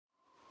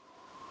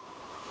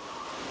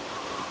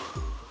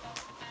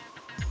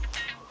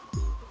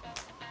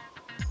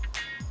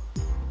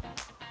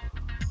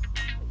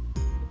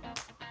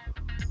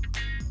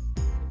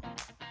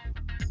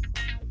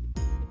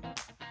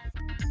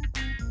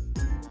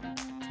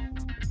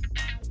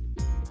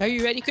Are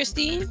you ready,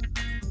 Christine?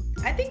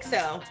 I think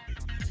so.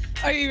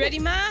 Are you ready,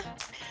 Ma?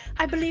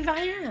 I believe I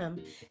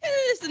am.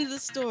 Listen to the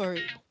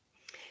story.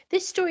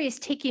 This story is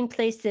taking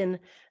place in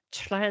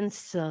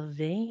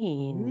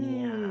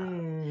Transylvania.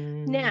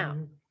 Now,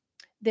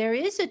 there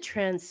is a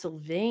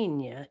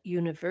Transylvania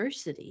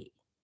University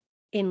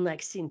in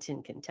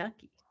Lexington,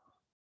 Kentucky.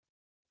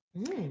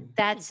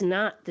 That's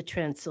not the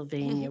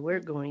Transylvania we're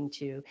going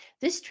to.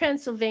 This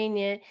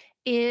Transylvania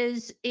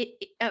is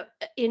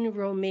in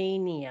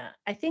Romania.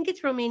 I think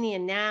it's Romania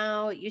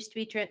now. It used to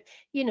be,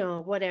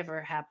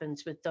 whatever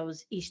happens with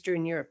those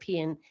Eastern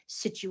European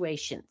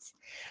situations.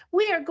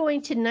 We are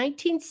going to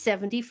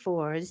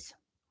 1974's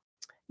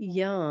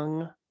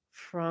Young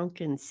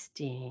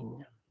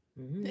Frankenstein.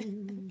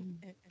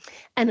 An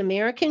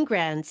American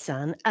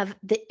grandson of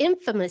the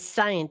infamous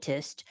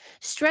scientist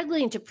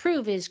struggling to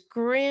prove his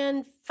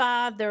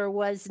grandfather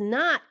was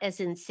not as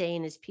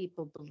insane as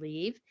people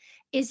believe,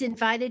 is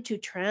invited to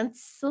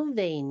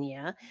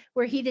Transylvania,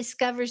 where he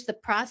discovers the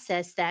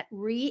process that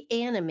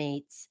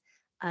reanimates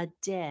a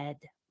dead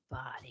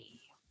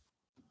body.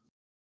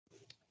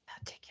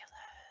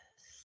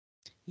 Particulars.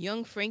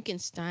 Young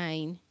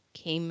Frankenstein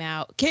came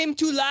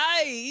to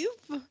life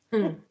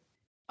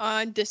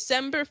on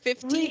December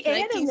 15th,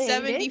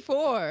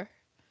 1974.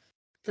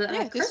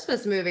 The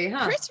Christmas movie,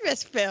 huh?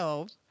 Christmas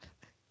film.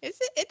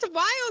 It's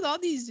wild. All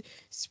these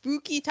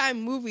spooky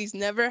time movies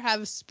never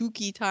have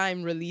spooky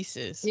time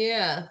releases.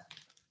 Yeah.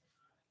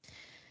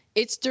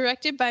 It's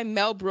directed by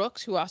Mel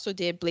Brooks, who also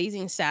did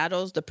Blazing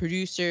Saddles, The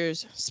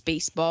Producers,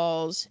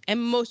 Spaceballs,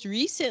 and most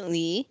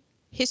recently,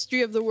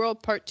 History of the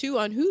World Part 2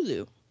 on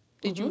Hulu.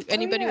 Did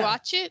anybody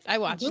watch it? I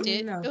watched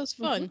it. No. It was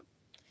fun.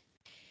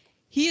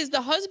 He is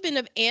the husband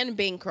of Anne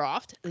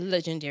Bancroft,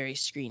 legendary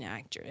screen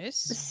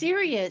actress. A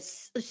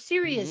serious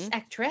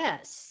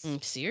actress.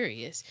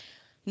 Serious.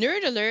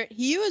 Nerd alert,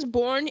 he was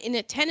born in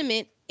a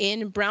tenement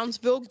in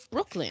Brownsville,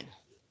 Brooklyn.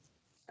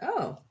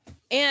 Oh.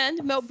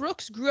 And Mel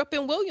Brooks grew up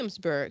in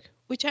Williamsburg,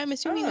 which I'm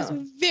assuming is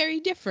very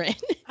different.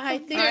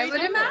 I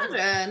would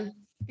imagine.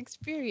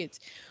 Experience.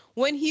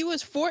 When he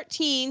was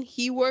 14,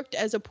 he worked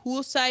as a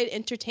poolside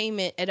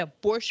entertainment at a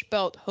Borscht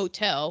Belt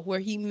hotel where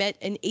he met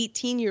an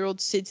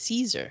 18-year-old Sid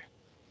Caesar.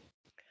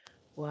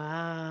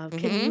 Wow.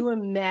 Can you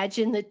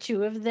imagine the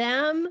two of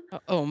them?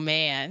 Oh,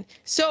 man.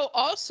 So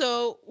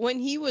also, when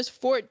he was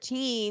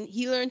 14,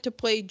 he learned to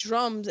play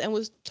drums and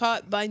was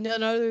taught by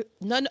none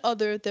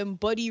other than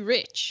Buddy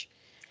Rich.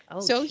 Oh,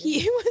 so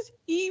he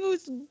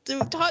was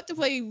taught to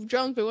play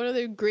drums by one of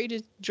the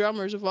greatest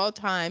drummers of all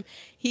time.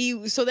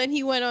 Then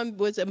he went on,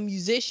 was a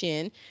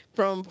musician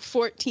from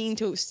 14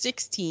 to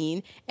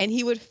 16, and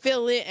he would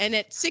fill in. And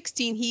at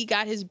 16, he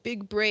got his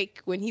big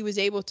break when he was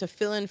able to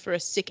fill in for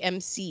a sick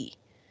MC.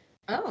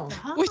 Oh.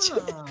 Which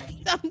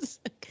sounds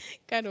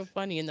kind of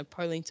funny in the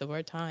parlance of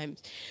our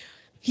times.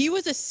 He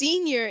was a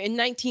senior in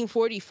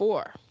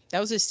 1944.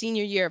 That was his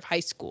senior year of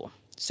high school.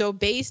 So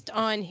based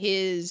on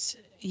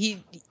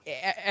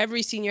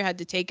every senior had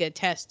to take a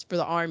test for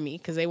the Army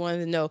because they wanted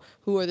to know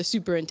who are the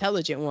super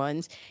intelligent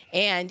ones.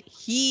 And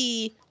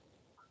he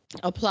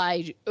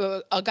applied,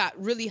 got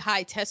really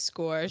high test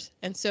scores.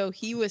 And so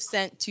he was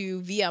sent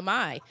to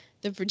VMI,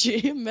 the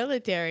Virginia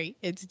Military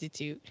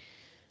Institute.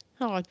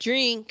 Oh,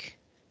 drink.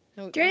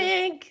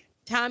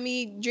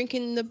 Tommy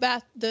drinking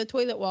the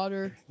toilet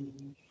water.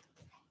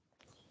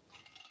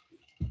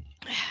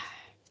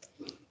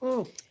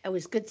 That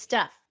was good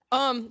stuff.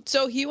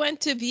 So he went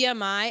to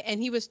VMI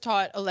and he was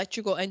taught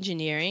electrical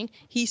engineering.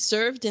 He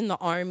served in the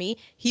Army.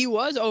 He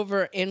was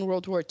over in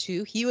World War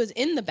II. He was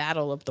in the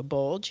Battle of the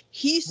Bulge.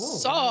 He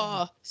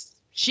saw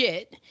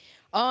shit.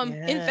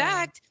 In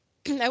fact,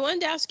 I wanted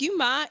to ask you,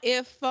 Ma,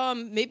 if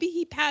maybe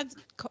he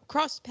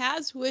crossed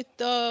paths with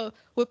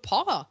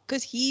Paul,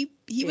 because he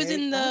was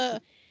in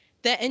the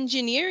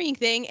engineering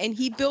thing and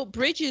he built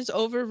bridges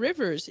over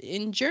rivers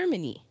in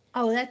Germany.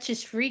 Oh, that's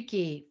just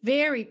freaky.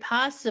 Very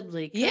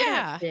possibly could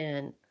have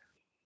been.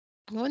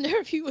 I wonder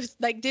if he was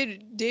like,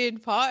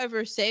 did Paul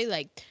ever say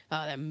like,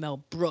 oh, that Mel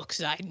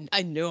Brooks? I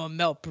know a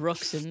Mel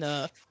Brooks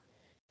or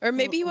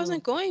maybe he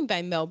wasn't going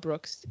by Mel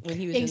Brooks when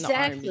he was in the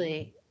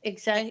Army.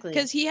 Exactly.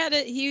 Because he had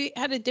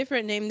a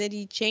different name that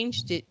he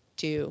changed it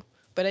to,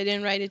 but I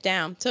didn't write it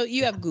down. So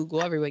you have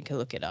Google. Everyone can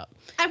look it up.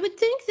 I would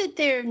think that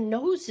their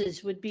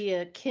noses would be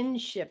a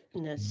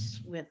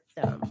kinshipness with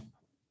them.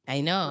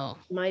 I know.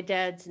 My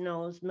dad's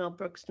nose, Mel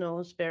Brooks'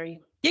 nose, very.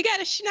 You got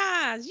a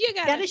schnoz. You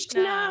got a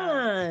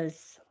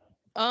schnoz.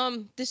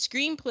 The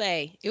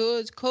screenplay, it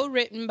was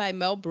co-written by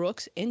Mel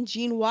Brooks and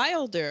Gene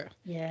Wilder.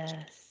 Yes.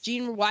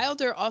 Gene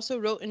Wilder also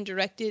wrote and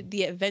directed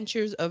The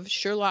Adventures of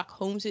Sherlock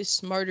Holmes'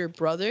 Smarter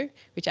Brother,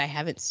 which I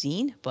haven't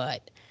seen,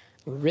 but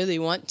really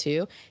want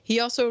to.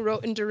 He also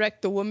wrote and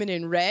directed The Woman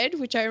in Red,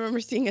 which I remember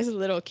seeing as a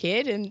little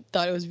kid and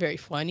thought it was very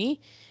funny.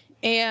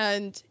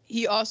 And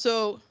he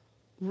also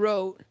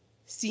wrote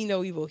See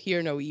No Evil,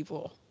 Hear No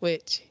Evil,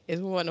 which is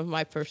one of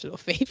my personal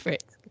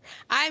favorites.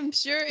 I'm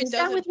sure it doesn't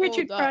hold up. Is that with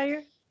Richard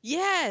Pryor?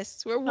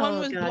 Yes, where one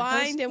was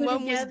blind and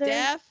one was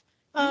deaf.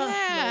 Oh,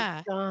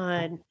 my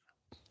God.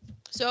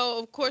 So,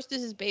 of course,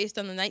 this is based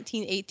on the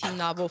 1918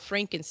 novel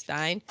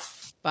Frankenstein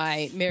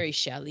by Mary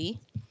Shelley.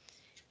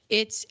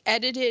 It's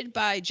edited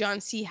by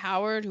John C.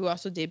 Howard, who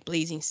also did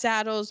Blazing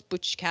Saddles,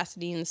 Butch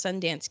Cassidy and the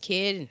Sundance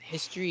Kid, and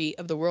History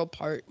of the World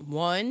Part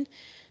 1,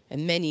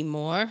 and many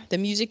more. The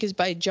music is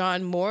by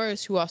John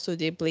Morris, who also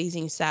did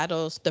Blazing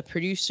Saddles, The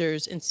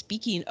Producers, and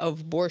speaking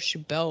of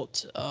Borscht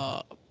Belt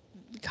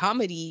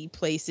comedy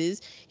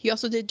places, he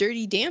also did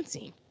Dirty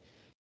Dancing.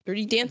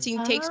 Dirty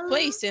Dancing takes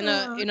place in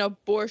a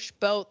Borscht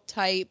Belt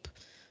type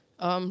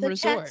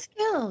resort.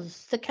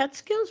 The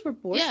Catskills were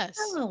Borscht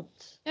Belt.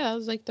 Yeah, it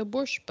was like the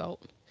Borscht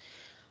Belt.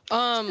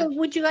 So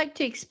would you like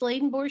to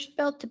explain Borscht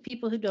Belt to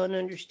people who don't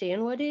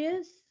understand what it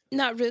is?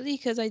 Not really,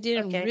 because I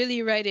didn't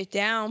really write it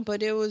down,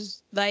 but it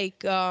was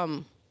like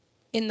in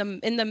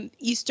the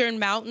eastern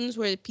mountains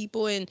where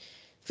people in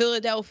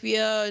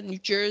Philadelphia, New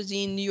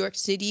Jersey, and New York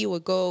City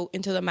would go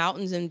into the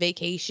mountains and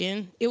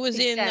vacation. It was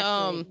in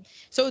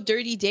so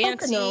Dirty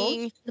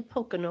Dancing, the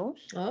Poconos.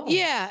 Oh.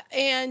 Yeah,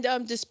 and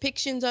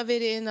depictions of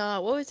it in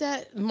what was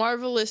that?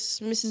 Marvelous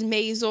Mrs.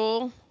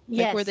 Maisel,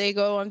 like where they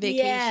go on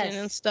vacation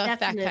and stuff,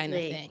 that kind of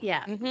thing.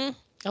 Yeah. Mm-hmm.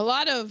 A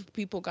lot of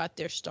people got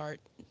their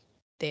start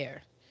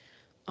there.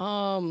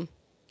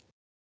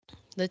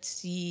 Let's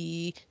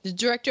see. The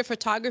director of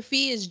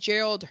photography is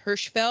Gerald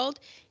Hirschfeld.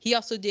 He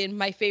also did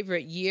My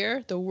Favorite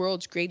Year, The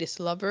World's Greatest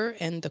Lover,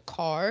 and The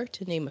Car,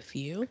 to name a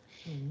few.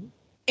 Mm-hmm.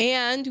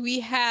 And we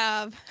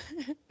have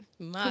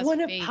one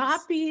of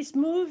Poppy's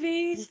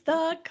movies,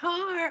 The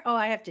Car. Oh,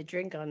 I have to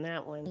drink on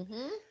that one.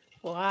 Mm-hmm.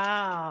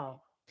 Wow.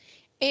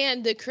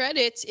 And the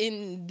credits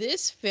in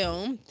this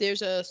film,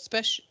 there's a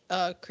special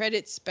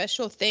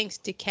special thanks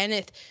to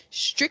Kenneth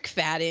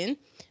Strickfaden,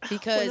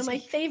 because one of my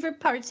favorite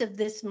parts of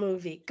this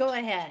movie. Go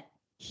ahead.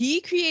 He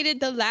created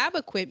the lab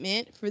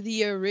equipment for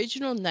the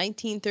original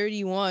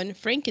 1931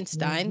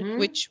 Frankenstein,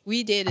 which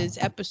we did as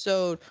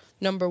episode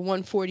number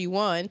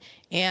 141,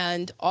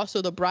 and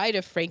also The Bride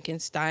of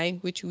Frankenstein,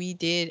 which we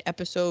did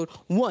episode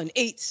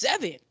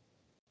 187.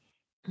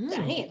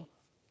 Damn.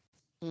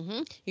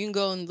 You can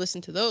go and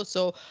listen to those.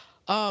 So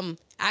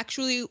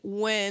actually,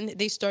 when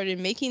they started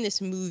making this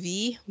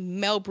movie,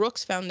 Mel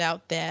Brooks found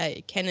out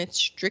that Kenneth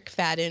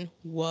Strickfaden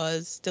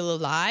was still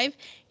alive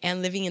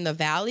and living in the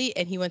valley,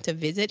 and he went to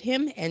visit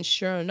him, and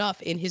sure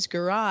enough, in his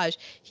garage,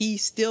 he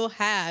still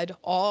had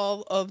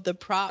all of the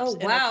props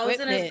and equipment. It was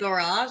in his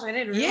garage? I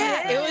didn't realize.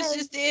 Yeah, it was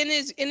just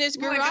in his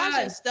garage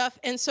and stuff.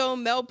 And so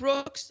Mel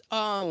Brooks,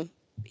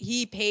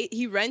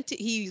 he rented,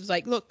 he's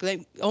like, look,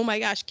 oh my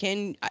gosh,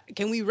 can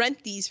we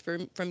rent these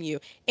from you,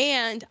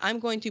 and I'm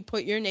going to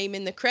put your name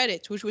in the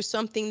credits, which was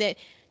something that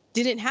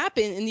didn't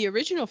happen in the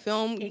original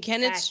film.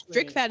 Kenneth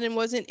Strickfaden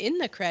wasn't in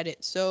the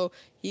credits, so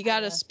he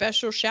got a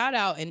special shout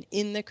out and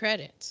in the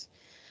credits.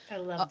 I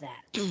love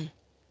that.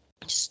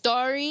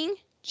 Starring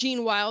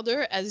Gene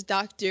Wilder as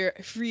Dr.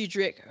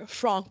 Friedrich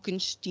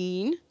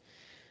Frankenstein.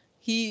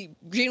 Gene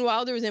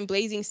Wilder was in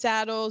Blazing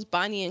Saddles,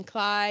 Bonnie and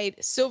Clyde,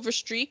 Silver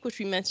Streak, which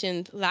we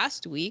mentioned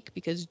last week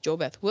because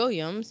JoBeth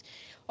Williams,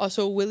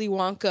 also Willy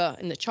Wonka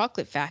and the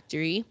Chocolate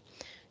Factory.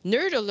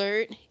 Nerd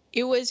alert,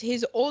 it was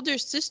his older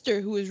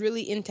sister who was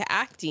really into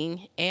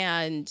acting,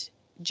 and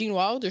Gene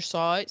Wilder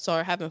saw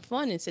her having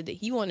fun and said that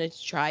he wanted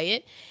to try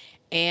it,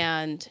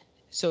 and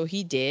so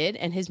he did,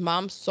 and his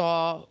mom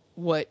saw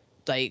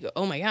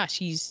oh my gosh,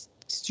 he's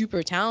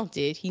super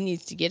talented, he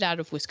needs to get out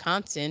of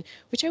Wisconsin,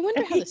 which I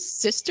wonder how the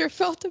sister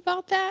felt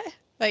about that.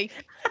 Like,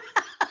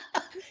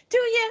 do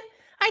you?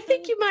 I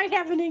think you might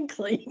have an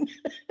inkling.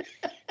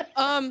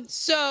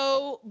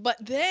 But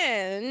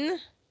then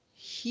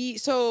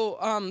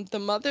the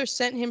mother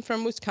sent him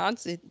from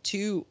Wisconsin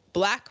to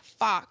Black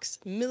Fox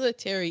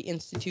Military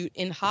Institute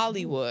in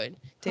Hollywood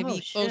to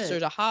be closer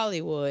to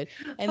Hollywood.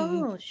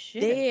 And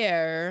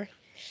there,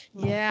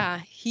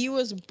 he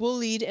was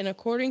bullied and,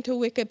 according to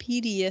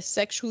Wikipedia,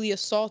 sexually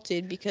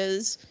assaulted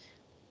because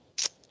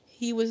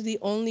he was the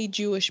only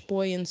Jewish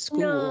boy in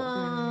school.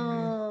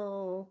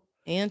 No.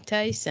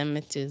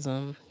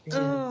 Anti-Semitism.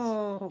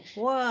 Oh,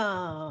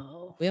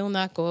 wow. Will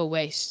not go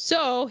away.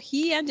 So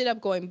he ended up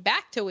going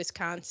back to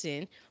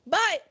Wisconsin,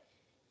 but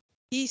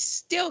he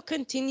still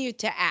continued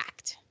to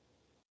act.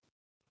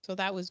 So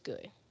that was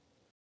good.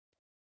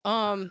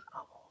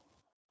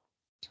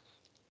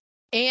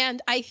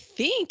 And I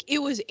think it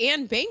was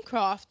Anne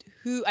Bancroft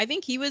who, I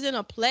think he was in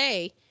a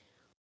play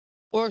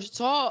or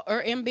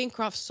Anne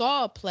Bancroft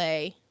saw a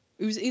play.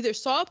 It was either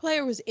saw a play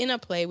or was in a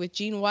play with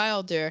Gene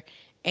Wilder,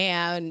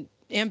 and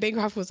Anne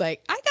Bancroft was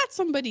like, I got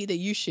somebody that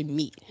you should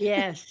meet.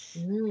 Yes.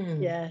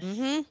 Yes.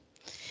 Mm-hmm.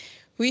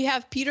 We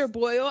have Peter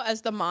Boyle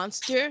as the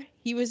monster.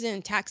 He was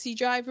in Taxi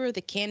Driver,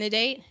 The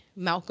Candidate,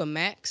 Malcolm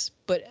X,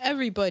 but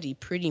everybody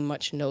pretty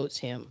much knows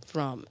him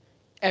from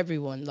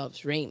Everyone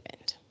Loves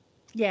Raymond.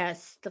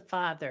 Yes, the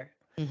father.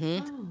 Mm-hmm.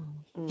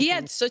 Oh. Mm-hmm. He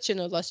had such an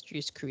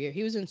illustrious career.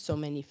 He was in so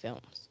many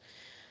films.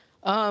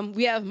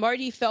 We have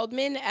Marty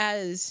Feldman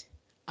as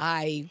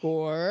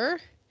Igor.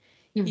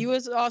 He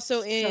was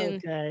also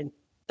in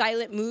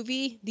Silent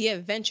Movie, The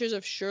Adventures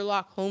of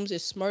Sherlock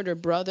Holmes' Smarter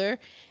Brother,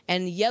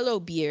 and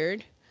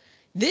Yellowbeard.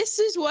 This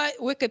is what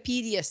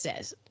Wikipedia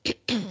says.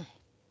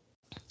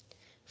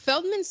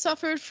 Feldman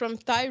suffered from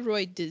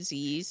thyroid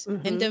disease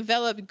and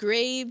developed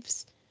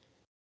Graves'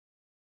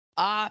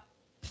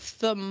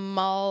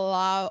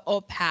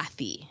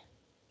 ophthalmopathy.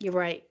 You're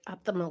right.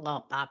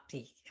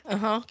 Ophthalmopathy.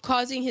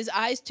 Causing his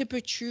eyes to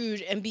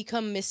protrude and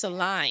become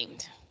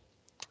misaligned.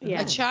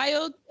 Yeah.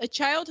 A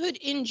childhood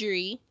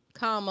injury,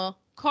 comma,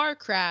 car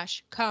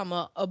crash,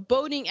 comma, a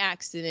boating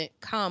accident,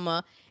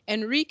 comma,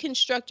 and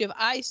reconstructive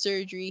eye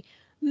surgery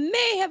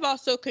may have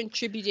also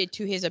contributed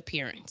to his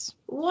appearance.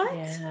 What?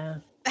 Yeah.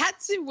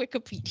 That's in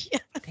Wikipedia.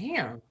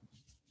 Damn.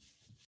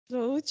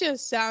 So it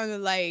just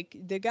sounded like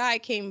the guy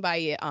came by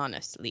it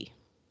honestly.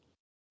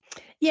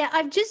 Yeah,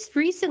 I've just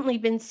recently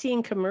been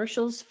seeing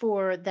commercials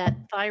for that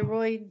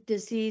thyroid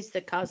disease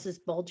that causes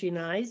bulging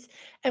eyes.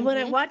 And when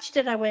I watched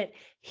it, I went,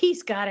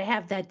 he's got to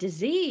have that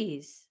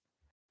disease.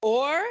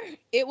 Or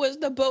it was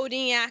the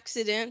boating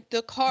accident,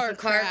 the car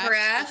crash,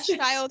 crash, the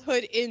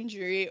childhood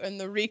injury, and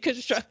the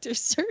reconstructive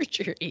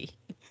surgery.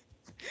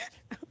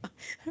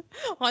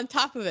 On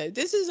top of it,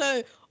 this is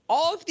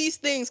all of these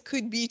things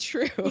could be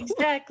true.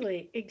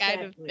 Exactly.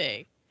 Kind of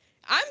thing.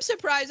 I'm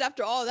surprised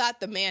after all that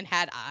the man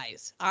had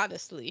eyes,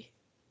 honestly.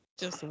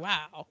 Just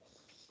wow.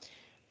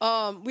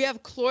 We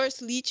have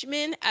Cloris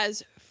Leachman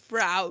as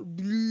Frau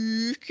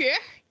Blücher.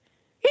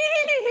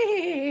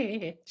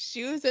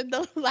 She was in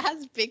the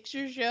Last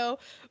Picture Show,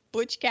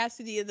 Butch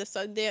Cassidy and the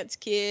Sundance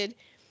Kid.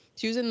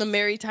 She was in the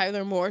Mary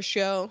Tyler Moore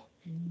Show.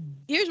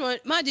 Here's one.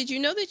 Ma, did you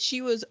know that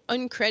she was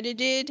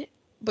uncredited,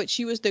 but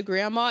she was the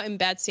grandma in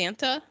Bad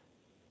Santa?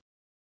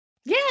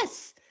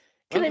 Yes.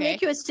 Can I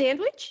make you a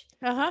sandwich?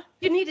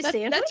 You need a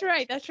sandwich?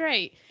 That's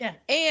right. Yeah.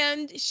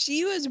 And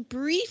she was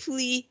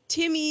briefly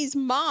Timmy's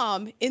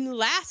mom in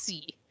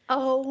Lassie.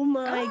 Oh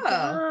my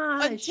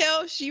gosh.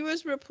 Until she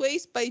was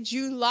replaced by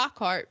June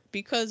Lockhart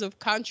because of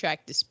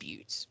contract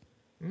disputes.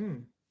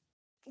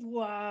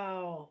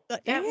 Wow.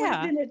 That Yeah. would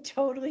have been a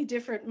totally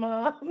different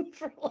mom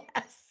for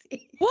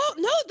Lassie. Well,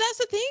 no, that's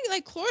the thing.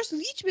 Like, Cloris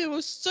Leachman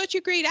was such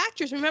a great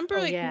actress. Remember,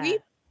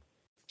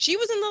 she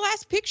was in the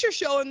Last Picture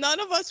Show, and none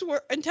of us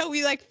were, until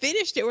we, like,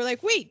 finished it, we're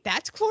like, wait,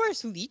 that's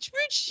Cloris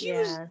Leachman? She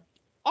was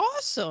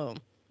awesome.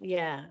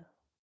 Yeah.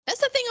 That's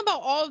the thing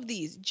about all of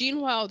these. Gene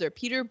Wilder,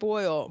 Peter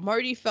Boyle,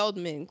 Marty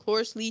Feldman,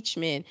 Cloris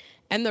Leachman,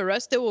 and the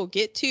rest that we'll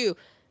get to.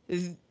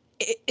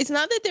 It's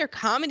not that they're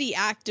comedy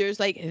actors.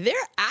 Like, they're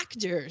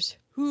actors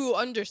who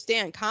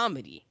understand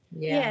comedy.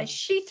 Yeah,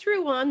 she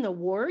threw on the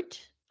wart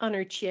on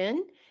her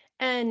chin,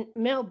 and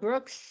Mel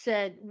Brooks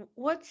said,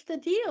 "What's the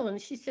deal?" And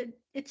she said,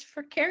 "It's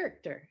for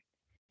character."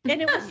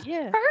 And it was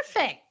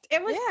perfect.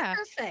 It was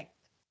perfect.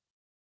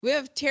 We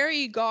have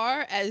Teri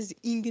Garr as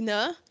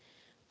Ingna.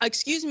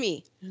 Excuse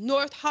me,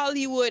 North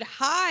Hollywood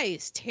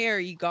High's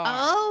Teri Garr.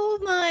 Oh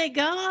my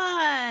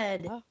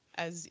God.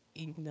 As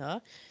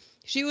Ingna.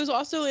 She was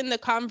also in The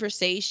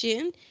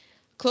Conversation,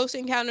 Close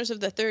Encounters of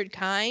the Third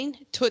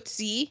Kind,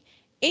 Tootsie,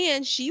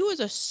 and she was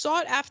a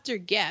sought-after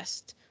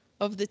guest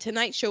of The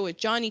Tonight Show with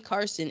Johnny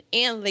Carson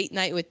and Late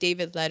Night with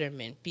David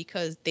Letterman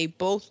because they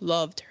both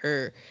loved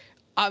her,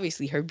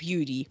 obviously her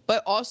beauty,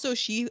 but also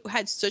she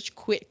had such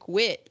quick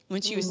wit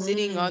when she was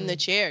sitting on the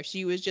chair.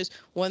 She was just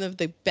one of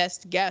the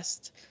best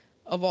guests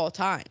of all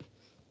time.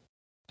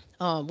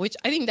 Which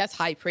I think that's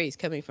high praise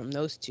coming from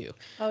those two.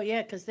 Oh,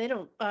 yeah, because they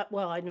don't,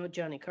 well, I know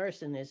Johnny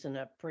Carson isn't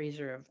a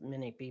praiser of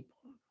many people.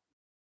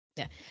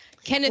 Yeah.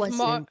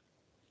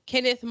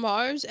 Kenneth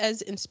Mars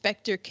as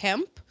Inspector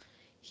Kemp.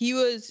 He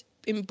was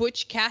in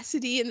Butch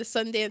Cassidy and the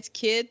Sundance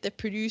Kid, The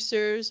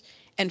Producers,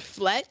 and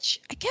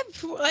Fletch. I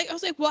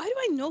was like, why do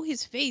I know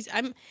his face?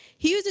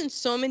 He was in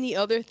so many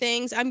other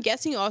things. I'm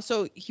guessing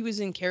also he was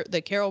in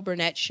the Carol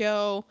Burnett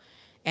Show.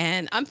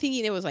 And I'm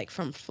thinking it was like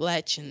from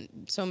Fletch and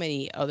so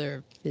many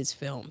other his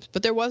films.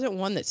 But there wasn't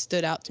one that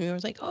stood out to me. I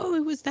was like, oh,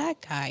 it was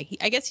that guy.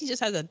 I guess he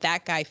just has a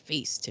that guy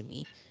face to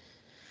me.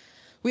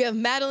 We have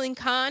Madeline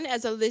Kahn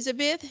as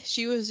Elizabeth.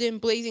 She was in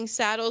Blazing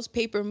Saddles,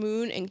 Paper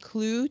Moon, and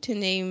Clue, to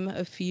name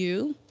a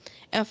few.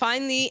 And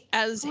finally,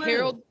 as Clue.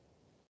 Harold.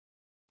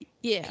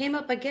 Yeah. Came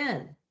up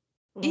again.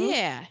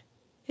 Yeah.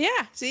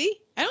 Yeah, see?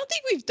 I don't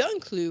think we've done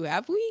Clue,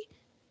 have we?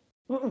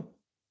 I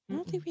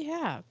don't think we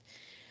have.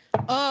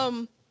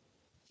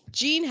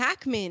 Gene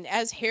Hackman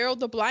as Harold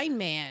the Blind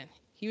Man.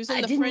 He was in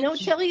I the didn't French. know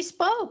till he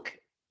spoke.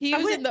 He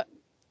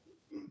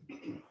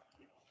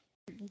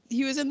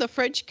was in the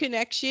French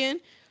Connection,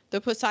 The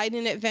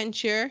Poseidon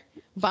Adventure,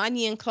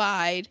 Bonnie and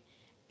Clyde,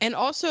 and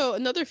also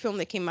another film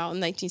that came out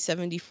in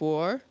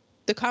 1974,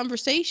 The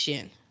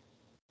Conversation.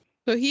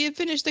 So he had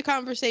finished The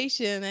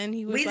Conversation, and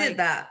he was We did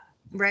that,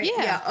 right?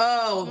 Yeah.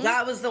 Oh,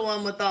 that was the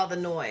one with all the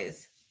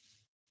noise.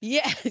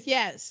 Yeah,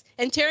 yes.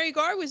 And Teri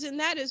Garr was in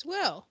that as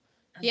well.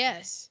 Okay.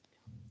 Yes.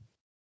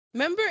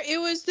 Remember, it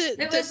was the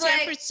San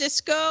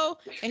Francisco,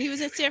 and he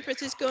was in San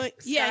Francisco.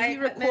 Yeah, he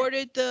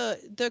recorded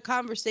the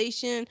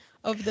conversation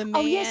of the man.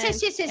 Oh,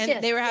 yes.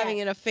 And they were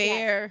having an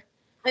affair.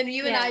 And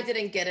you and I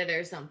didn't get it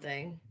or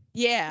something.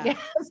 Yeah. Yeah,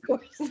 of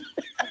course.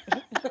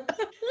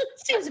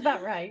 Seems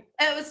about right.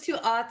 It was too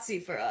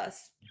artsy for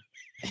us.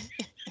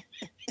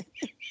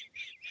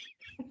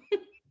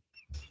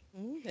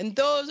 And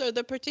those are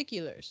the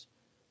particulars.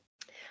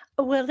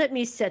 Well, let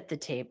me set the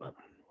table.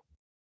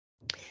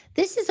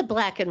 This is a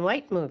black and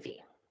white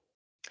movie.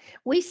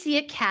 We see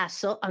a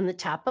castle on the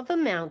top of a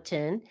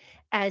mountain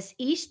as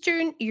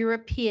Eastern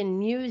European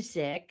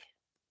music,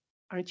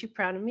 aren't you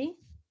proud of me?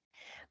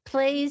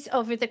 Plays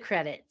over the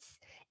credits.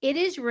 It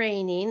is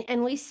raining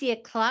and we see a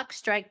clock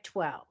strike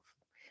 12.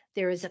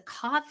 There is a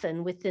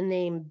coffin with the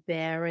name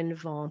Baron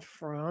von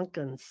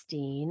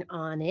Frankenstein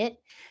on it.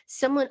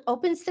 Someone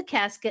opens the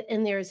casket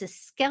and there is a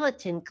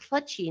skeleton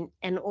clutching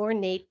an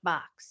ornate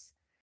box.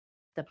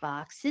 The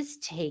box is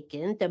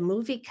taken. The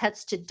movie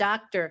cuts to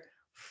Dr.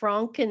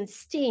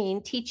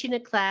 Frankenstein teaching a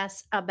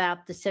class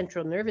about the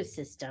central nervous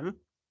system.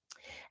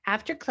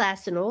 After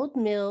class, an old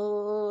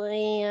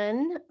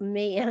Milan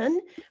man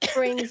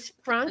brings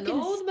An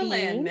old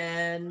Milan Frankenstein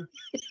man.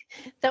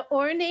 the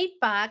ornate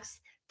box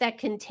that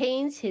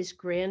contains his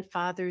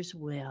grandfather's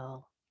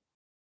will.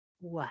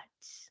 What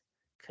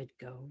could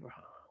go wrong?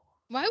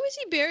 Why was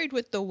he buried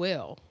with the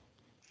will?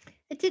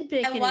 It didn't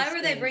make And any why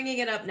were they sense. bringing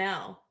it up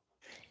now?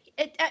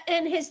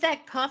 And has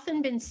that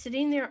coffin been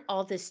sitting there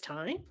all this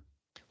time?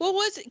 Well,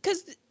 was it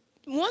because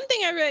one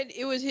thing I read,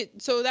 it was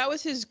so that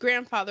was his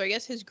grandfather. I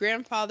guess his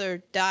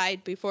grandfather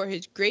died before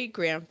his great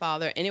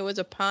grandfather, and it was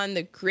upon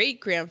the great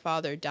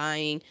grandfather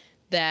dying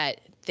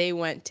that they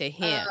went to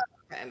him.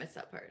 Okay, I missed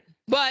that part.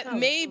 But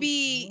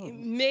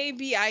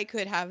maybe I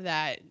could have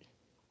that.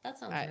 That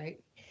sounds right.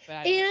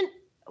 And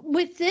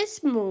with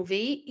this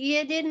movie,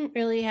 you didn't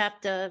really have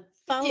to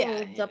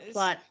follow the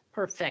plot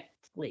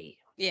perfectly.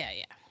 Yeah.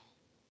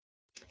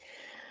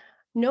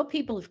 No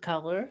people of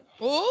color.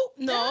 Oh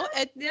no!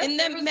 In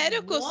the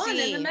medical scene.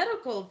 In the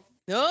medical.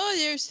 No,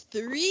 there's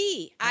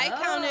 3. I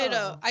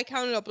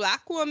counted a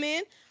black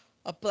woman,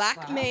 a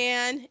black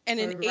man, and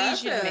an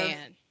Asian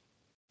man.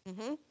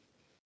 Mm-hmm.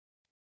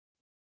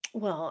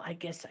 Well, I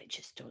guess I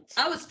just don't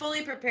see I was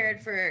fully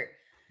prepared for,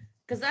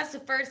 because that's the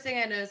first thing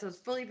I noticed. I was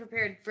fully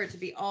prepared for it to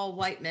be all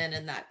white men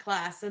in that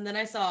class. And then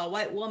I saw a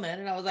white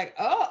woman and I was like,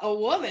 oh, a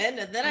woman.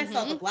 And then I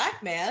saw the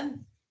black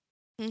man.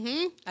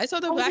 I saw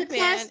the black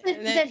man.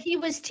 That he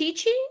was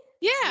teaching?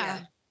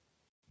 Yeah.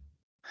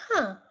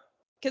 Huh.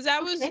 Because I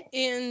was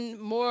in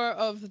more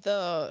of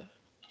the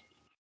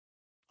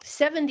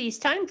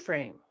 70s time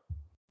frame.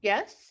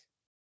 Yes?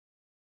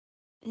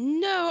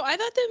 No, I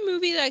thought the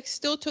movie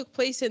still took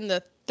place in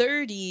the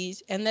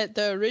 30s and that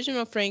the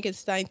original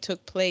Frankenstein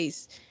took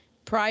place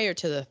prior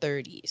to the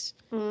 30s.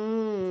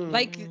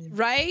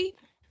 Right?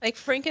 Like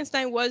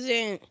Frankenstein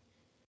wasn't.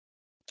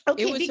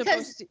 Okay, it was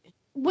because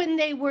when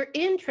they were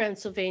in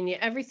Transylvania,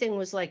 everything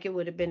was like it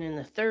would have been in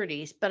the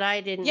 30s, but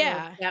I didn't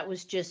know if that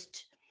was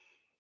just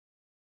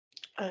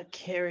a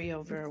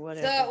carryover or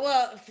whatever. So,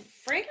 well,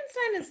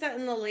 Frankenstein is set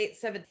in the late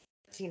 1700s.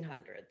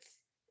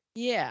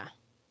 Yeah.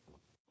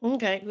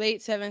 Okay.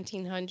 Late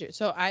 1700s.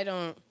 So I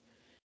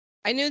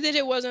knew that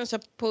it wasn't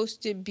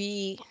supposed to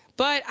be,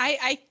 but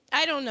I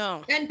don't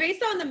know. And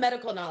based on the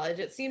medical knowledge,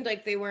 it seemed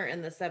like they weren't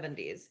in the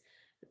 70s.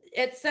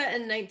 It's set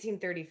in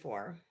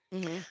 1934.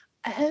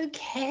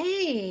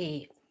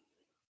 Okay.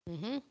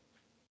 But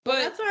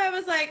that's why I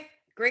was like,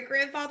 great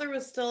grandfather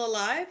was still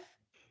alive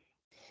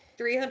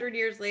 300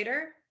 years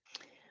later.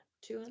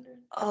 200.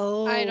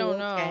 Oh, I don't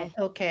know.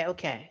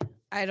 Okay.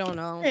 I don't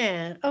know.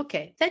 Yeah.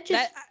 Okay. That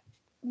just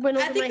went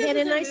over my head,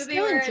 and I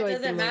still enjoyed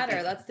it doesn't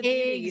matter. That's the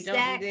beauty.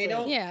 Exactly. They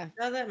don't.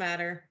 Doesn't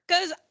matter.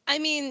 Because I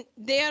mean,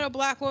 they had a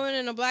black woman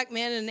and a black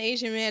man and an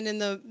Asian man in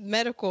the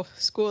medical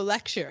school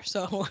lecture.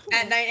 So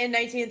in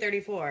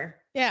 1934.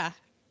 Yeah,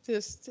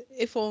 just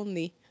if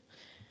only.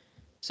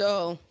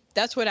 So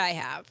that's what I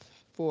have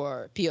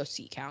for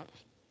POC count.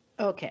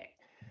 Okay.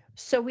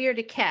 So we are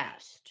to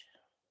cast.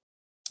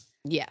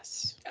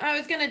 Yes. I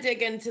was going to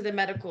dig into the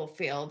medical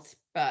field,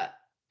 but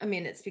I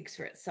mean, it speaks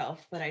for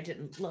itself, but I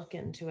didn't look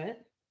into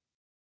it.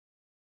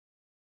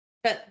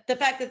 But the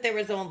fact that there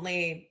was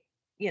only,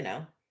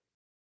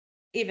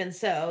 even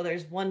so,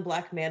 there's one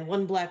black man,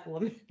 one black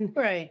woman.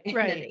 Right.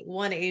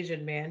 One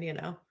Asian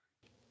man,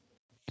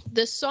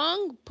 The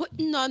song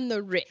Putting on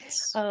the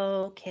Ritz.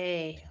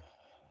 Okay.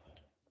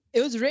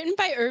 It was written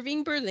by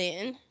Irving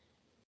Berlin.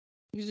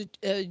 He was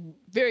a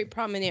very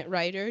prominent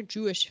writer,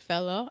 Jewish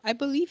fellow. I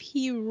believe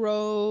he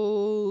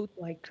wrote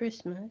White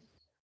Christmas.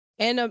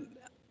 And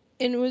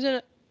it was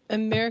in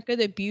America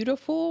the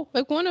Beautiful,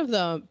 like one of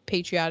the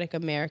patriotic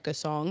America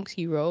songs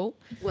he wrote.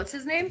 What's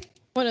his name?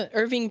 One of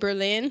Irving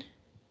Berlin.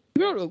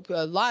 He wrote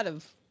a lot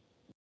of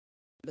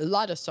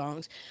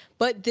songs,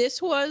 but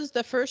this was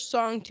the first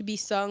song to be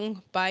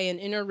sung by an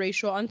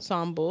interracial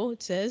ensemble.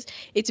 It says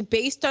it's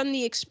based on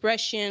the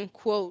expression,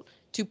 quote,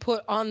 to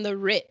put on the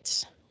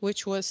Ritz,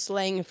 which was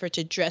slang for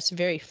to dress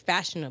very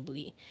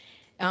fashionably.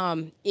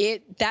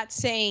 That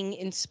saying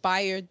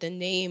inspired the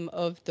name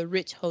of the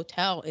Ritz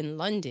Hotel in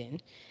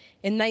London.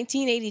 In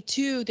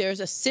 1982,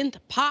 there's a synth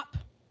pop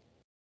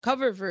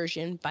cover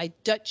version by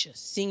Dutch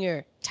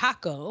singer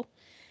Taco.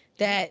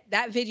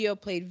 That video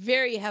played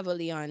very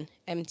heavily on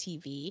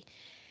MTV.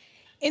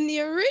 In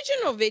the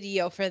original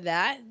video for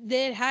that,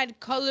 it had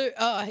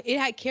it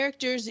had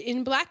characters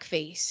in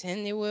blackface,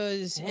 and it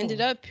was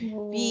ended up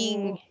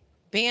being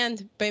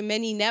banned by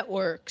many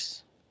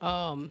networks.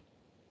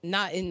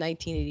 Not in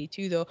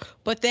 1982 though,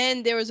 but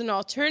then there was an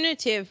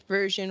alternative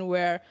version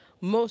where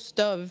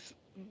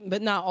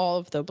but not all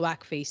of the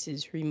blackface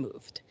is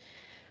removed.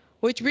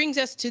 Which brings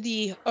us to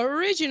the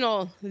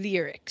original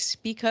lyrics,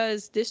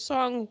 because this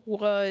song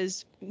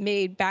was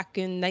made back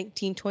in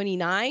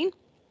 1929,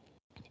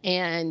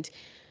 and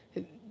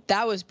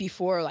that was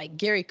before like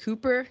Gary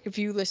Cooper. If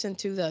you listen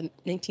to the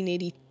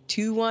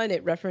 1982 one,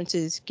 it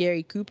references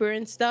Gary Cooper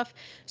and stuff.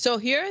 So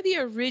here are the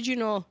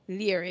original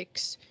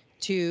lyrics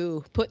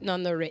to Putting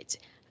on the Ritz.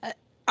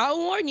 I'll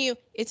warn you,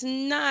 it's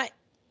not,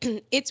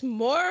 it's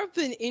more of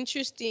an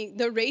interesting,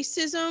 the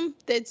racism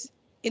that's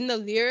in the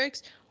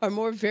lyrics are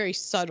more very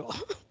subtle.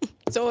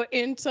 So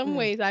in some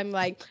ways I'm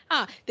like,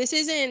 this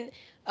isn't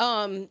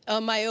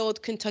My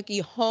Old Kentucky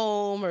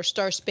Home or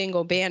Star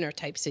Spangled Banner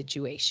type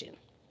situation.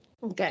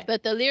 Okay.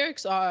 But the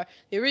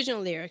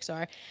original lyrics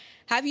are,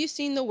 have you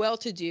seen the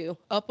well-to-do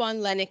up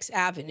on Lenox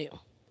Avenue?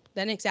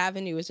 Lenox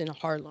Avenue is in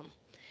Harlem.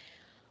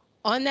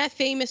 On that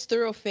famous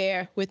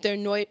thoroughfare with their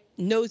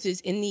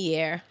noses in the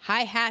air,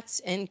 high hats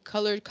and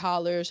colored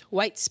collars,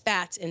 white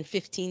spats and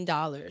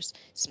 $15,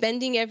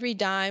 spending every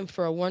dime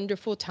for a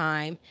wonderful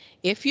time.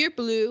 If you're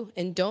blue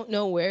and don't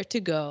know where to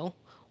go,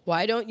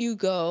 why don't you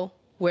go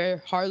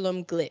where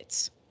Harlem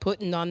glitz,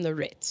 putting on the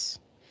Ritz?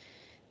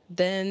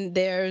 Then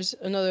there's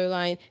another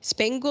line,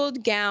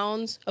 spangled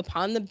gowns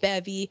upon the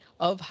bevy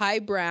of high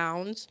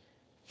browns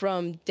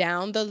from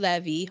down the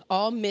levee,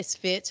 all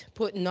misfits,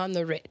 putting on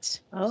the Ritz.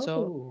 Oh.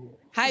 So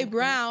high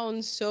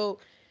browns. So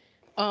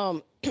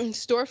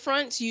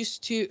storefronts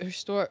used to,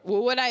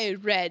 what I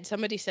had read,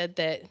 somebody said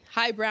that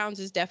high browns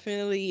is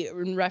definitely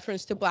in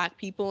reference to black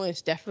people, and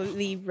it's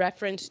definitely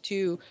reference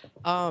to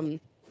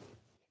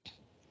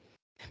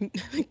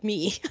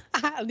me,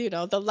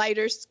 the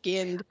lighter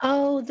skinned.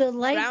 Oh, the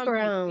light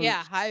browns.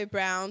 Yeah, high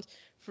browns.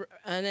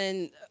 And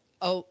then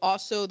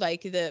also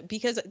like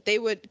because of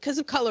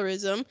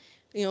colorism,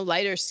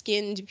 lighter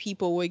skinned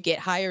people would get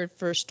hired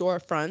for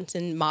storefronts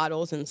and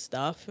models and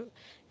stuff.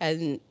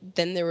 And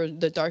then there were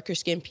the darker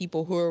skinned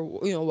people who are,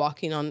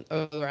 walking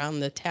around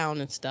the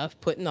town and stuff,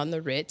 putting on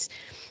the Ritz.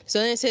 So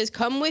then it says,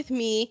 come with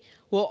me,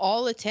 we'll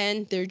all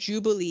attend their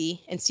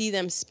jubilee and see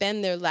them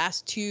spend their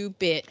last 2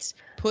 bits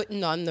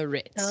putting on the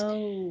Ritz.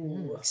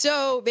 Oh.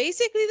 So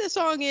basically the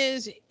song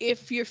is,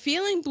 if you're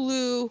feeling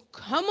blue,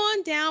 come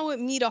on down with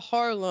me to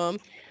Harlem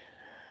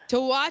to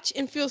watch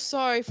and feel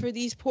sorry for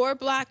these poor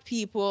black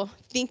people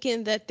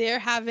thinking that they're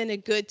having a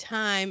good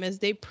time as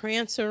they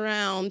prance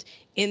around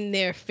in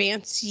their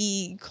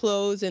fancy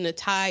clothes and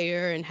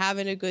attire and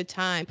having a good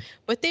time.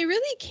 But they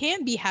really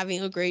can't be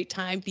having a great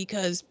time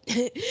because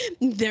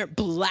they're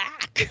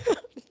black.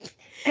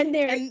 And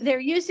they're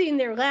using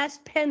their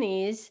last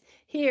pennies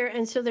here,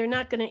 and so they're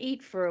not going to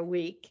eat for a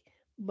week,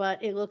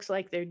 but it looks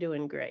like they're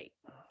doing great.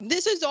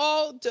 This is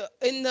all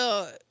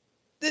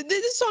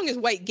this song is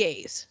white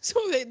gaze. So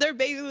they're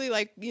basically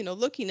like,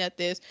 looking at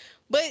this.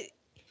 But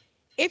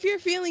if you're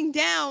feeling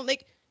down,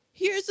 like,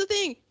 here's the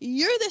thing.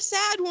 You're the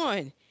sad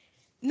one.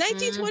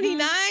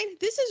 1929,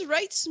 this is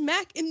right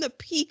smack in the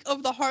peak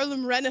of the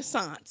Harlem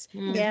Renaissance.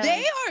 Yeah.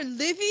 They are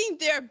living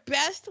their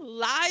best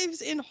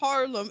lives in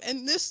Harlem.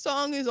 And this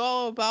song is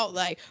all about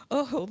like,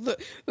 oh,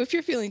 look, if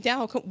you're feeling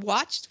down,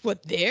 watch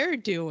what they're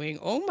doing.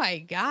 Oh my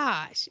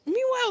gosh.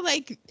 Meanwhile,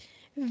 like,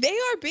 they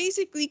are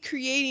basically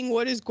creating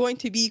what is going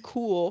to be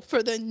cool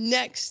for the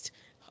next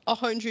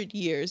 100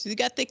 years. You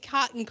got the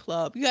Cotton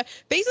Club. You got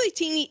basically,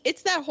 Teeny,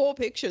 it's that whole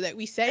picture that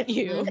we sent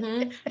you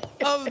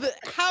of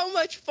how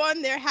much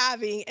fun they're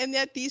having, and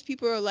that these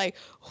people are like,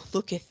 oh,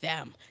 look at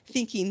them,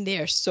 thinking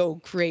they're so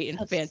great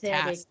and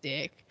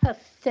fantastic.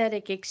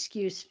 Pathetic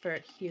excuse for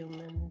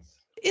humans.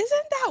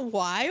 Isn't that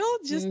wild?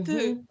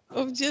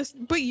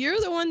 But you're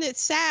the one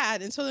that's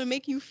sad, and so they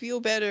make you feel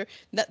better.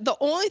 That the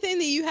only thing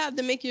that you have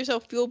to make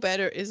yourself feel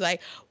better is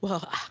like,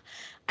 well,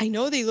 I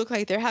know they look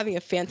like they're having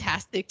a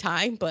fantastic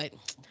time, but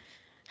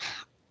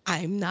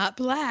I'm not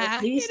black.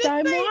 At least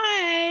I'm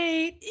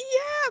white.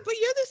 Yeah, but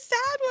you're the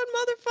sad one,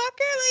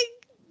 motherfucker.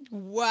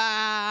 Like,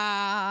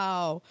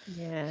 wow.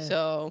 Yeah.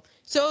 So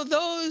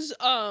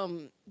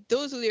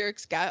those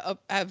lyrics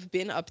have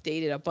been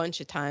updated a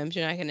bunch of times.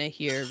 You're not gonna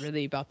hear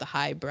really about the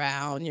high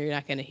brown. You're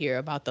not gonna hear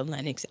about the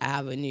Lenox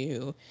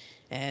Avenue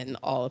and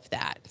all of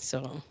that.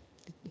 So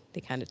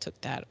they kind of took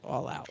that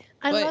all out.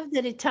 I love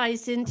that it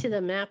ties into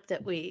the map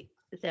that we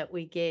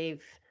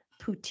gave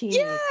Poutine.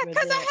 Yeah,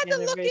 because I had to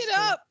look it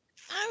up.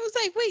 I was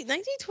like, wait,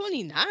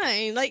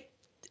 1929? Like,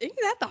 isn't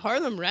that the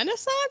Harlem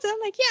Renaissance? I'm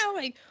like, yeah. I'm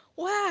like,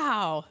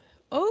 wow.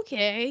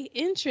 Okay,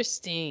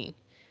 interesting.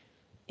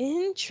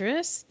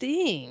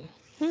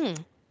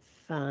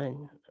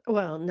 Fun.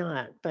 Well,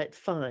 not, but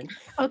fun.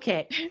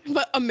 Okay.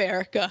 But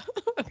America.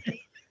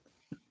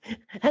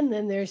 And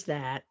then there's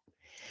that.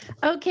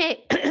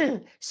 Okay.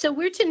 So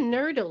we're to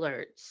nerd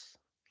alerts.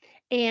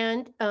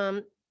 And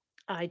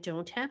I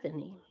don't have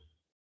any.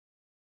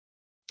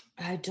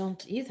 I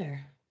don't either.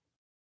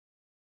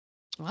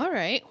 All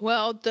right.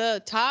 Well,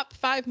 the top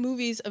 5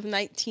 movies of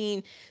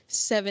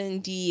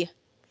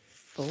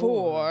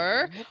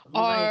 1974 My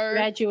are.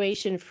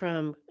 graduation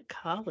from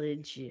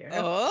college year.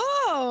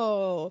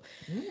 Oh.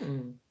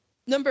 Mm.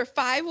 Number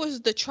 5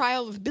 was The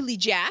Trial of Billy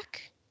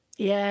Jack.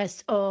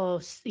 Yes.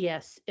 Oh,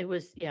 yes. It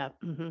was. Yeah.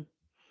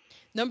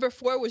 Number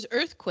 4 was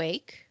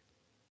Earthquake.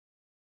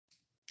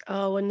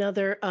 Oh,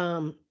 another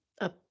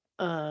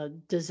a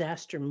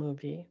disaster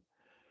movie.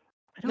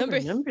 I don't Number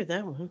remember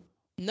that one.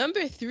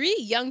 Number 3,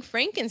 Young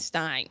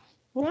Frankenstein.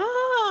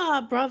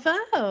 Ah,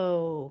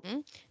 bravo.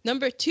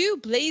 Number 2,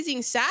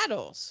 Blazing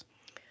Saddles.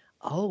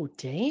 Oh,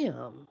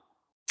 damn.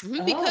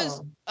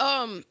 Because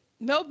Oh.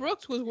 Mel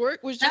Brooks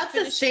was just That's the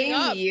finishing same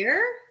up.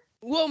 year?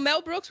 Well,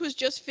 Mel Brooks was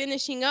just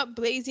finishing up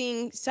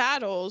Blazing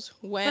Saddles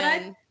when. But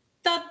I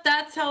thought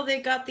that's how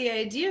they got the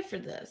idea for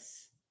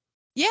this.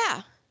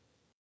 Yeah.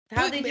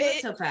 How'd they do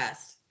it so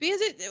fast?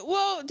 Because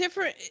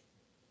different.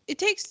 It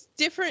takes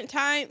different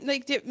time,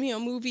 like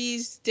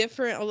movies,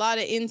 different, a lot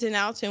of ins and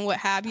outs and what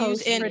have you.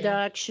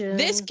 Post-production.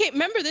 This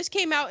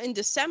came out in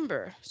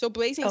December, so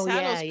Blazing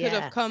Saddles could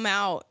have come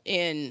out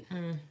in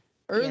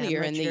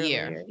earlier in the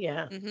year.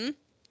 Yeah.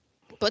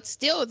 But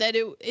still,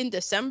 in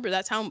December,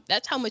 that's how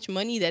much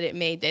money that it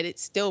made, that it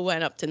still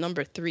went up to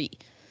number 3.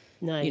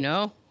 Nice. You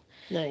know.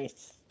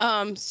 Nice.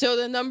 So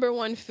the number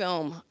 1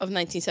 film of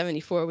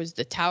 1974 was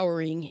The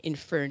Towering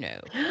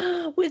Inferno.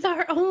 With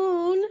our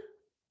own.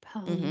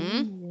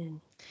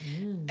 And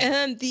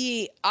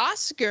the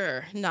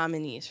Oscar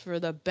nominees for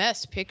the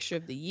Best Picture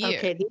of the Year.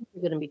 Okay, these are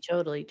going to be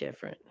totally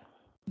different.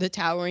 The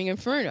Towering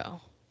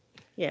Inferno.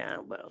 Yeah,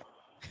 well.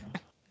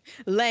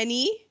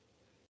 Lenny.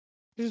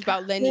 It was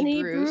about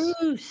Lenny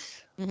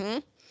Bruce.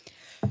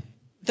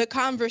 The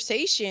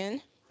Conversation.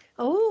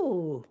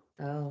 Oh.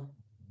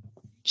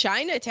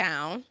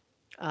 Chinatown.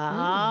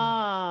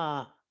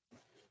 Ah.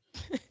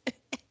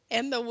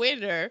 And the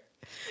winner,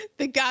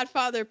 The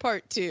Godfather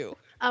Part 2.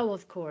 Oh,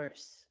 of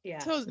course. Yeah.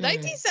 So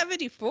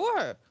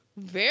 1974,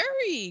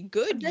 very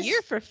good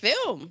year for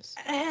films.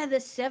 The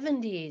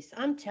 70s.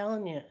 I'm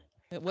telling you.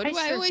 What do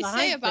I always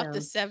say about the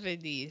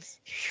 70s?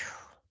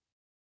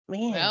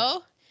 Man.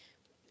 Well,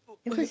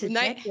 it was a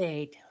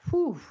decade.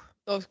 Whew.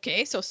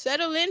 Okay, so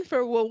settle in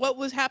for what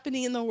was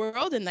happening in the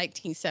world in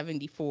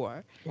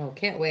 1974. Oh,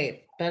 can't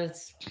wait. But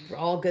it's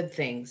all good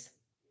things.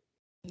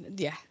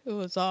 Yeah, it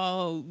was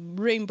all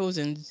rainbows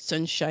and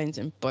sunshines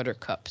and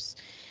buttercups.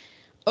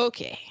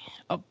 Okay,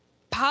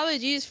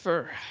 apologies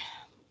for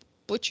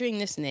butchering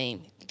this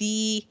name.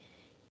 The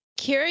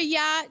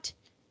Kiryat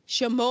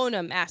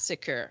Shimona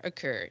massacre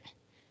occurred.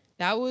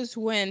 That was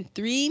when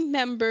 3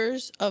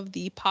 members of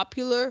the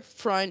Popular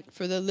Front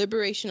for the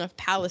Liberation of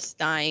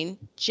Palestine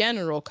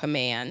General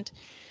Command,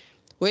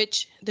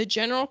 which the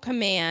General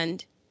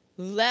Command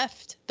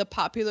left the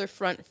Popular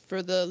Front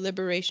for the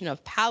Liberation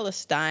of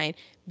Palestine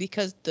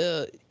because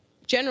the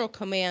General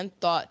Command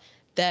thought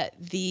that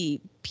the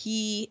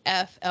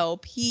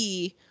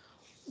PFLP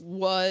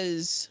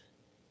wasn't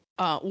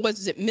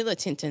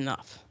militant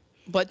enough.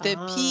 But the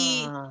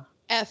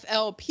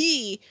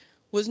PFLP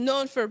was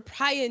known for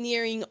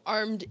pioneering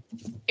armed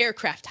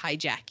aircraft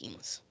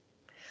hijackings.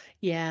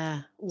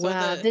 Yeah.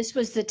 Wow. This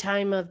was the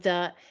time of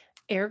the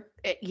planes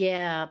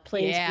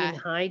being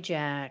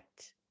hijacked.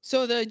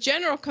 So the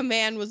General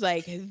Command was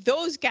like,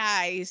 those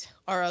guys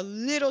are a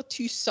little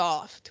too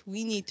soft.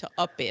 We need to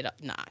up it a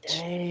notch.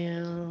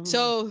 Damn.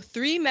 So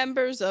 3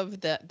 members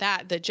of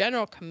the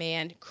General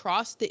Command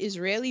crossed the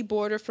Israeli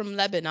border from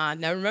Lebanon.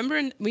 Now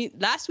remember,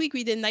 last week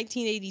we did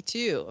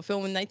 1982, a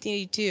film in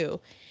 1982.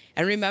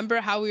 And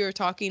remember how we were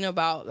talking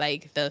about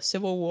like the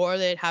civil war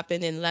that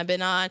happened in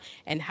Lebanon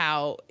and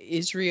how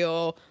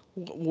Israel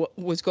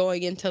was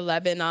going into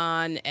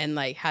Lebanon and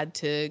like had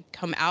to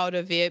come out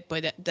of it,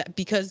 but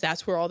because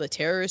that's where all the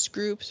terrorist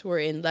groups were,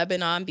 in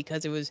Lebanon,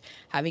 because it was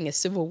having a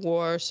civil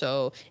war,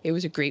 so it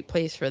was a great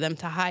place for them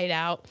to hide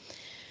out.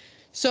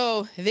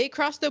 So they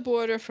crossed the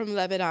border from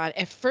Lebanon.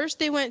 At first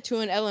they went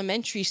to an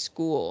elementary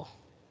school,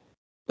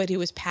 but it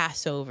was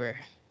Passover,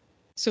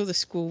 so the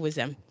school was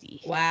empty.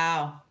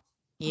 Wow.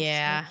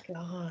 Yeah. Oh,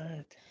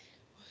 God.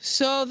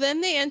 So then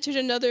they entered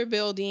another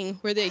building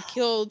where they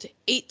killed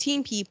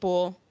 18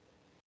 people,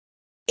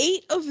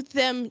 8 of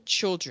them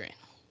children.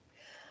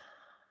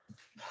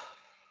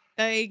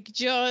 Like,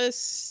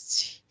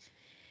 just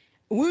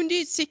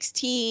wounded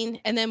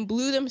 16, and then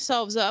blew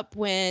themselves up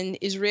when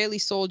Israeli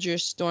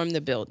soldiers stormed the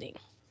building.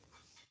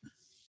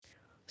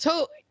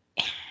 So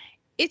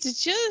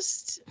it's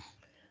just,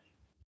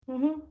 I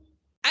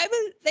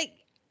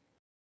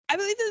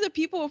believe that the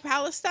people of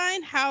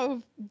Palestine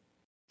have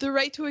the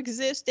right to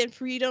exist and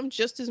freedom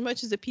just as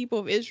much as the people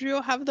of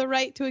Israel have the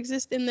right to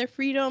exist in their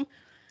freedom.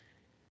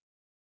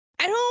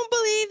 I don't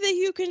believe that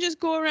you can just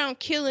go around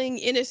killing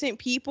innocent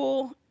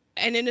people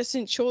and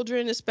innocent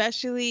children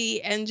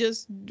especially and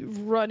just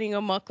running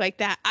amok like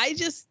that. I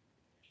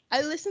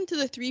listened to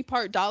the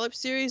 3-part Dollop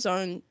series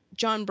on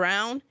John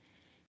Brown,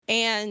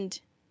 and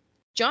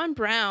John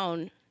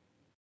Brown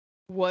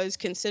was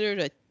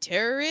considered a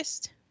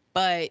terrorist,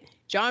 but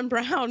John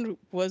Brown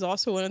was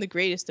also one of the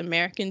greatest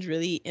Americans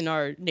really in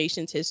our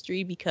nation's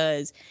history,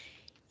 because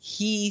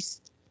he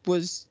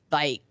was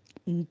like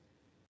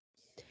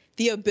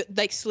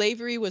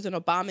slavery was an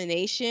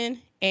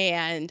abomination,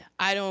 and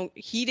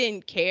he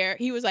didn't care.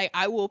 He was like,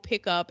 I will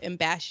pick up and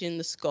bash in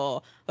the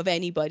skull of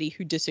anybody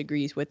who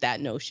disagrees with that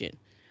notion.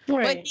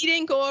 Right. But he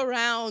didn't go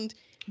around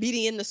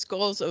beating in the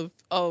skulls of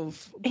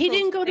He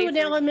didn't go to an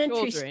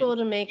elementary children. school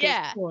to make his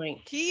Yeah.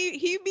 point.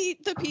 He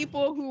beat the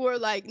people who were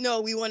like, no,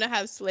 we want to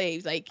have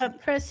slaves. Like,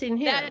 Oppressing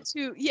him.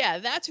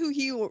 that's who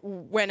he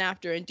went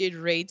after and did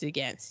raids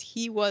against.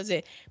 He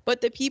wasn't.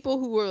 But the people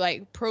who were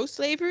like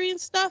pro-slavery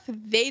and stuff,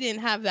 they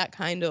didn't have that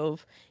kind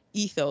of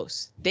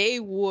ethos. They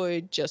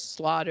would just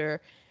slaughter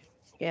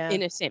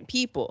innocent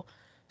people.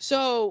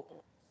 So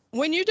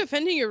when you're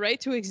defending your right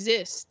to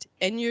exist,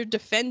 and you're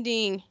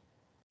defending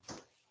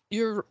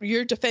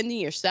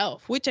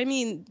yourself, which, I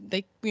mean,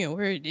 like,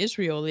 where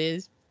Israel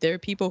is, there are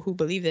people who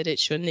believe that it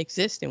shouldn't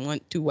exist and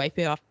want to wipe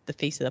it off the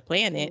face of the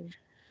planet.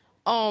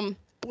 But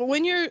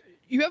when you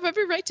have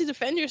every right to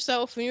defend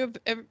yourself, and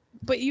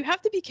but you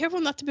have to be careful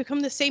not to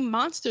become the same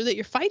monster that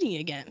you're fighting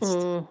against.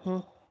 Mm-hmm.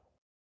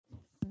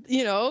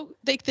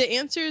 Like, the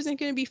answer isn't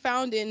going to be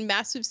found in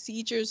massive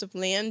seizures of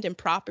land and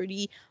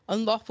property,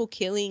 unlawful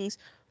killings,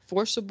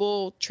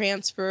 forcible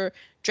transfer,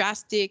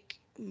 drastic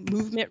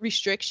movement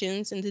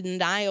restrictions, and the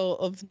denial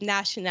of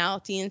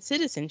nationality and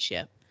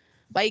citizenship.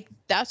 Like,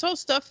 that's all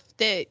stuff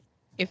that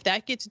if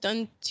that gets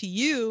done to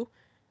you,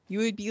 you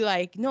would be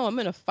like, no, I'm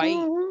going to fight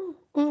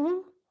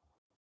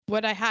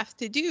what I have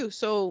to do.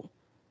 So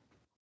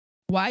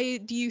why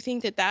do you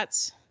think that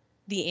that's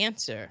the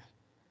answer?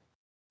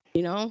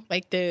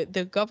 Like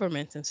the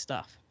government and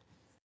stuff.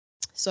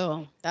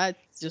 So that's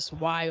just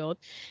wild.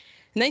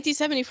 In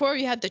 1974,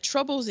 you had the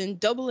Troubles in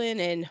Dublin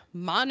and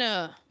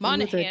Monaghan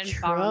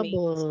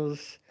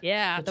bombings.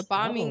 Yeah, the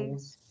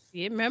bombings.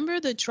 You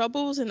remember the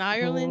Troubles in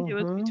Ireland? It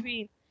was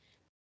between...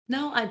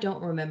 No, I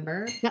don't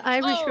remember. The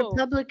Irish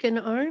Republican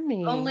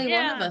Army. Only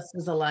one of us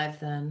was alive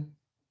then.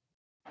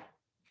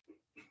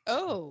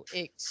 Oh,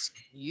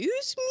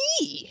 excuse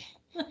me.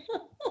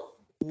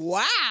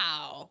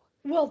 Wow.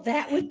 Well,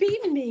 that would be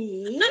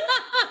me.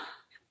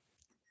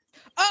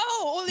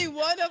 Oh, only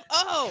one of...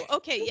 Oh,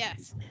 okay,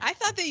 yes. I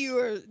thought that you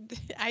were...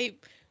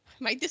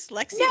 My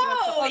dyslexia... No,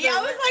 I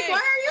was like, why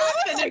are you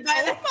listening?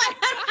 Oh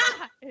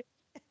my God.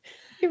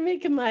 You're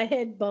making my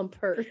head bump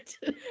hurt.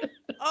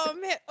 Oh,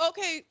 man.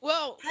 Okay,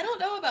 well... I don't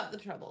know about the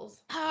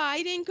Troubles.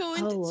 I didn't go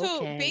into... Oh,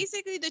 okay. So,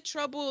 basically, the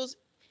Troubles...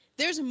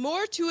 There's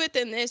more to it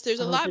than this. There's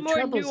a lot the more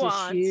Troubles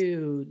nuance. Is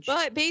huge.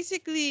 But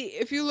basically,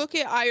 if you look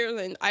at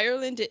Ireland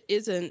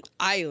is an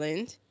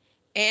island,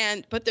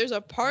 but there's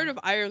a part of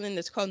Ireland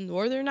that's called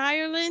Northern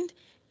Ireland,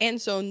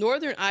 and so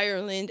Northern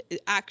Ireland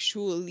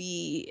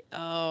actually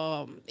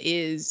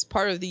is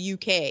part of the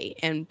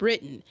UK and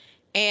Britain,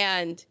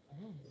 and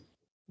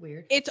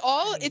weird. It's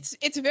all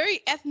it's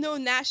very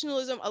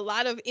ethno-nationalism, a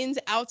lot of ins,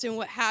 outs, and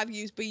what have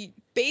yous, but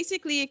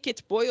basically it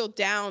gets boiled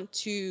down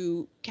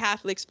to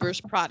Catholics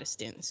versus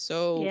Protestants.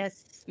 So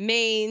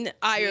Maine,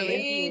 Ireland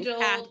being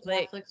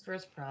Catholic. Catholics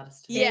versus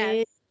Protestants.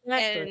 Yeah,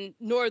 and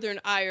Northern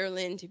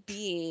Ireland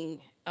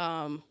being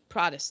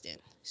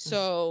Protestant.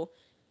 So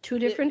two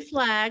different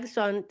flags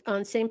on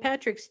St.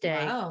 Patrick's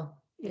Day. Wow.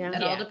 Yeah.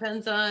 It all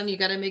depends on, you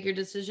got to make your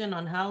decision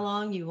on how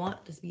long you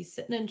want to be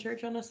sitting in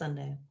church on a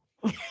Sunday.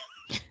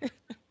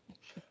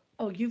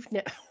 Oh,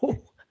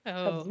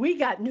 we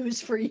got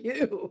news for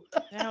you.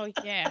 Oh,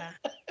 yeah.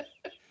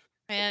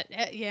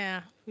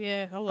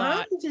 Yeah, a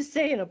lot. I'm just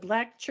saying, a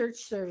black church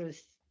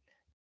service.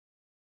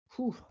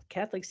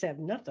 Catholics have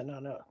nothing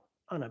on a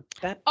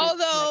Baptist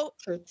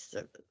church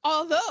service.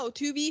 Although,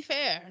 to be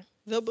fair,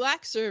 the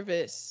black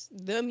service,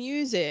 the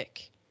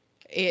music,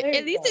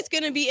 at least it's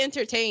going to be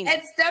entertaining.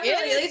 It's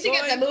definitely, at least you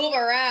get to move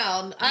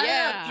around. I don't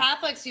know,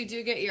 Catholics, you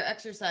do get your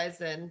exercise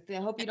in. I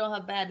hope you don't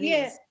have bad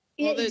knees.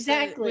 Well,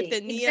 exactly. With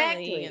the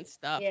kneeling and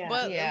stuff. Yeah.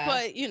 But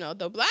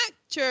the black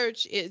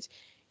church is,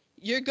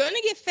 you're going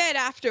to get fed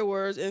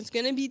afterwards, and it's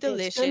going to be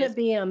delicious. It's going to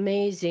be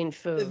amazing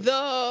food.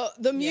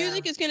 The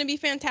music is going to be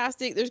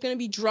fantastic. There's going to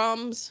be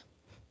drums.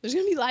 There's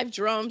going to be live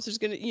drums. There's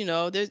going to,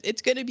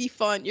 it's going to be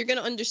fun. You're going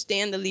to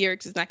understand the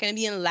lyrics. It's not going to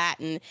be in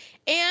Latin.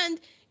 And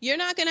you're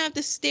not going to have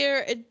to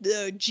stare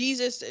at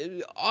Jesus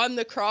on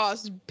the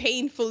cross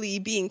painfully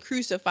being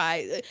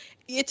crucified.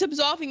 It's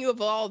absolving you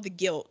of all the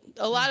guilt.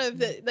 A lot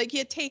of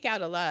you take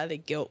out a lot of the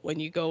guilt when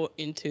you go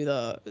into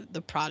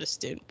the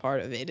Protestant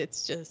part of it.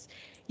 It's just,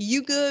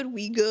 you good,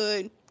 we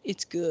good,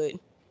 it's good.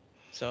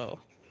 So,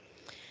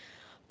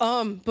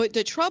 but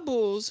the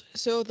Troubles,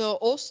 so the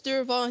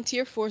Ulster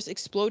Volunteer Force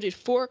exploded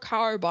 4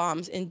 car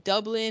bombs in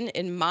Dublin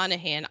and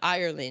Monaghan,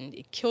 Ireland.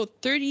 It killed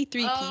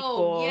 33 people.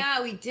 Oh,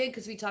 yeah, we did,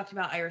 because we talked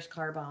about Irish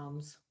car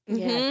bombs.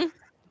 Yeah.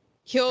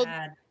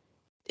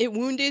 It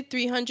wounded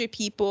 300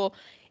 people.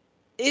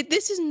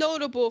 This is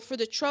notable for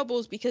the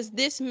Troubles because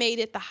this made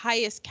it the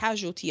highest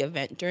casualty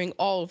event during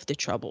all of the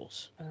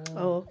Troubles.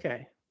 Oh,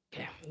 okay.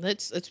 Yeah,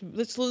 let's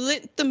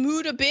lit the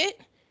mood a bit.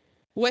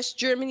 West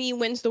Germany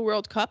wins the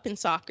World Cup in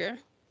soccer.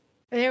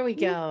 There we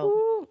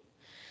go.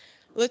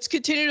 let's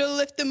continue to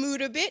lift the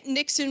mood a bit.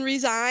 Nixon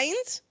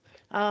resigns.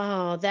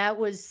 Oh, that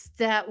was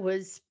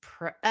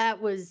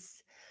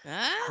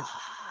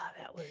Ah.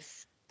 that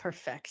was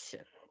perfection.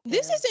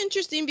 This Yeah. is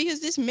interesting because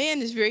this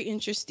man is very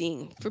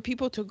interesting for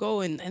people to go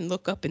and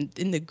look up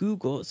in the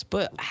Googles.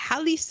 But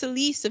Haile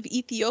Selassie of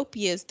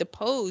Ethiopia is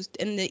deposed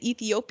and the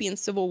Ethiopian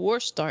Civil War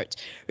starts.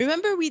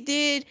 Remember we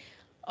did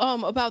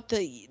about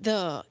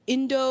the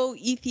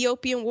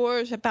Indo-Ethiopian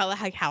wars, about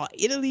like how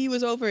Italy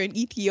was over in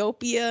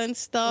Ethiopia and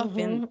stuff.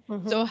 And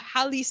so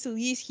Haile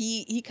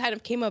Selassie, he kind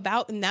of came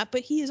about in that,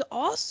 but he is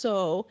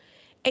also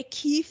a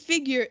key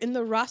figure in the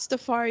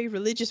Rastafari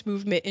religious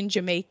movement in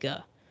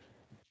Jamaica.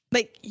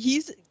 Like,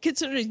 he's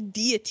considered a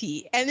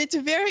deity, and it's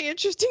very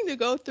interesting to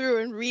go through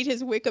and read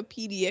his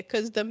Wikipedia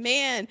because the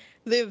man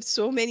lived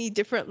so many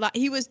different lives.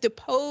 He was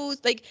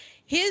deposed, like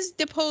his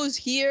deposed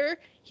here,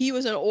 he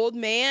was an old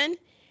man.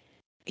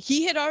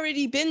 He had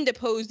already been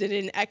deposed and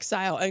in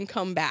exile and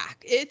come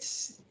back.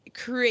 It's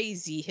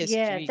crazy history.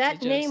 Yeah,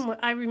 that name,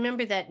 I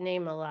remember that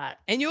name a lot.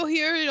 And you'll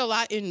hear it a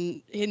lot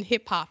in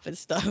hip hop and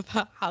stuff,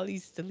 Haile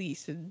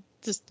Selassie, and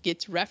just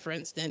gets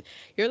referenced. And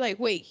you're like,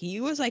 wait, he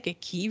was like a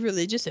key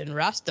religious in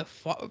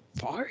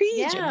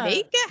Rastafari,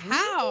 Jamaica?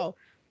 How?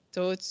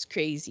 So it's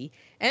crazy.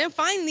 And then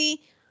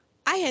finally,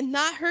 I had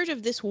not heard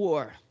of this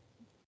war.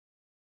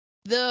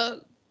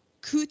 The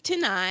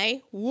Kootenai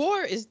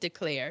War is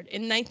declared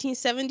in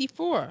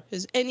 1974.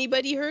 Has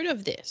anybody heard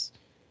of this?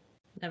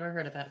 Never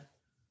heard of it.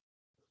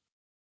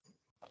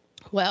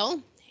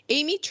 Well,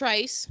 Amy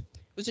Trice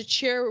was a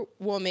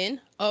chairwoman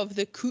of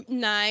the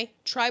Kootenai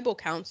Tribal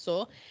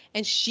Council,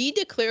 and she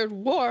declared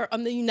war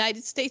on the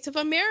United States of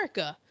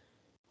America.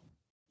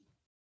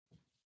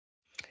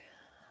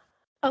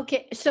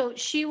 Okay, so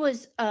she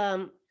was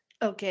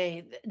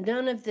okay,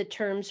 none of the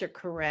terms are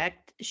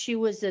correct. She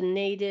was a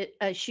native,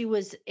 she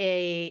was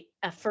a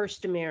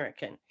first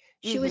American.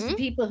 She was the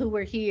people who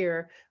were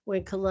here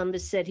when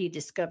Columbus said he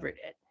discovered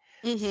it.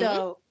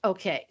 So,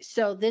 okay,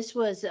 so this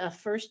was a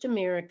first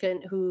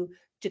American who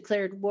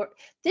declared war.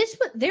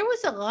 There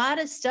was a lot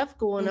of stuff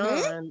going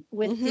on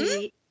with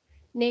the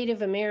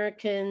Native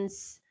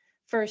Americans,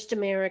 first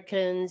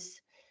Americans.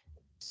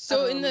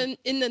 So in the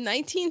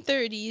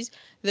 1930s,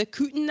 the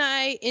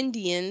Kootenai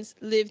Indians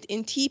lived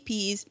in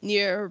teepees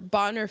near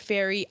Bonner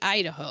Ferry,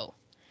 Idaho.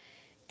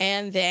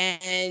 And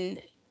then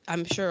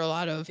I'm sure a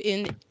lot of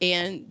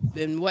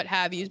and what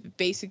have you,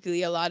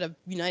 basically a lot of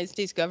United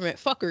States government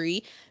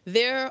fuckery.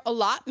 Their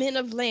allotment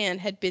of land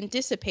had been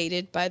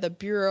dissipated by the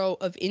Bureau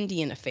of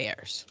Indian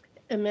Affairs.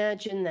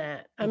 Imagine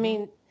that. I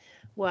mean,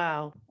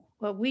 wow.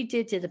 What we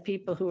did to the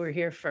people who were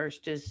here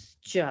first is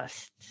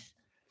just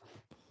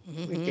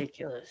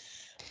ridiculous.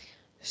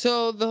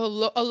 So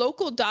a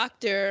local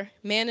doctor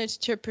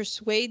managed to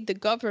persuade the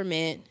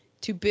government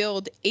to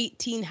build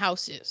 18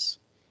 houses.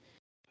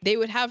 They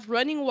would have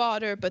running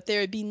water, but there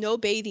would be no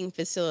bathing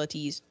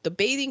facilities. The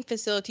bathing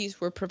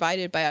facilities were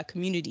provided by a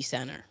community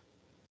center.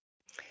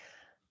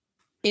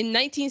 By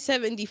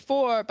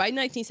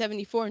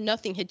 1974,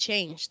 nothing had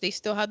changed. They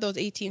still had those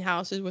 18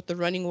 houses with the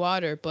running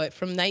water, but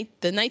from the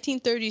 1930s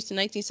to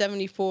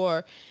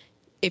 1974,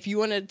 if you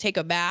wanted to take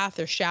a bath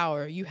or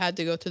shower, you had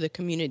to go to the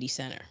community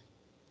center.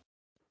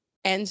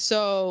 And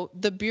so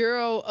the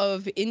Bureau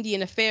of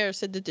Indian Affairs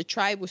said that the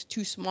tribe was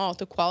too small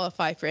to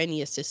qualify for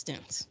any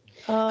assistance.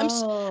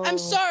 Oh. I'm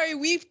sorry,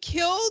 we've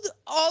killed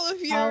all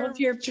of your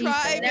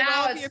tribe and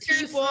all of your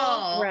people.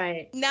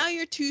 Right. Now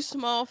you're too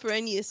small for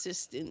any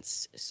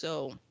assistance.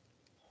 So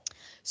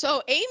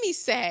Amy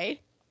said,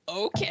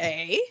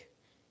 okay,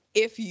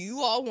 if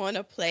you all want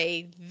to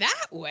play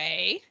that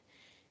way.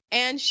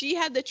 And she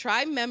had the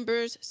tribe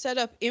members set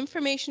up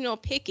informational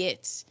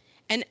pickets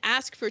and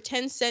ask for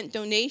 10-cent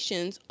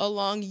donations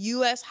along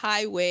U.S.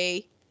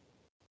 Highway.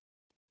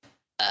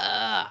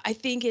 I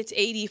think it's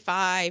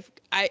 85.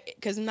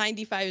 Because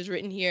 95 is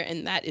written here,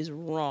 and that is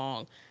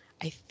wrong.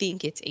 I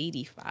think it's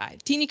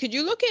 85. Teeny, could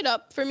you look it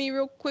up for me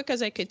real quick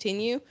as I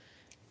continue?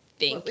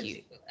 Thank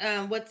you.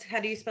 How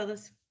do you spell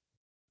this?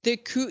 The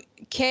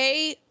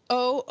Kootenai.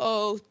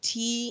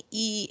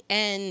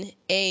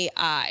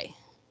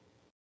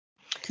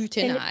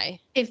 Kootenai.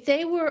 If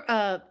they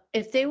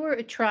were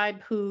a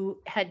tribe who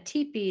had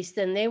teepees,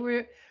 then they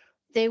were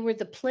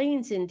the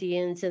Plains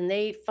Indians, and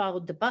they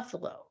followed the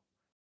buffalo.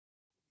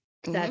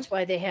 That's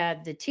why they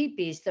had the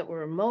teepees that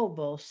were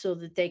mobile, so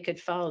that they could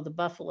follow the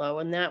buffalo,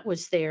 and that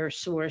was their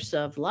source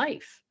of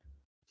life.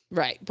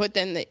 Right, but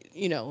then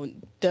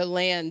the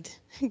land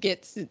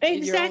gets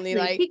exactly you're only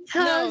like,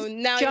 because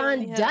now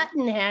John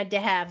Dutton had to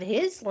have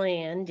his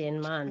land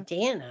in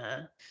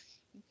Montana.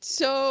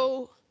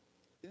 So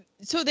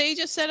they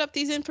just set up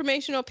these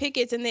informational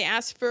pickets and they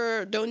asked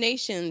for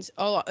donations.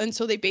 And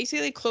so they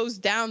basically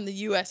closed down the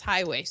U.S.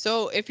 highway.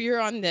 So if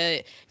you're on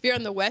the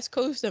West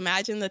Coast,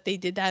 imagine that they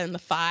did that in the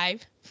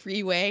 5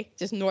 freeway,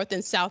 just north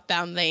and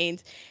southbound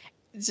lanes,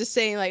 just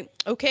saying like,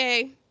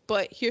 okay,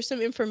 but here's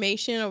some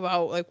information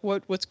about like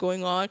what's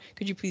going on.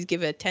 Could you please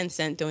give a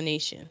 10-cent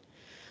donation?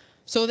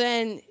 So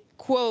then,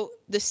 quote,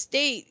 this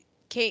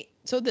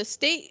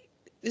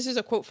is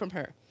a quote from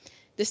her.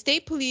 The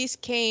state police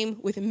came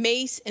with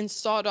mace and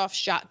sawed-off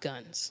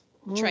shotguns.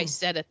 Trice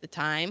said at the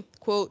time,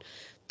 quote,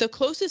 "The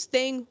closest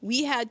thing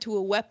we had to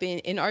a weapon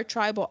in our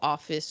tribal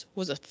office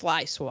was a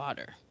fly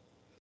swatter."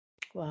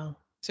 Wow.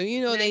 So,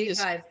 you know,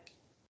 95.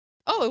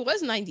 Oh, it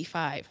was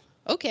 95.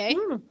 Okay.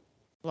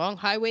 Long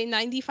Highway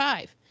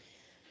 95.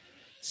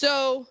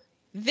 So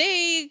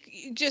they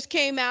just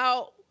came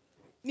out,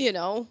 you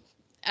know,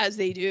 as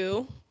they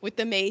do, with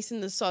the mace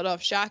and the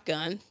sawed-off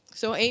shotgun.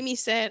 So Amy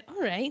said,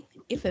 all right,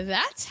 if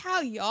that's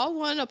how y'all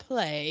want to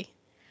play,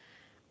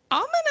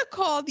 I'm going to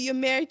call the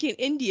American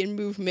Indian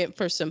movement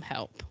for some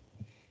help.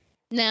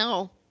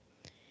 Now,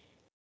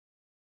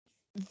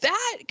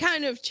 that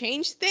kind of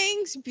changed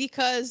things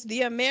because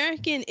the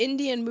American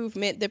Indian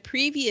movement, the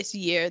previous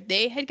year,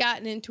 they had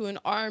gotten into an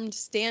armed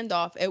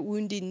standoff at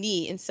Wounded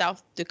Knee in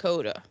South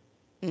Dakota.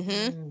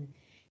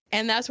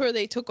 And that's where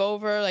they took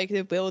over like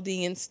the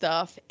building and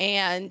stuff.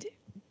 And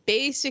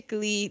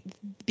basically,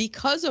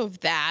 because of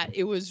that,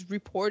 it was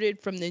reported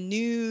from the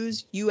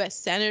news. U.S.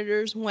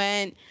 senators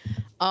went.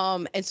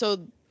 And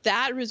so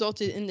that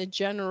resulted in the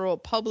general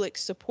public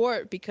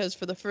support because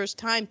for the first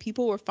time,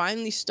 people were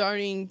finally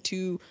starting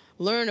to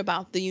learn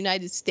about the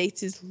United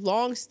States'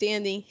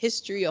 long-standing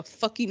history of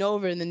fucking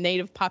over the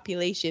native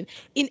population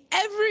in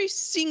every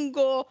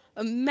single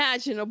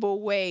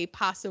imaginable way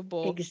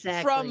possible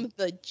from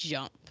the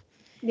jump.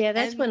 Yeah,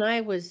 that's when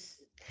I was.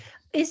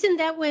 Isn't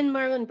that when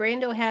Marlon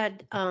Brando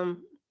had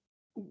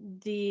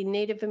the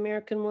Native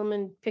American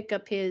woman pick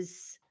up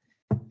his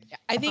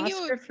I think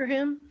Oscar for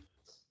him?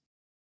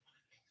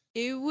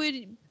 It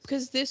would,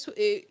 because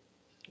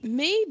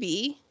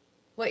maybe.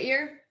 What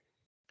year?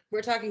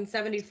 We're talking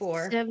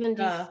 74.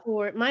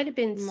 74. It might have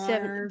been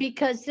 7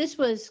 because this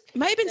was.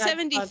 Might have been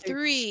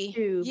 73.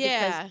 Too,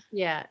 yeah.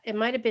 It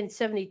might have been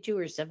 72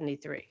 or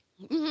 73.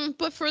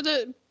 But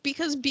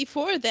because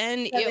before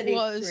then 73. It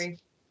was.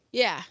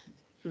 Yeah.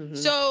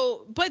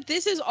 So, but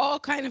this is all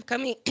kind of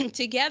coming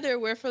together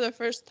where for the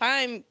first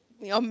time,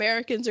 you know,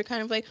 Americans are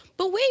kind of like,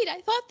 but wait,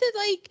 I thought that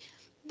like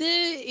the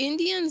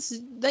Indians,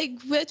 like,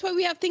 that's why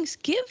we have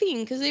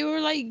Thanksgiving, because they were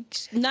like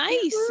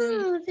nice.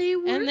 They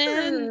were. And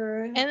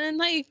then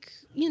like,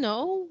 you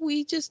know,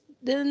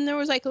 then there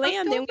was like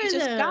land and we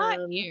just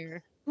got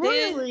here.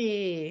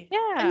 Really?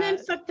 Yeah. And then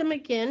fucked them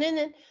again, and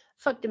then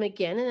fucked them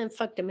again, and then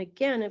fucked them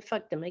again, and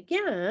fucked them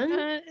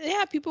again.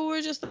 Yeah, people were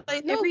just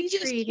like, no, we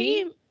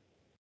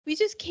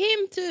just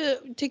came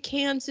to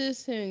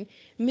Kansas and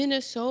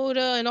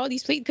Minnesota and all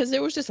these places because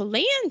there was just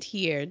land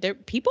here.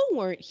 People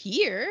weren't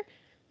here.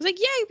 It's like,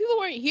 yeah, people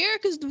weren't here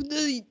because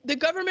the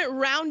government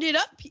rounded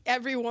up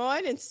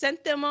everyone and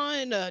sent them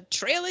on a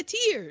Trail of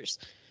Tears.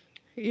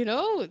 You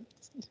know,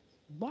 it's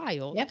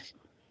wild. Yep.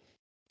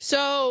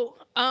 So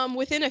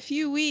within a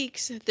few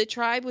weeks, the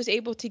tribe was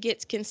able to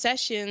get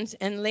concessions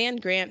and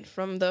land grant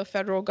from the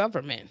federal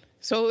government.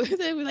 So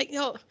they were like,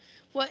 no.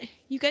 What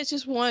you guys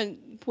just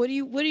want? What do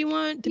you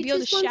want to be able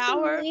to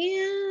shower?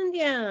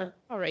 Yeah.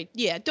 All right.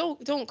 Yeah.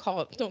 Don't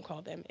call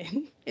them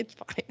in. It's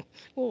fine.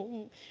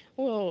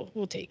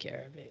 We'll take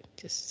care of it.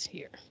 Just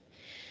here.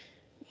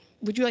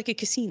 Would you like a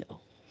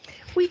casino?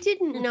 We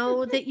didn't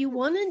know that you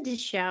wanted to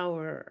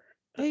shower.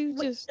 We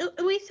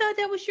thought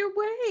that was your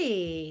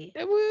way.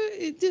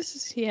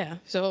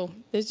 So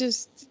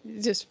it's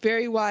just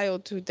very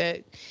wild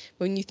that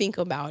when you think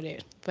about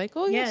it. Like,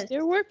 oh yes,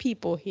 there were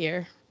people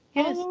here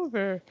all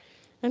over.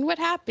 And what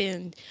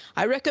happened?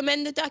 I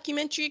recommend the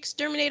documentary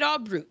Exterminate All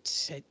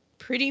Brutes. It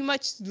pretty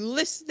much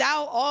lists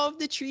out all of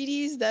the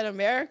treaties that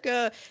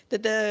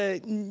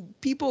the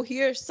people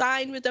here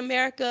signed with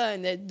America,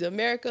 and that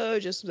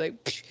America just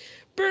like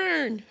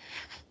burn.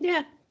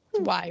 Yeah. It's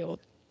wild.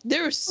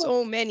 There were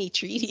so many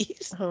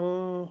treaties.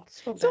 Oh,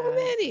 so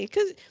many.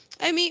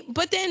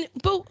 But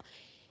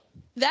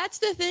that's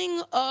the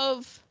thing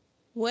of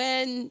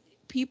when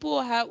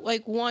people have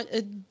want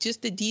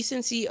just the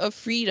decency of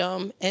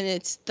freedom, and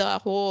it's the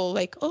whole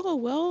like, oh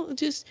well,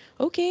 just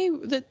okay,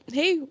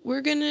 hey,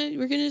 we're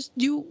gonna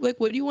do like,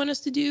 what do you want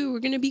us to do? We're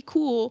gonna be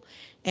cool,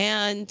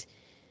 and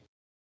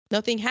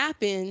nothing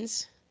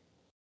happens.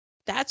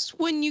 That's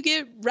when you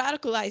get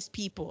radicalized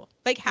people.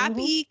 Like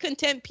happy,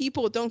 content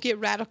people don't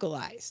get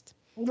radicalized.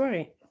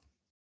 Right.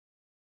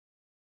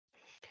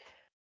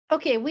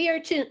 Okay, we are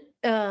to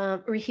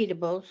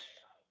reheatables,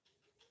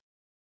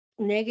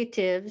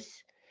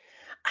 negatives.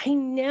 I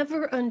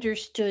never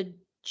understood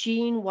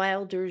Gene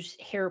Wilder's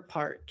hair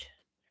part.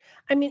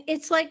 I mean,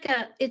 it's like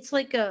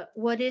a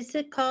what is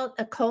it called?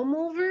 A comb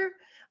over?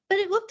 But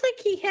it looked like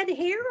he had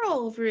hair all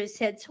over his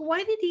head. So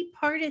why did he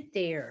part it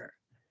there?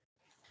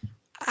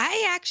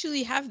 I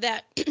actually have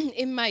that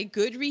in my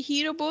good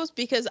reheatables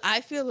because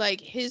I feel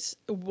like his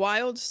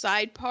wild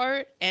side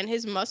part and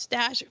his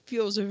mustache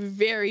feels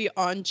very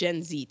on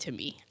Gen Z to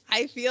me.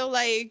 I feel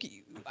like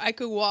I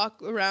could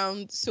walk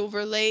around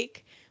Silver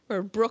Lake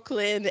or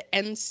Brooklyn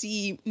and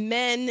see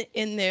men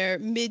in their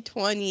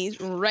mid-20s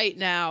right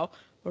now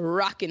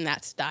rocking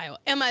that style.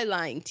 Am I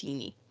lying,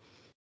 Teeny?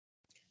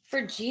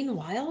 For Gene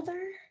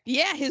Wilder?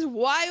 Yeah, his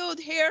wild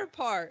hair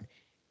part.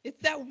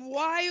 It's that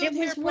wild It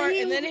hair was part,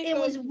 way, and then it it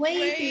goes was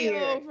way here.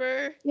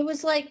 over. It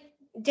was like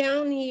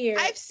down here.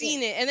 I've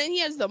seen it, and then he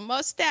has the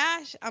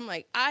mustache. I'm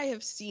like, I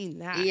have seen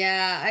that.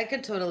 Yeah, I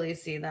could totally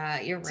see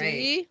that. You're right.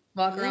 See?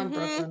 Walk around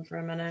Brooklyn for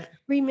a minute.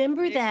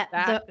 Remember that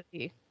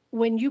Exactly.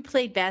 when you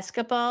played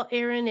basketball,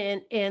 Aaron,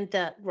 and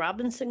the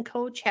Robinson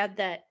coach had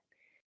that,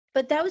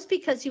 but that was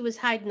because he was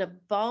hiding a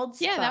bald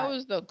spot. Yeah, that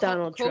was the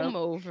Donald comb Trump.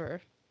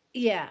 over.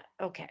 Yeah.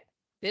 Okay.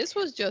 This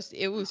was just,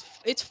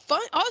 it's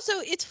fun. Also,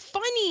 it's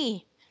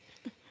funny.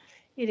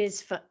 It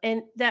is fun,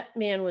 and that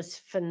man was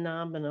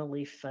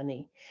phenomenally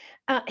funny.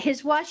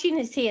 His washing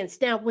his hands.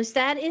 Now, was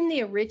that in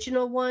the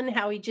original one?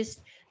 How he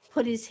just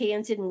put his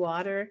hands in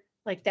water,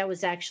 like that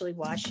was actually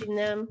washing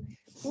them?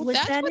 Well, Was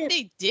that's that what in-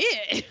 they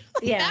did.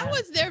 Yeah. That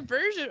was their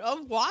version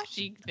of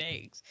washing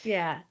things.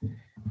 Yeah.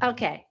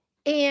 Okay.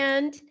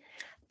 And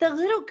the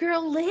little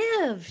girl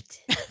lived.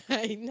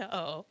 I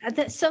know.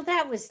 So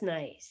that was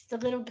nice. The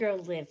little girl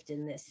lived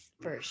in this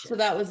version. So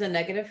that was a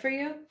negative for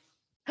you?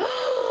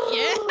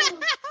 Yeah.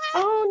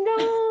 Oh no,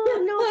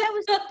 that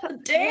was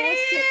Damn! Yes,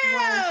 it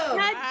was.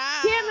 God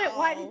damn it!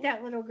 Why Wow. did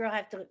that little girl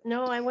have to?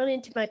 No, I went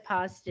into my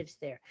positives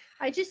there.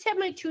 I just had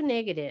my two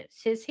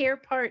negatives: his hair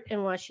part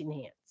and washing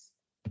hands.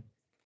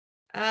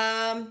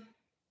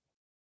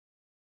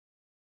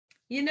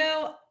 You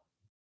know,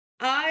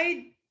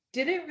 I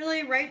didn't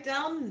really write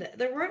down.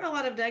 There weren't a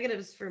lot of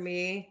negatives for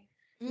me.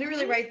 I didn't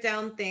really write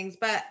down things,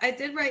 but I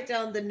did write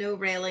down the no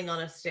railing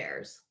on a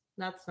stairs.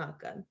 That's not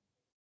good.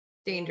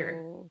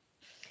 Danger. Oh.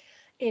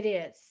 It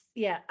is.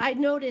 Yeah, I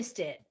noticed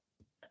it.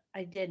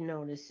 I did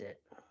notice it.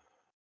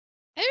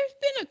 There's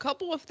been a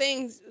couple of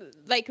things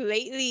like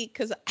lately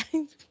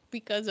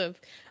because of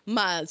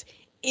Ma's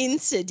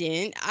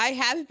incident, I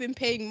have been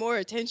paying more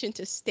attention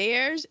to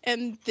stairs,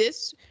 and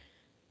this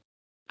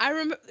I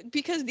remember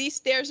because these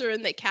stairs are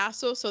in the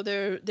castle, so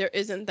there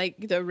isn't like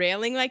the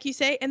railing like you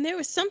say, and there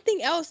was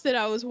something else that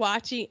I was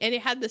watching and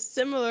it had the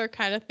similar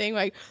kind of thing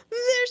like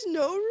there's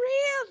no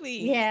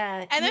railing.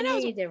 Yeah, and then I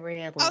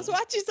was I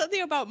watching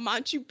something about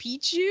Machu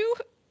Picchu.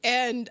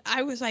 And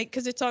I was like,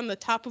 because it's on the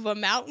top of a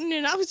mountain,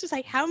 and I was just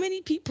like, how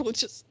many people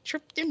just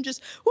tripped and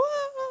just,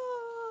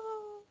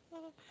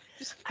 whoa,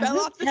 just fell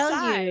off the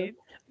side.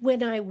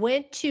 When I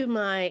went to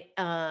my,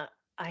 I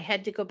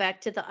had to go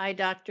back to the eye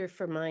doctor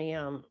for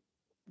my,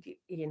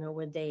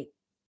 when they,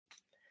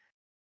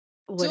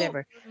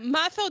 whatever. So,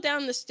 Ma fell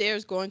down the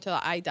stairs going to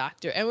the eye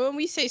doctor, and when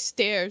we say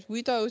stairs,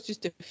 we thought it was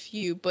just a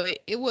few, but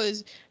it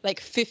was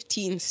like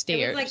 15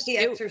 stairs. It was like the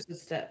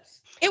Exorcist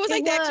steps. It was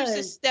like the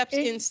Exorcist steps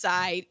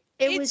inside.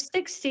 It was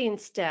 16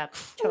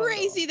 steps.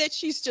 Crazy total. that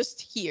she's just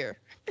here.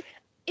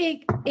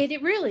 It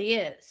really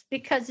is,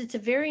 because it's a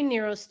very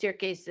narrow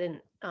staircase.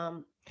 And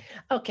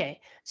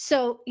okay,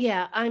 so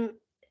yeah,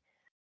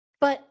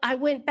 but I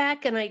went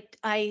back and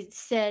I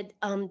said,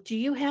 do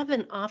you have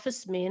an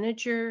office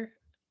manager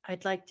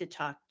I'd like to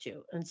talk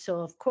to? And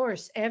so of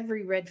course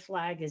every red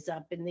flag is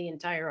up in the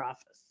entire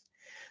office.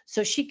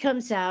 So she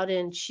comes out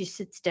and she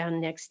sits down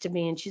next to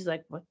me and she's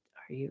like, what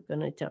are you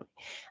gonna tell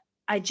me?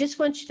 I just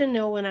want you to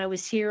know, when I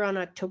was here on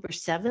October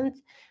 7th,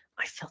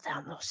 I fell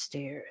down those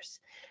stairs.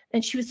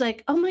 And she was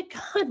like, oh my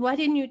God, why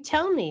didn't you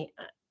tell me?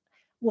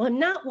 Well, I'm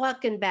not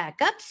walking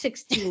back up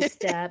 16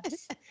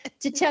 steps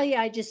to tell you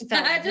I just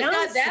fell I just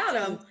got down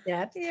them.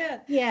 Steps. Yeah.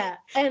 Yeah.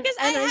 Because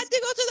I had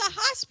to go to the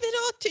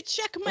hospital to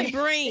check my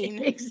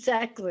brain.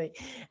 Exactly.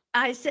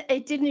 I said,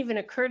 it didn't even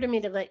occur to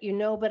me to let you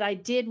know, but I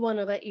did want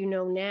to let you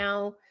know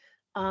now.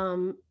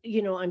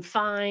 I'm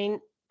fine.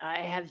 I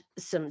have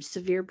some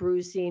severe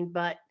bruising,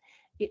 but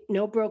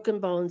no broken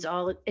bones.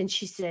 And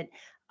she said,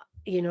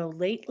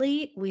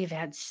 lately we've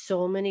had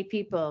so many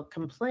people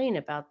complain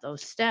about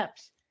those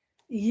steps.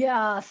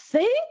 Yeah,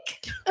 think?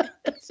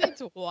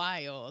 It's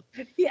wild.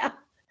 Yeah.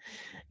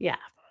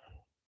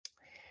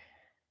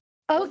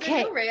 Okay. Was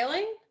there no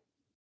railing?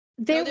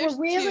 There there's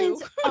were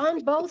railings two.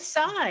 on both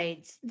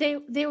sides.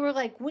 They were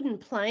like wooden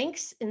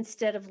planks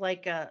instead of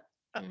like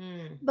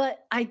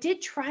but I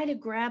did try to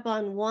grab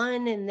on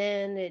one, and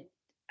then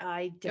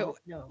I don't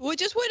know. Well,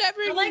 just whatever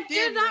But, you did.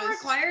 they're not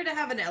required to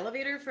have an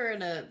elevator for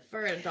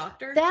a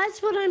doctor.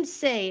 That's what I'm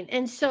saying.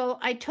 And so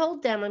I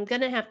told them I'm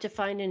going to have to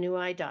find a new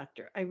eye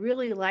doctor. I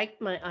really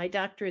liked my eye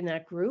doctor in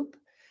that group.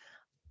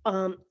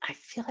 I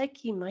feel like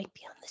he might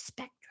be on the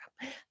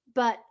spectrum,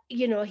 but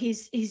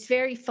he's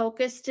very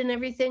focused and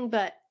everything.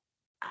 But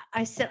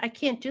I said, I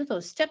can't do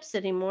those steps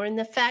anymore. And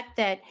the fact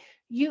that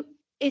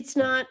it's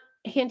not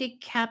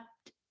handicapped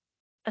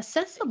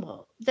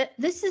accessible, that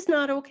this is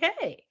not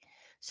okay.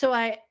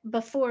 So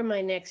before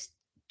my next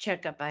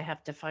checkup, I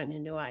have to find a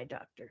new eye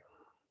doctor.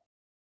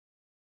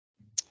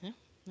 Yeah,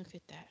 look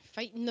at that.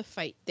 Fighting the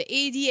fight. The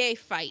ADA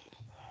fight.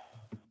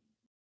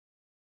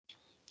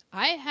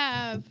 I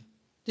have,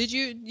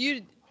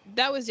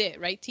 that was it,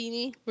 right,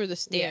 Teeny? For the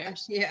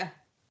stairs. Yeah.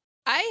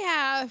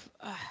 I have,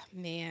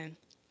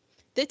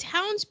 the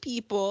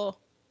townspeople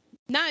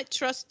not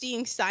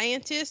trusting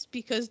scientists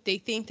because they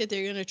think that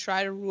they're going to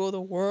try to rule the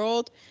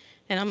world.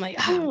 And I'm like,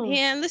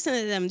 man, listen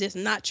to them just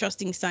not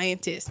trusting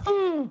scientists.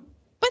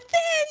 But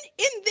then,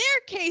 in their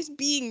case,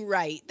 being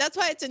right, that's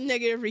why it's a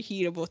negative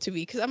reheatable to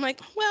me. Because I'm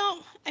like,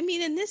 well, I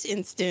mean, in this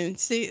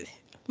instance,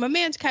 my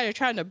man's kind of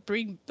trying to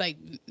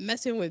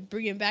messing with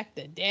bringing back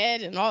the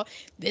dead and all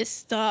this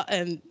stuff,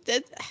 and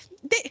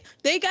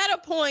they got a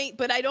point,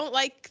 but I don't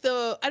like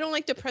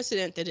the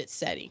precedent that it's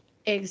setting.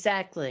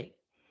 Exactly.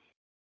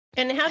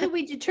 And how do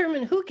we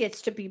determine who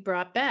gets to be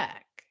brought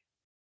back?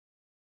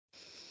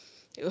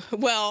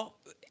 Well,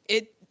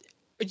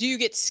 do you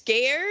get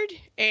scared,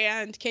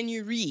 and can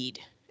you read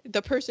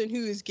the person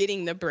who is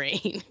getting the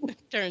brain?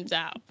 Turns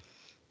out,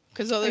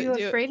 because are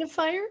you afraid of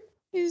fire?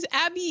 Is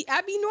Abby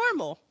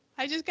normal?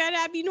 I just got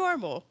Abby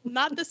normal,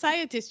 not the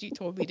scientist you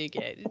told me to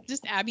get. It's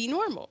just Abby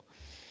normal.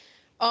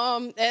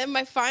 And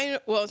my final,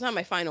 well, it's not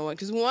my final one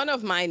because one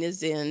of mine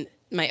is in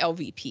my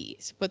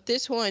LVPs, but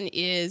this one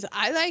is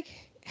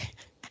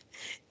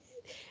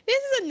This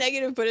is a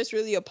negative, but it's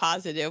really a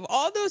positive.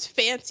 All those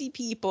fancy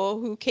people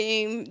who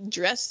came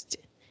dressed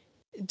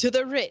to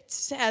the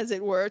Ritz, as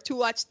it were, to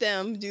watch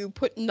them do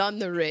Putting on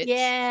the Ritz.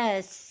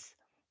 Yes.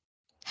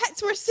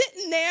 We're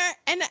sitting there,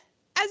 and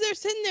as they're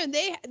sitting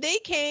there, they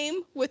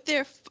came with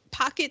their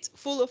pockets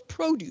full of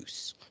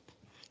produce.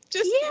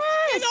 Just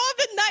and all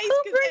the nice.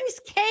 Who brings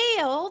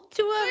kale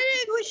to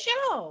a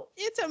show?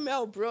 It's a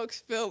Mel Brooks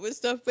film and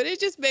stuff, but it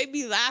just made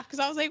me laugh because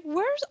I was like,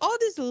 "Where's all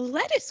this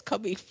lettuce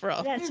coming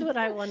from?" That's what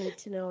I wanted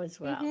to know as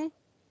well. Mm-hmm.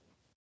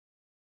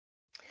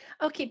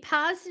 Okay,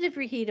 positive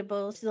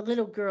reheatables. The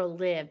little girl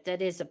lived.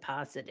 That is a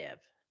positive.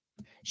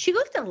 She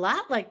looked a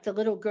lot like the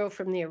little girl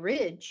from the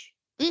Ridge.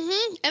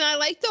 Mm-hmm. And I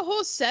like the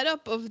whole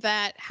setup of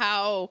that.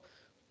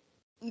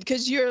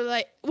 Because you're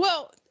like,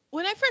 well.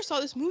 When I first saw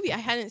this movie, I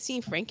hadn't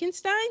seen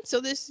Frankenstein, so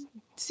this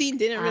scene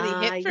didn't really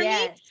hit for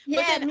me.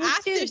 But then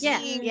after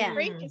seeing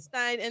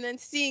Frankenstein and then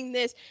seeing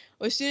this,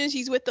 as soon as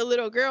he's with the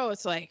little girl,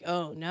 it's like,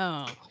 oh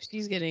no,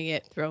 she's gonna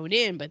get thrown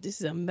in. But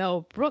this is a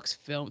Mel Brooks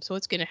film, so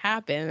what's gonna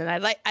happen? And I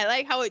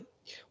like how it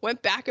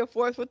went back and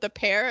forth with the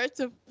parents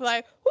of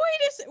like, where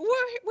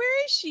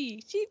is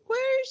she?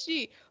 Where is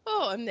she?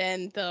 Oh, and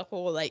then the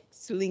whole like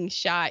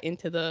slingshot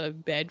into the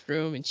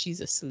bedroom and she's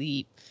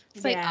asleep.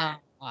 It's like,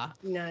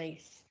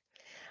 nice.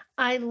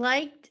 I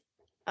liked,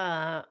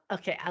 I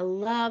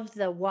love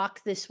the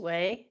walk this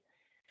way.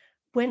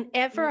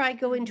 Whenever I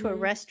go into a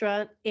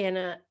restaurant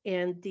and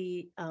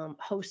the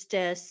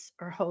hostess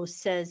or host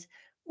says,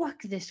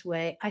 walk this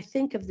way, I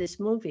think of this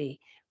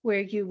movie where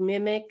you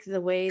mimic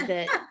the way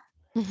that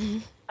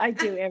I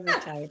do every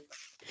time.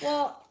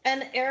 Well,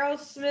 and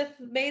Aerosmith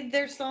made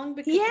their song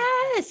because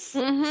yes.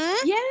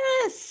 Mm-hmm.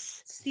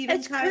 Yes.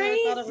 Steven Tyler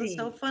thought it was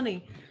so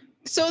funny.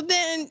 So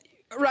then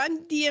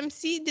Run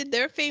DMC did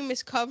their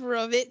famous cover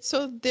of it.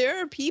 So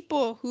there are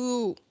people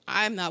who,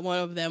 I'm not one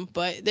of them,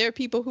 but there are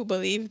people who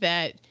believe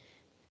that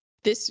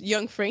this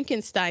Young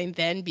Frankenstein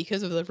then,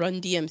 because of the Run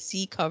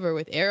DMC cover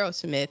with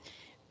Aerosmith,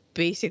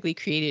 basically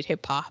created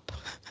hip hop.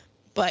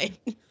 But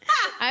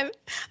I'm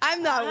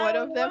not one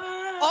of them.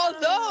 Wow.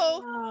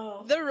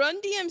 Although the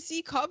Run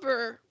DMC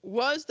cover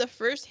was the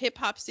first hip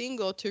hop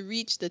single to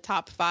reach the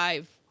top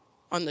 5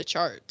 on the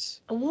charts.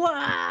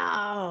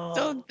 Wow.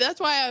 So that's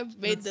why I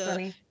made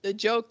the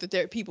joke that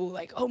there are people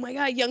like, oh my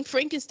God, Young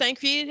Frankenstein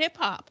created hip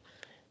hop.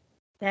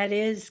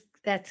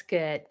 That's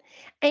good.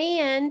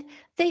 And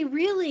they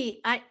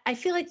really, I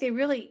feel like they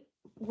really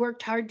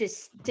worked hard to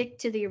stick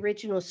to the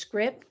original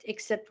script,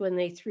 except when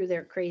they threw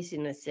their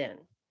craziness in.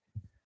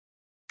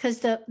 Because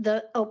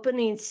the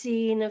opening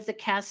scene of the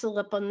castle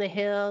up on the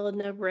hill and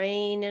the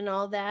rain and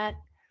all that.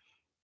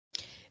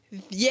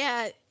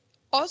 Yeah.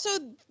 Also,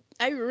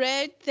 I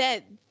read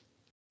that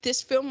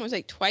this film was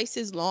like twice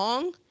as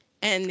long,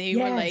 and they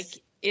were like,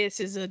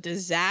 this is a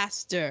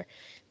disaster.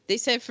 They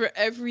said for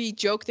every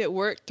joke that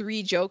worked,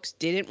 3 jokes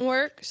didn't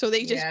work. So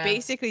they just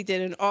basically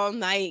did an all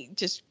night,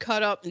 just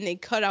cut up, and they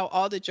cut out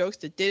all the jokes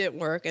that didn't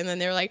work. And then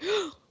they're like,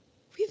 oh,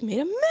 we've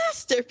made a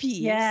masterpiece.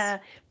 Yeah,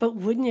 but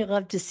wouldn't you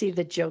love to see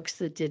the jokes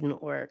that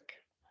didn't work?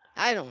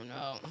 I don't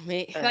know.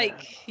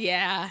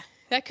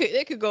 That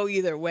could go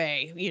either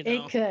way, you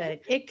know.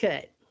 It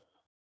could.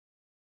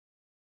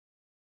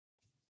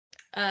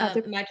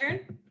 My turn?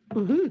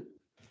 Mm-hmm.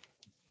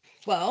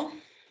 Well,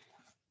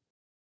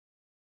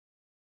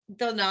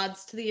 the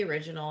nods to the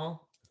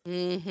original.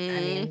 Mm-hmm. I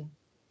mean,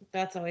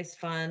 that's always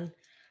fun.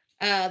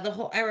 I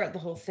wrote the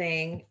whole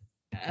thing.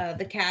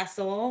 The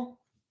castle.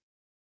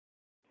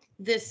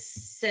 This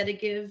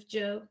sedative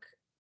joke.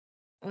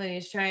 When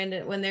they're trying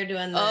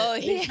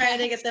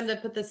to get them to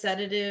put the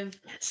sedative.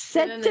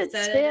 And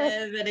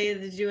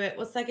they do it.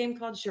 What's that game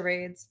called?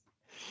 Charades.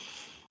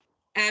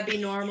 Abby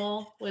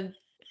Normal when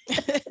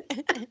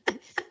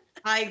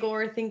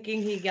Igor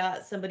thinking he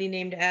got somebody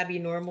named Abby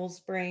Normal's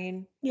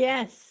brain.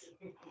 Yes.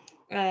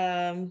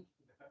 Yeah,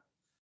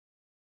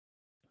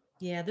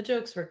 the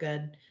jokes were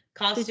good.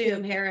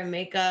 Costume, hair, and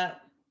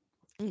makeup.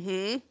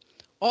 Mm-hmm.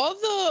 All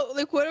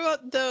the what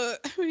about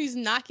when he's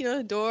knocking on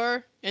the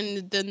door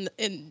and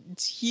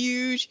it's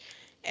huge,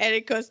 And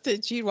it goes to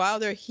Gene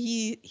Wilder.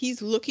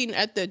 He's looking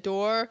at the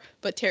door,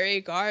 but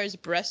Teri Garr's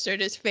breasts are in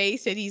his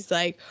face, and he's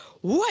like,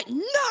 "What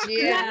knocker?"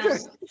 Yeah.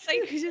 It's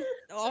like just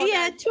all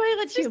Yeah, that-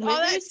 toilet just humor. all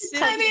that There's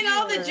silly I mean,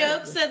 all the humor.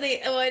 jokes in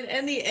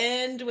the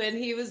end when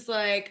he was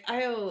like,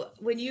 "Oh,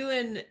 when you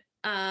and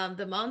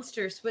the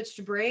monster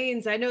switched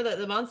brains, I know that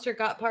the monster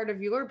got part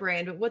of your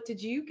brain, but what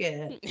did you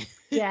get?"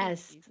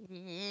 Yes.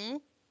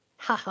 Mhm.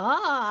 Ha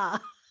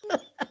ha.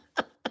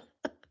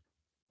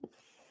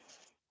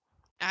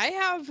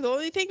 The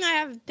only thing I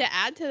have to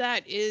add to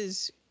that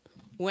is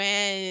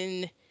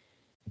when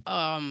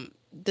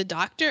the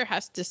doctor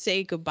has to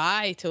say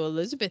goodbye to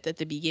Elizabeth at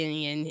the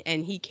beginning,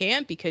 and he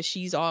can't because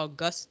she's all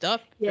gussed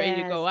up,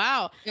 ready to go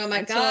out. Oh my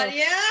And God, so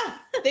yeah.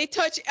 they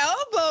touch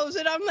elbows,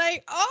 and I'm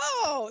like,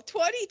 oh,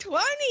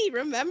 2020,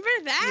 remember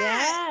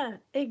that?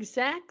 Yeah,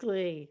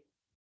 exactly.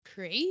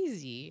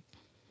 Crazy.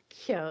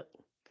 Cute.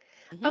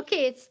 Mhm.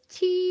 Okay, it's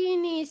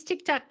Teeny's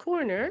TikTok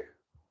corner.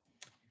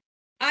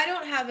 I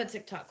don't have a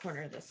TikTok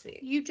corner this week.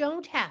 You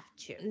don't have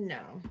to.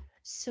 No.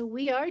 So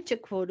we are to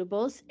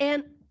quotables,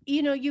 and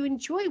you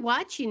enjoy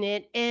watching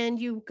it, and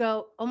you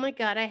go, "Oh my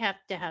God, I have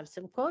to have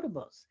some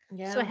quotables."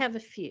 Yeah. So I have a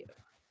few.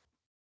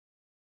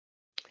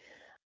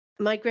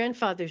 My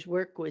grandfather's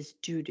work was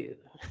doo-doo.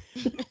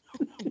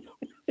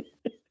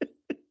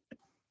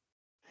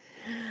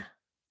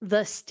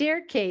 The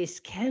staircase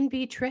can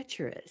be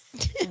treacherous.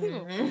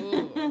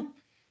 Mhm.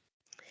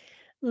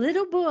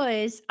 Little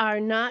boys are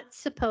not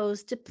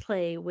supposed to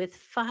play with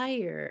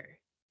fire.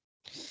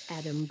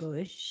 Adam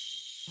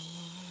Bush.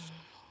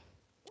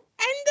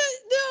 And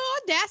the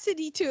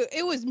audacity too.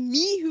 It was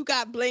me who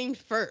got blamed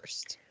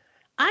first.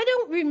 I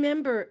don't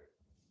remember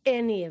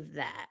any of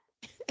that.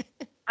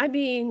 I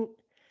mean,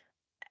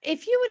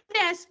 if you would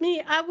ask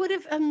me, I would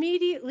have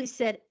immediately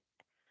said,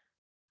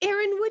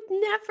 Aaron would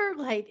never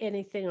light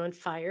anything on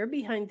fire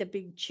behind the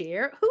big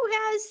chair. Who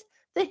has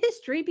the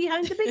history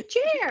behind the big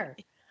chair?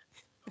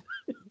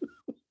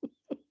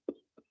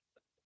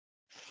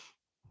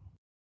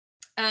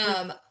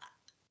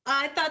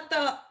 I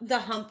thought the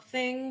hump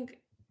thing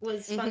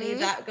was funny, Mhm.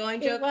 that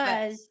going It joke.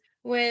 But was.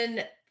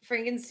 when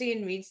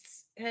Frankenstein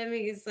meets him,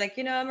 he's like,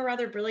 I'm a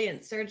rather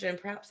brilliant surgeon.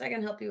 Perhaps I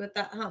can help you with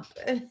that hump.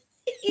 And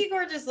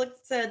Igor just looked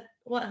and said,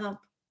 "What hump?"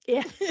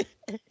 Yeah.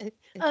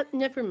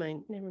 Never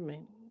mind.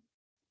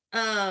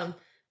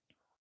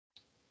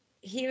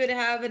 He would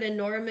have an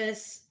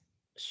enormous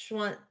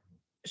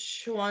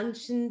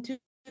Schwanzentuker.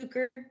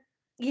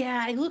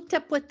 Yeah, I looked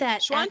up what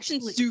that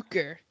actually.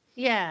 Schwanzenzucker.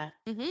 Yeah,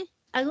 Mm-hmm.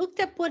 I looked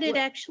up what it What-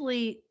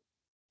 actually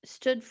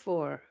stood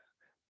for.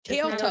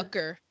 Tail not a-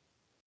 tucker.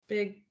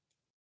 Big.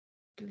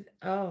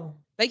 Oh.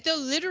 Like the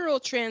literal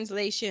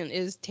translation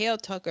is tail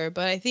tucker,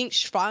 but I think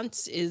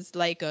Schwanz is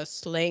like a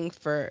slang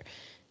for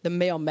the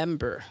male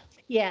member.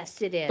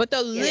 Yes, it is. But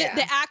the Yeah.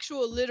 the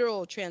actual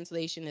literal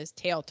translation is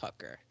tail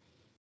tucker.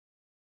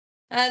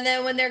 And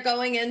then when they're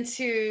going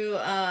into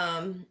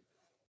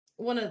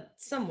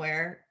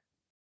somewhere,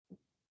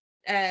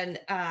 and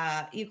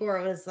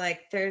Igor was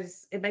like,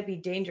 it might be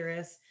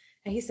dangerous.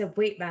 And he said,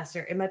 "Wait,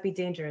 master, it might be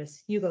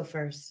dangerous. You go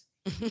first."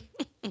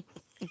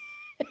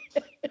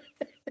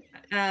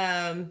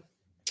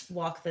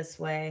 Walk this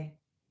way.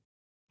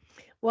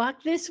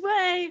 Walk this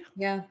way.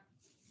 Yeah.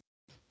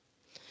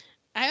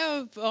 I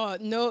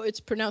have no, it's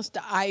pronounced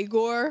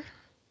Igor.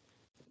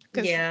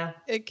 'Cause Yeah.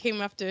 it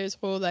came after his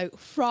whole like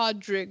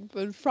Frederick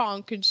von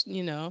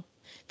Franken,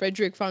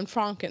 Frederick von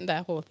Franken,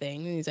 that whole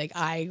thing. And he's like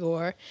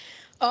Igor.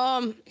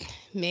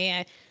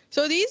 Man.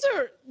 So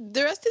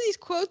the rest of these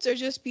quotes are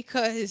just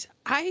because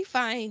I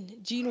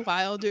find Gene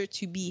Wilder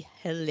to be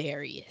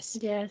hilarious.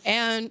 Yes.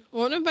 And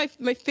one of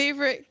my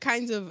favorite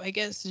kinds of, I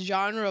guess,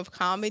 genre of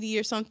comedy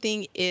or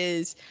something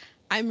is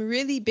I'm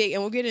really big,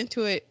 and we'll get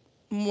into it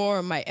more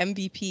on my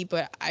MVP,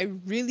 but I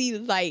really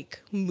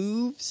like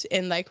moves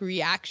and like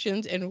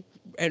reactions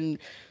and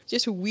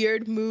just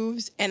weird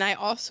moves. And I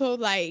also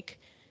like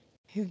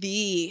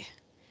the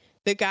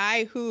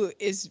guy who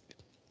is,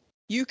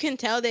 you can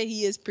tell that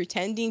he is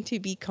pretending to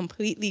be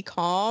completely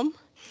calm,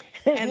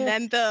 and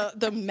then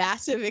the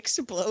massive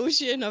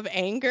explosion of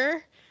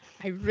anger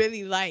I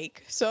really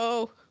like.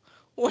 So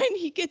when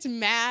he gets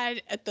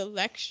mad at the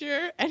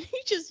lecture and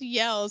he just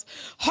yells,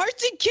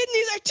 "Hearts and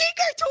kidneys are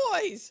tinker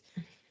toys!"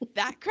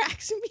 That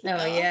cracks me Oh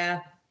up.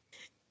 yeah.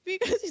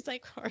 Because he's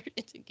like,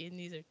 hearts and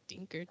kidneys are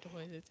tinker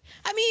toys.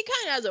 I mean, he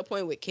kind of has a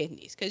point with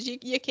kidneys, because you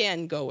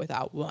can go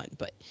without one,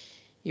 but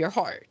your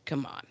heart,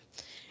 come on.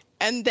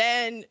 And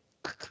then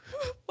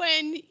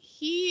when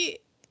he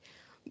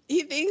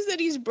thinks that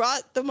he's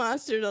brought the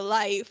monster to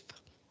life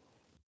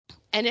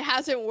and it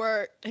hasn't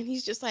worked, and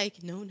he's just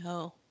like,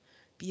 no,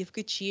 be of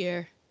good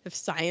cheer. If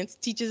science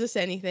teaches us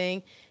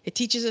anything, it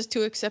teaches us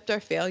to accept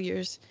our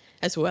failures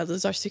as well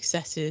as our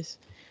successes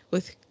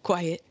with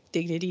quiet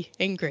dignity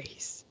and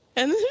grace.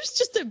 And then there's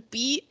just a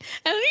beat,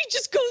 and then he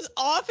just goes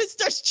off and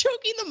starts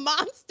choking the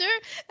monster,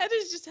 and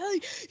it's just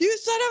telling, "You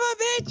son of a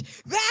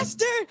bitch,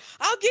 bastard!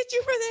 I'll get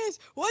you for this!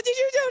 What did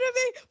you do to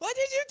me? What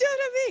did you do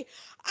to me?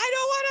 I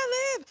don't want to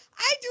live!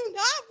 I do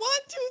not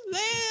want to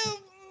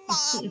live!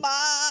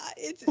 mama.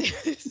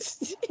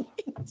 It's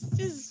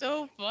just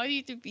so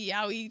funny to me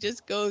how he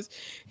just goes.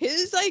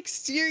 His like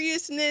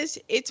seriousness.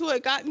 It's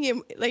what got me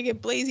like in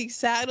Blazing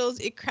Saddles.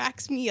 It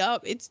cracks me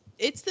up. It's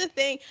the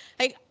thing.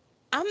 Like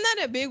I'm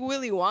not a big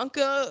Willy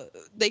Wonka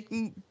like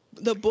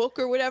the book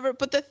or whatever.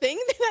 But the thing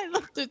that I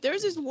love,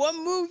 there's this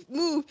one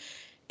move.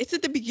 It's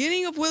at the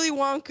beginning of Willy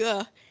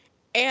Wonka.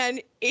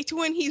 And it's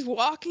when he's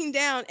walking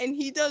down and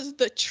he does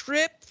the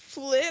trip,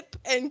 flip,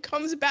 and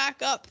comes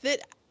back up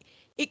that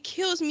it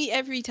kills me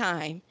every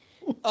time.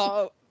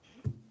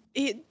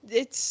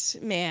 It's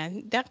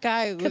man, that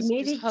guy was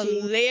just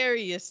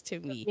hilarious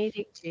to me.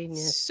 Comedic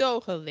genius. So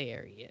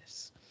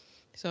hilarious.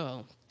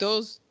 So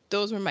those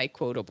were my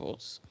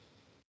quotables.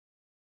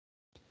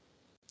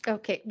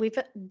 Okay, we've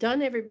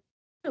done every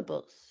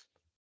quotables.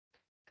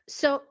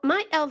 So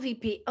my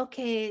LVP.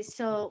 Okay,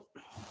 so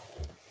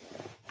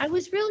I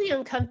was really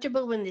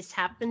uncomfortable when this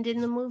happened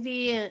in the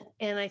movie,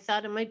 and I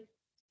thought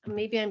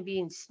maybe I'm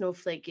being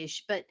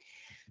snowflake-ish, but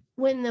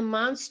when the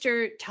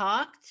monster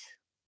talked,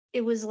 it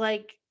was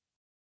like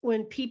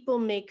when people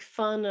make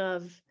fun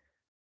of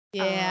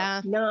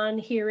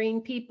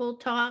non-hearing people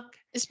talk.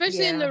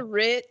 Especially in the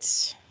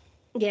Ritz.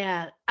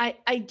 Yeah,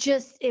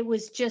 it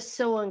was just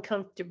so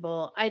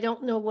uncomfortable. I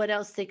don't know what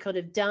else they could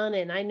have done,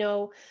 and I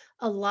know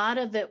a lot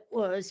of it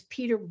was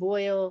Peter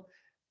Boyle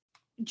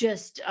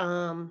just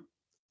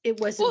it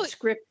wasn't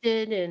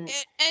scripted, and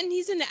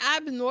he's an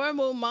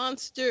abnormal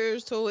monster,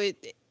 so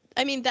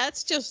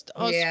that's just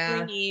us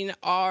bringing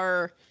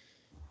our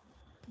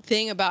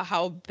thing about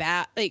how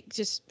bad, like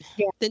just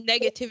the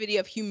negativity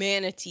of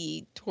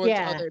humanity towards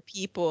other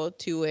people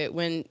to it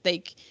when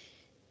like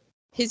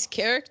his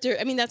character.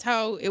 I mean, that's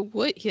how it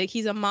would.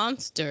 He's a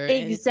monster.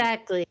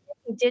 Exactly.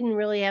 He didn't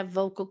really have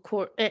vocal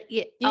cord,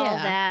 all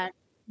that,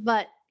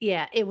 but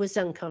it was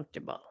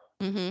uncomfortable.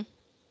 Mm-hmm.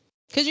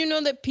 Because you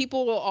know that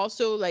people will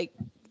also like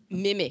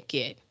mimic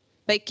it.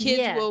 Like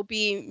kids will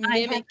be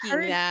mimicking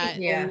that.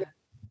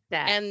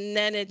 And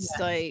then it's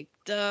like,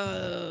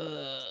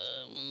 duh.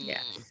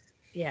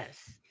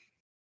 Yes.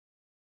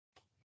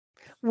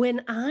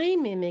 When I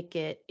mimic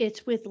it,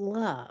 it's with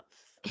love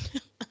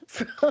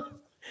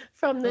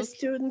from the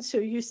students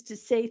who used to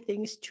say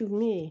things to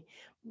me.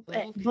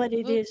 But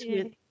it is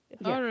with.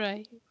 All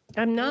right.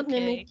 I'm not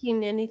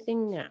mimicking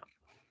anything now.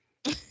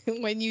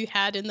 When you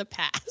had in the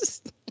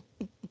past.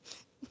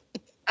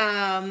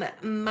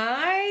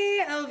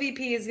 My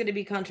LVP is going to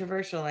be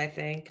controversial, I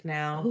think,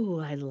 now. Oh,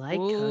 I like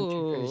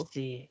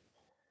controversy.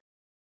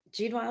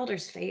 Gene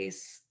Wilder's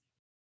face.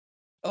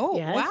 Oh,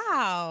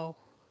 wow.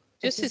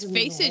 Just his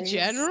face in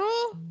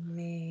general?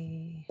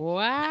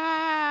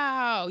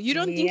 Wow. You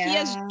don't think he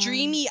has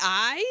dreamy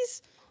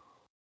eyes?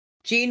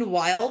 Gene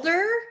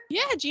Wilder?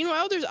 Yeah, Gene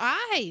Wilder's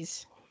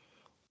eyes.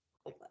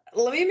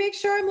 Let me make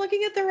sure I'm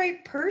looking at the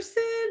right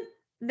person.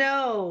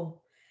 No.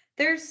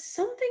 There's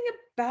something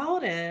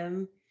about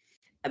him.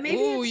 Maybe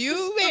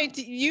you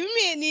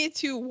may need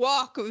to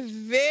walk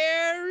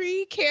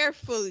very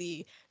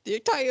carefully. They're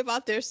talking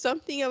about there's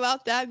something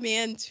about that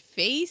man's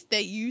face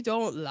that you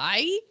don't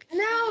like.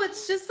 No,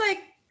 it's just like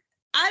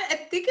I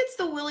think it's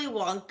the Willy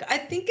Wonka. I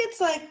think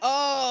it's like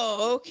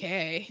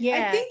okay.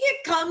 Yeah. I think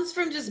it comes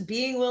from just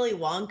being Willy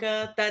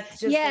Wonka. That's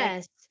just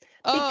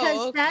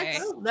because that's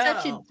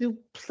such a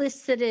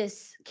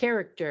duplicitous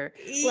character.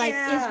 Yeah. Like,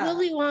 is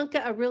Willy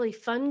Wonka a really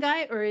fun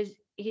guy, or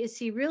is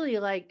he really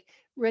like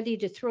ready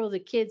to throw the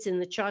kids in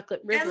the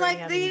chocolate river? And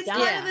like these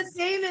kind of the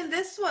same in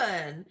this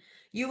one.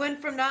 You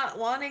went from not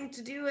wanting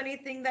to do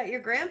anything that your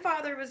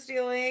grandfather was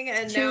doing,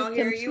 and now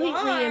here you are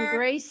completely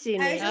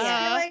embracing it. I just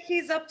feel like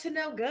he's up to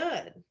no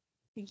good.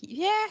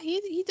 Yeah,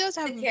 he does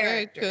have a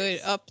very good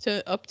up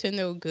to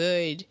no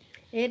good.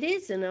 It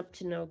is an up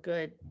to no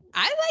good.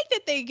 I like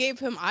that they gave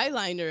him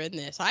eyeliner in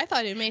this. I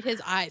thought it made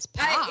his eyes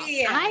pop.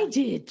 I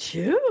did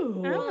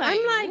too. I'm like,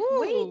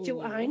 wait,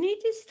 do I need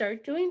to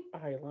start doing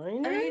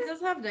eyeliner? I mean, he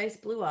does have nice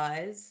blue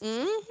eyes.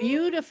 Mm-hmm.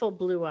 Beautiful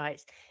blue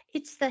eyes.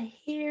 It's the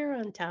hair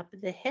on top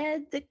of the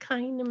head that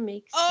kind of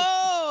makes.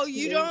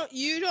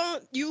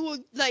 You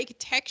would like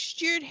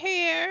textured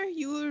hair.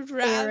 You would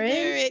rather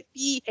it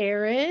be.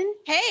 Aaron.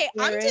 Hey,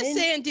 I'm just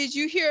saying. Did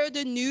you hear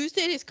the news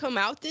that has come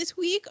out this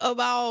week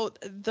about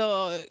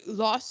the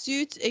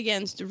lawsuits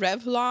against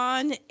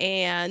Revlon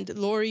and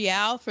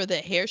L'Oreal for the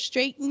hair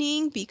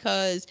straightening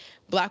because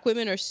Black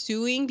women are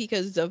suing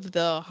because of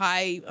the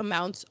high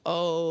amounts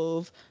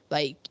of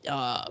like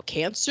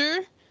cancer?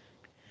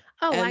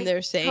 Oh, and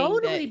they're saying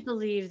totally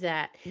believe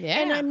that. Yeah.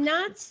 And I'm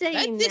not saying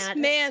let this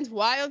man's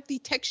wildly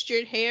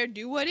textured hair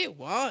do what it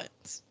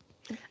wants.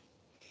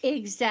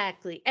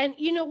 Exactly. And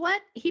you know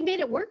what? He made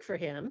it work for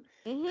him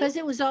because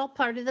it was all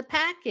part of the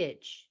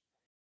package.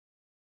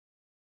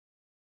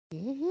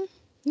 Mm-hmm.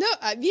 No,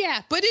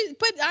 but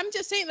I'm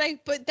just saying,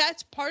 like, but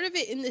that's part of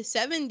it in the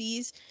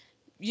 70s.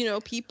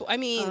 people. I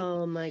mean,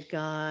 Oh my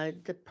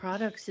God, the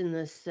products in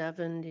the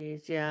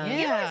 70s. Yeah. Yeah.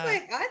 He looks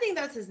like, I think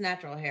that's his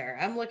natural hair.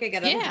 I'm looking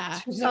at other Yeah.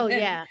 pictures Oh of him.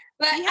 yeah.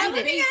 But He I'm had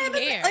looking at him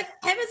crazy as, hair. like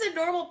him as a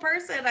normal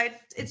person.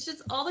 It's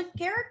just all the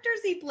characters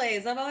he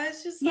plays. I'm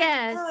always just like,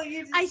 Yes. oh,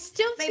 you just, I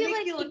still they feel make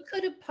like you he look.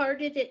 could have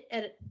parted it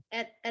at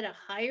a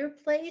higher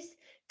place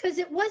because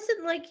it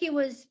wasn't like he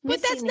was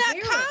but that's missing not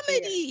hair up here.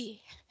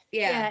 comedy.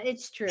 Yeah, Yeah.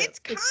 it's true. It's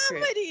true.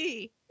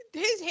 comedy.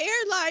 His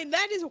hairline,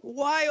 that is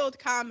wild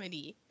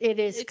comedy. It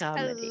is It's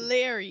comedy.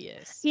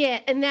 hilarious.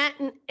 Yeah, and that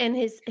and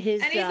his And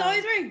he's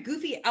always wearing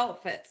goofy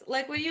outfits.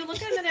 Like when you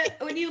look at him,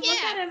 when you look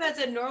at him as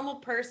a normal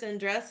person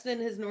dressed in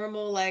his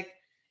normal, like,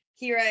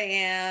 here I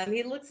am.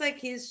 He looks like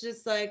he's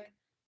just like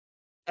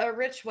a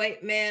rich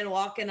white man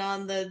walking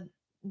on the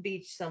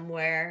beach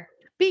somewhere.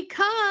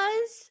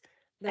 because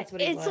That's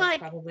what he it's was,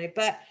 like probably.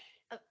 But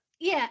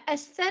yeah,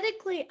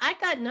 aesthetically, I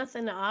got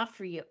nothing to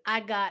offer you. I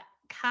got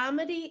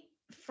comedy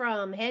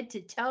from head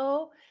to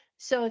toe.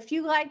 So if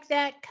you like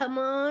that, come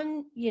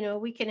on,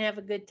 we can have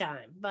a good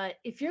time. But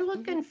if you're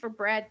looking for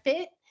Brad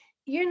Pitt,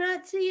 you're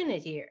not seeing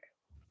it here.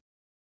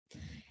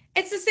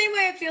 it's the same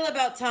way I feel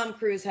about Tom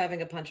Cruise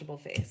having a punchable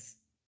face.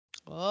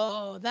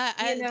 Oh, that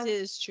You know?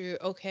 is true.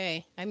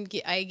 Okay,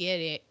 I get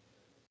it.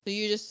 So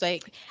you're just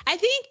like, I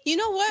think, you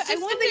know what? It's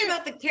just something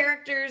about the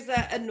characters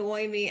that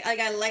annoy me. Like,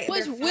 I like,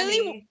 Was they're Willy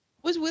funny.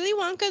 Was Willy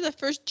Wonka the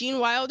first Gene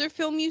Wilder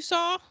film you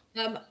saw?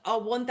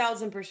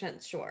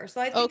 1000% sure. So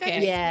I think Okay. I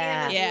just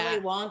Yeah. see Yeah.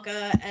 Willy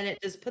Wonka, and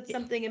it just puts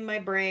something in my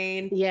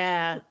brain.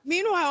 Yeah.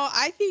 Meanwhile,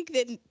 I think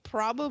that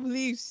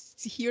probably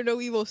Hear No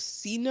Evil,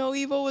 See No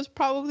Evil was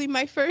probably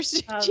my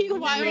first Gene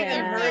I've Wilder never even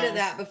Yeah. heard film. of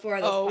that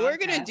before. This We're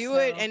gonna podcast, do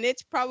it, so- and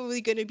it's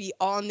probably gonna be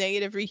all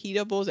negative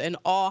reheatables and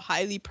all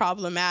highly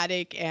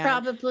problematic. And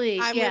Probably.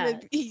 I'm yeah.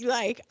 gonna be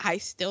like, I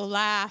still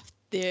laughed.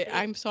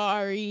 I'm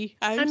sorry.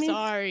 I'm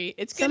sorry.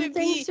 It's Some gonna be.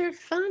 things are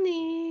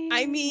funny.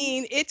 I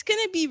mean, it's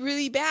gonna be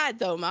really bad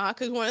though, Ma,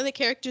 because one of the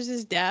characters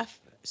is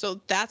deaf, so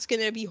that's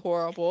gonna be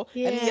horrible.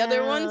 And the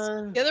other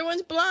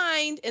one's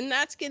blind, and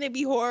that's gonna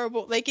be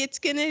horrible. Like, it's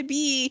gonna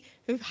be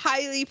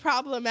highly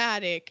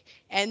problematic,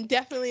 and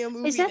definitely a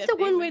movie. Is that the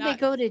they one would where they not-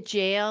 go to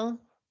jail?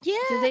 Yeah.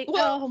 Do they?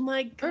 Well, Oh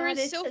my God,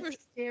 it's Silver-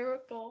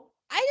 hysterical.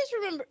 I just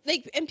remember,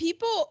 like, and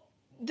people,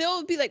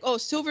 they'll be like, oh,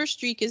 Silver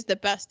Streak is the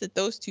best that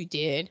those two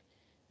did,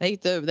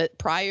 like that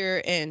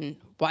Pryor and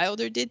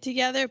Wilder did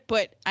together.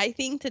 But I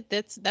think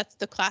that's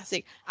the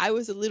classic. I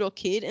was a little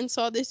kid and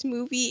saw this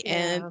movie,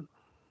 and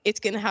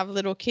it's gonna have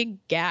little kid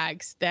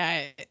gags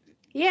that.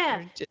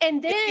 Yeah,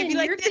 and then be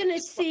like, you're gonna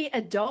see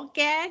adult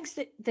gags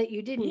that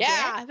you didn't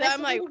Yeah, get. that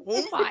I'm like,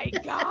 oh my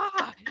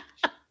god.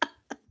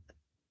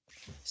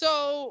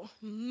 So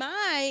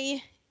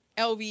my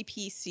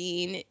LVP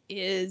scene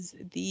is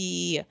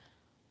the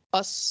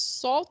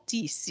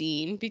assaulty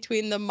scene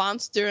between the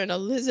monster and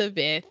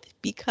Elizabeth,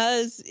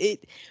 because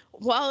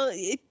while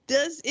it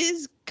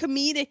is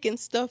comedic and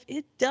stuff,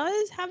 it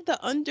does have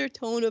the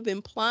undertone of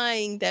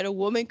implying that a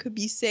woman could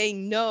be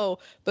saying no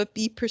but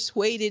be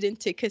persuaded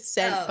into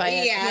consent by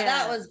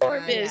that was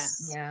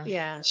Corvus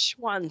Schwanzenstucker.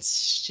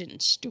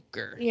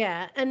 Schwanzenstucker.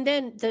 Yeah, and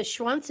then the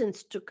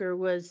Schwanzenstucker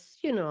was,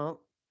 it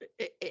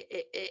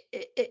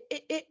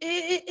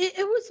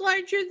was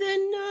larger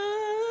than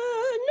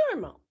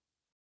normal.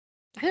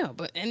 I know,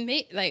 but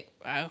I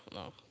don't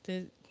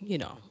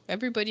know.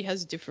 Everybody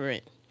has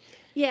different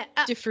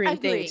agreed,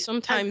 things.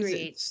 Sometimes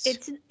agreed. it's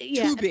too big.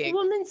 If a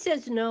woman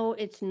says no,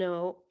 it's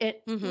no.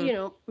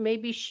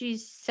 Maybe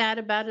she's sad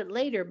about it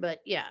later,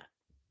 but yeah.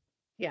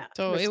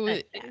 So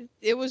respect that.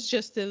 it was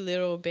just a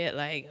little bit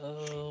like,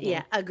 oh.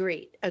 Yeah,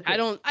 agreed. I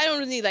don't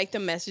really like the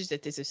message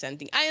that this is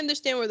sending. I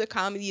understand where the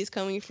comedy is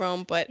coming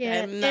from, but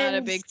I'm not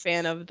a big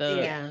fan of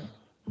the.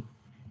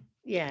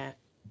 Yeah.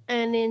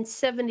 And in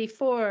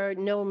 74,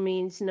 no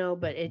means no,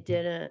 but it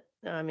didn't.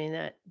 I mean,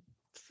 that.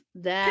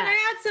 Can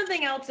I add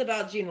something else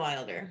about Gene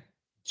Wilder?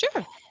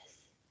 Sure.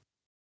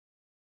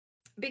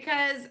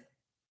 Because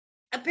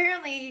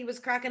apparently he was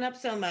cracking up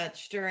so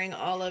much during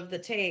all of the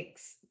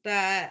takes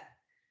that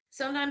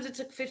sometimes it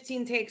took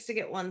 15 takes to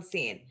get one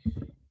scene.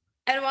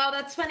 And while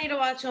that's funny to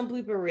watch on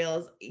blooper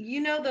reels,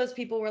 those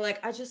people were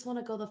like, I just want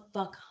to go the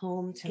fuck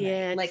home tonight.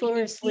 Yeah, like,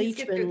 Cloris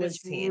Leachman was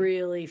scene.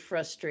 really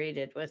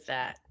frustrated with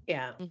that.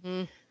 Yeah.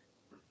 Mm-hmm.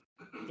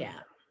 Yeah.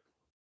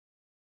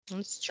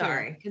 That's true.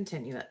 Sorry,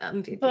 continue it.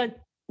 MVP. But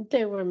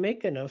they were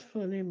making a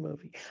funny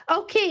movie.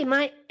 Okay,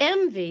 my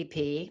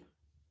MVP.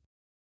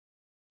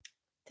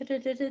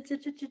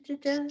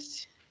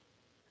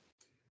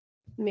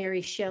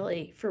 Mary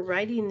Shelley for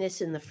writing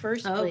this in the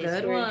first place.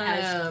 Good where one. It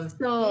has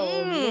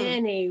so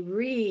many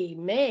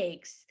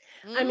remakes.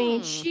 I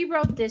mean, she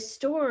wrote this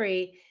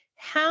story.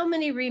 How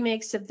many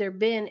remakes have there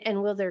been,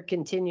 and will there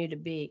continue to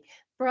be?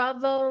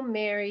 Bravo,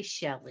 Mary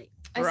Shelley.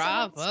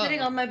 Bravo. I saw it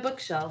sitting on my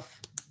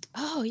bookshelf.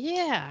 Oh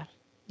yeah,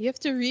 you have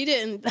to read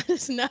it and let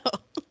us know.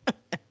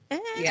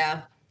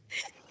 Yeah,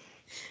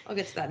 I'll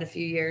get to that in a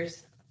few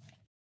years.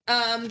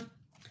 My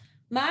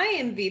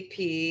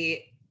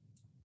MVP.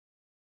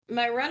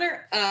 My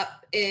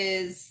runner-up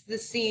is the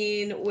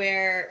scene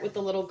with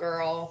the little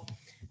girl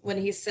when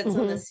he sits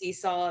on the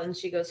seesaw and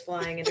she goes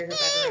flying into her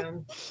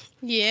bedroom.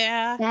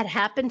 Yeah. That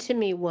happened to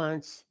me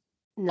once.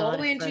 All the Not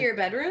way a into fun- your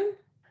bedroom?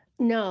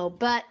 No,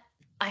 but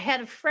I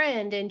had a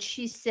friend and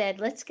she said,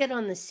 let's get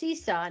on the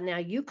seesaw. Now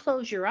you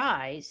close your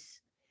eyes.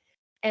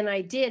 And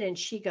I did, and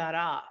she got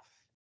off.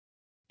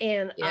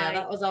 And Yeah,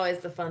 that was always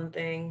the fun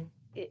thing.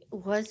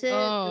 Was it?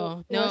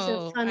 Oh, It wasn't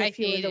no, fun I if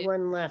you were hate the it.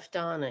 one left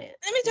on it.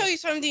 Let me tell you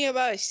something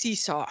about a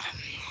seesaw.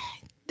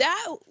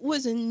 That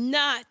was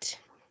not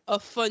a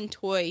fun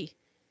toy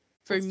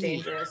for It's me.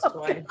 dangerous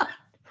toy.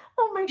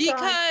 Oh my God.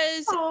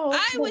 Because Oh,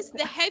 I was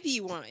the heavy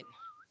one.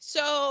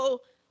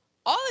 So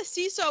all a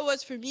seesaw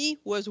was for me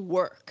was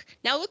work.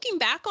 Now, looking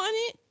back on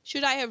it,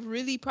 should I have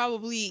really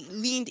probably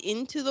leaned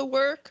into the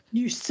work?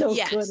 You so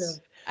Yes, could have.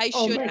 I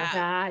Oh should my have.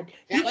 God.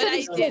 You But could I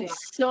have didn't. sent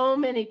so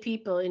many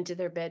people into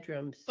their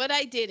bedrooms. But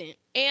I didn't.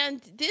 And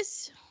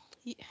this,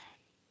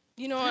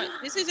 you know what?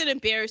 This is an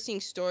embarrassing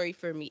story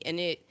for me. And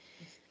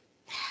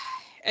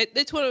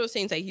it's one of those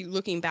things, like, you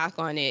looking back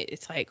on it,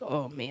 it's like,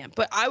 oh man.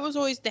 But I was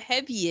always the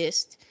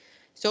heaviest.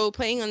 So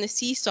playing on the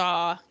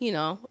seesaw,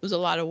 it was a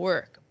lot of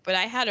work. But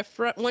I had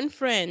one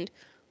friend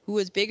who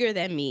was bigger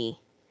than me.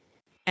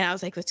 And I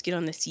was like, let's get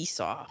on the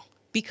seesaw.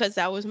 Because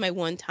that was my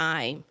one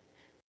time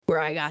where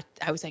I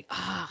was like,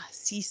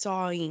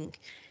 seesawing.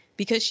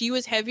 Because she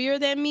was heavier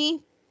than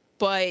me,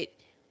 but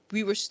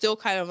we were still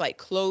kind of like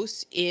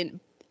close in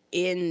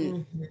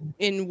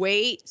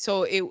weight.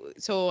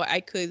 So I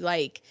could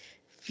like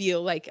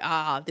feel like,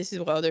 this is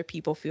what other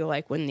people feel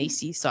like when they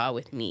seesaw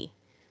with me.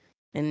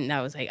 And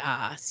I was like,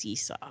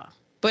 seesaw.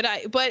 But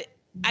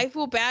I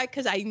feel bad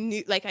because I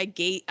knew, like,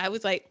 I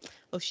was like,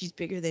 oh, she's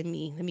bigger than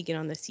me. Let me get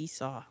on the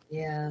seesaw.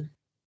 Yeah.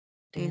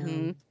 Damn.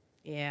 Mm-hmm.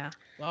 Yeah.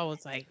 Well, I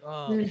was like,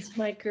 oh. That's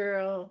my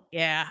girl.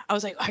 Yeah. I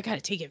was like, I got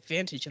to take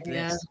advantage of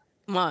this.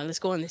 Come on, let's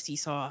go on the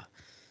seesaw.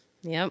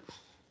 Yep.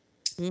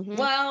 Mm-hmm.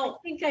 Well,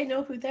 I think I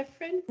know who that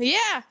friend is.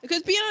 Yeah,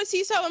 because being on a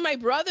seesaw with my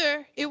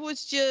brother, it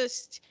was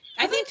just.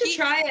 I think to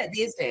try it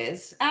these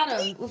days.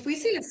 Adam, if we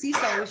see a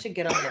seesaw, we should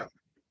get on it.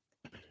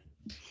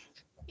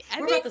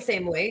 We're about the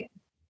same weight.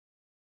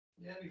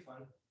 Yeah, it'd be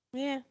fun.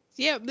 Yeah.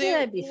 it'd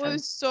be It fun.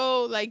 was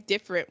so like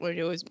different when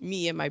it was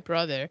me and my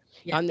brother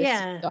on the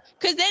Yeah. seesaw.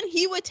 Because then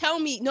he would tell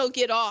me, no,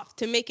 get off,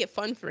 to make it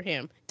fun for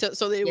him,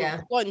 so they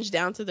would plunge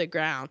down to the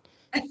ground.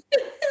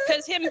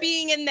 Because him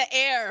being in the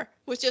air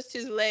was just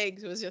his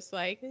legs was just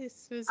like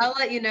this. I'll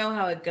let you know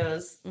how it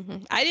goes.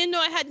 Mm-hmm. I didn't know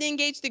I had to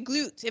engage the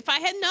glutes. If I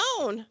had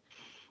known,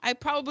 I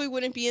probably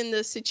wouldn't be in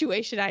the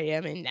situation I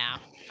am in now.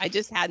 I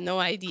just had no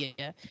idea.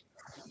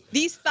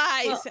 These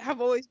thighs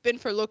have always been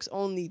for looks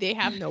only. They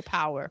have no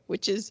power,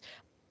 which is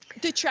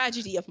the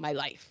tragedy of my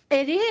life.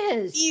 It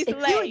is. These if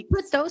legs. you would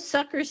put those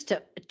suckers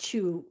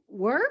to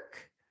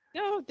work.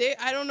 No,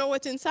 I don't know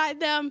what's inside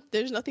them.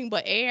 There's nothing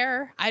but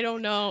air. I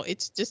don't know.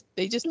 It's just,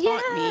 they just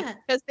taunt me.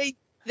 Because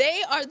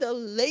they are the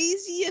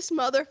laziest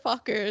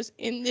motherfuckers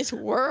in this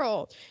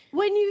world.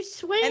 When you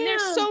swam, and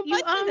there's so much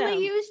you only of them.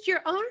 used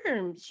your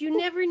arms. You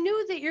never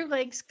knew that your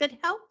legs could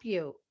help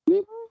you.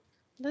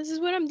 This is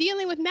what I'm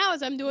dealing with now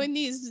as I'm doing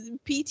these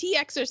PT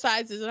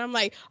exercises. And I'm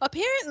like,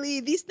 apparently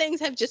these things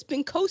have just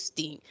been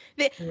coasting.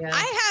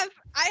 I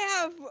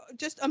have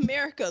just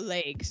America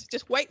legs,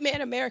 just white man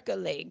America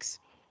legs.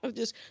 Of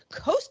just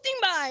coasting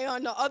by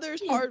on the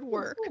others' hard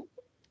work.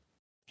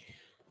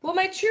 Well,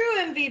 my true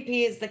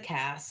MVP is the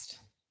cast.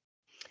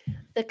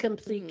 The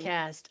complete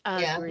cast.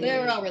 Yeah, they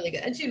were all really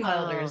good. And Gene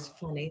Wilder is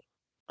funny.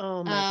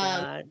 Oh my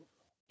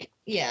God.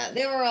 Yeah,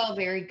 they were all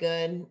very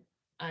good.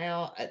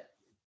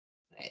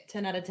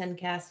 10 out of 10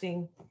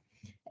 casting.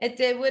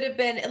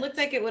 It looked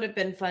like it would have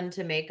been fun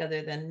to make,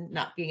 other than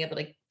not being able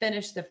to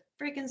finish the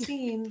freaking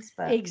scenes.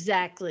 But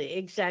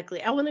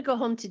Exactly. I want to go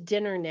home to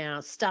dinner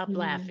now. Stop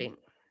laughing.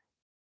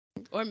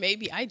 Or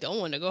maybe I don't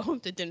want to go home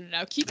to dinner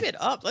now. Keep it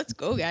up. Let's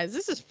go, guys.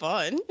 This is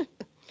fun.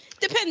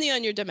 Depending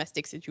on your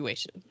domestic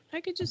situation.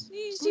 I could just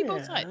see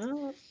both sides.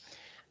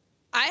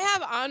 I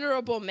have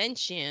honorable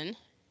mention,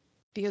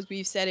 because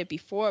we've said it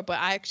before, but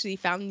I actually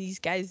found these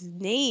guys'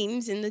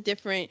 names in the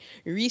different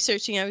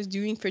researching I was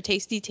doing for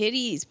Tasty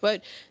Titties.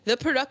 But the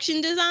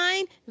production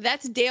design,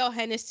 that's Dale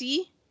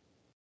Hennessy.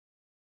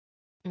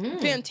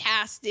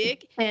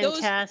 Fantastic.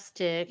 Those are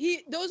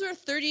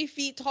 30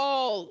 feet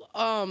tall.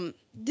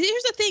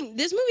 Here's the thing.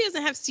 This movie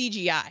doesn't have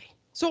CGI.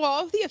 So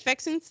all of the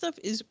effects and stuff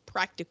is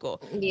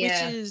practical, which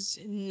is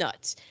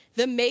nuts.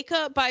 The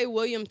makeup by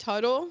William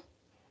Tuttle.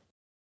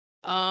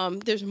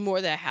 There's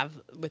more that I have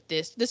with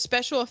this. The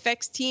special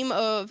effects team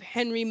of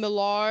Henry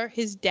Millar,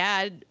 his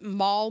dad,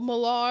 Mal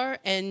Millar,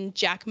 and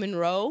Jack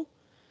Monroe.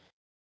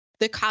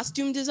 The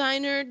costume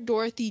designer,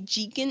 Dorothy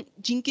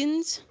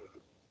Jenkins.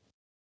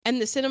 And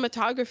the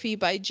cinematography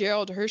by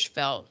Gerald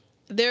Hirschfeld.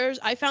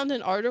 I found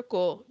an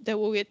article that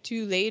we'll get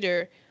to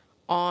later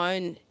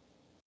on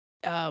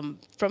from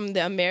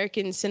the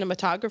American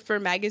Cinematographer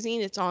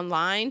magazine. It's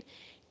online.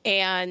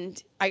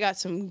 And I got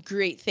some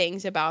great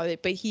things about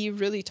it. But he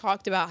really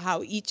talked about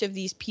how each of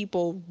these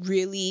people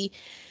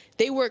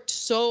they worked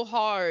so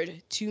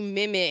hard to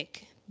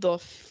mimic the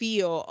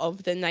feel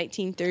of the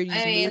 1930s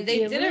I mean, movie.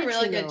 they The did a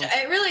really good original. job.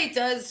 It really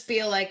does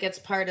feel like it's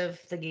part of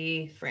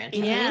the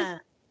franchise. Yeah.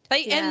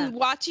 Like, Yeah. and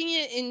watching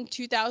it in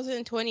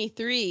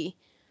 2023,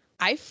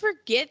 I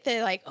forget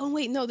that, like, oh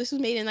wait, no, this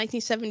was made in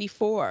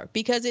 1974,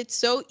 because it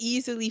so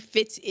easily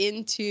fits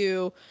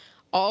into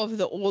all of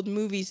the old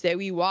movies that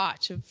we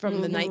watch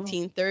from the Mhm.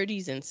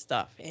 1930s and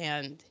stuff,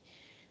 and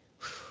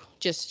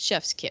just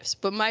chef's kiss.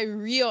 But my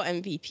real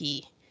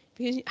MVP,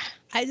 because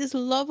I just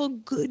love a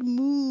good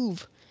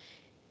move.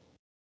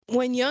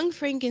 When young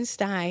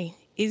Frankenstein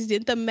is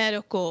in the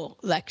medical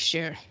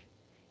lecture,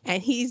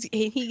 and he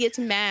gets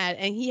mad,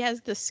 and he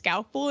has the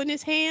scalpel in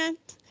his hand,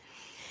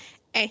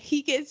 and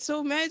he gets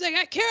so mad, he's like,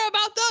 I care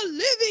about the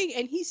living,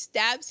 and he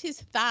stabs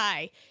his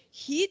thigh.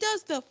 He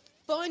does the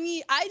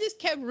funny, I just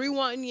kept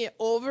rewinding it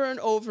over and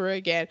over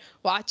again,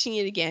 watching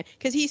it again,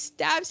 because he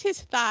stabs his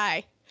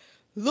thigh,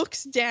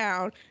 looks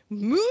down,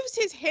 moves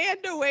his hand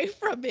away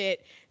from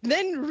it,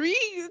 then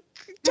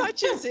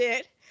retouches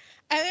it,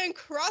 and then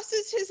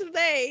crosses his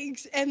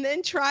legs, and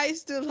then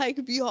tries to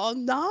like be all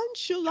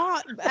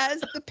nonchalant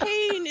as the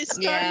pain is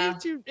starting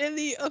to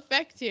really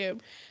affect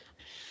him.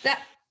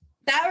 That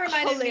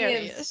reminded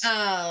Hilarious. me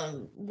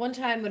of one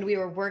time when we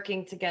were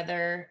working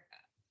together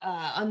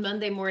on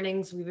Monday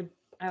mornings.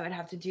 I would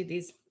have to do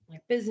these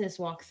like business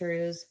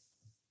walkthroughs,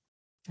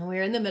 and we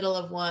were in the middle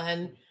of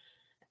one,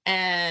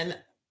 and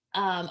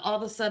all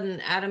of a sudden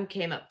Adam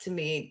came up to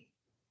me,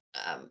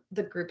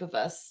 the group of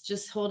us,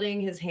 just holding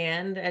his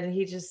hand, and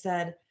he just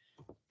said,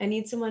 I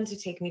need someone to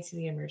take me to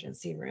the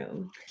emergency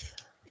room.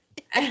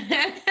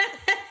 And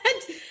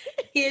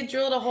he had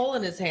drilled a hole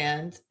in his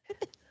hand,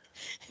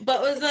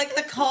 but was like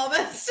the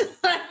calmest,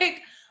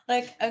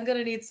 like I'm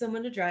gonna need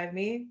someone to drive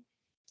me.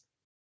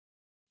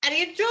 And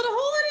he had drilled a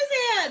hole in his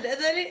hand,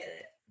 and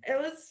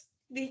then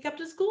he kept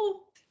his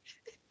cool.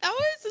 That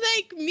was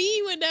like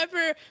me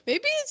whenever,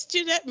 maybe it's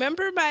Jeanette.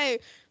 Remember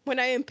when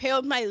I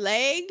impaled my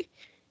leg,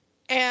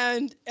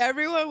 and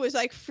everyone was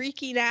like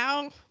freaking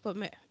out, but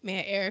man,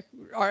 Eric,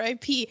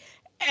 R.I.P.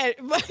 And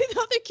my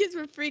other kids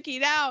were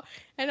freaking out,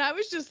 and I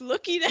was just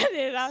looking at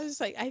it, and I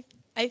was like,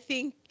 I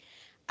think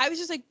I was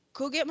just like,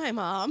 go get my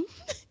mom.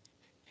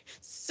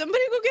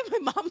 Somebody go get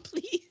my mom,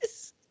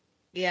 please.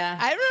 Yeah.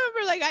 I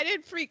remember, like, I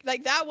didn't freak,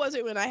 like, that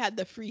wasn't when I had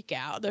the freak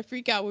out. The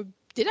freak out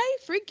did I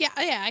freak out?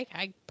 Yeah,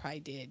 I probably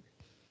did.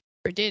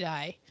 Or did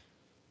I?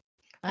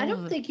 I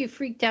don't think you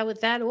freaked out with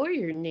that or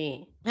your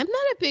knee.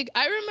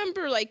 I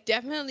remember like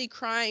definitely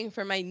crying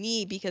for my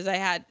knee, because I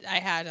had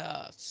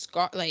a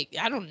scar, like,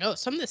 I don't know,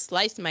 something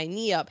sliced my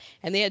knee up,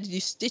 and they had to do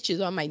stitches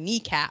on my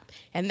kneecap,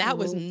 and that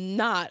was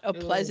not a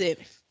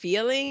pleasant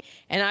feeling.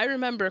 And I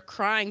remember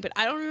crying, but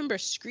I don't remember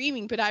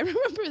screaming, but I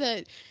remember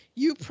that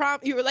you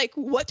were like,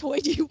 what toy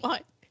do you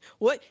want?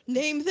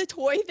 Name the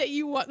toy that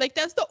you want. Like,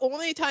 that's the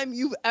only time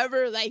you've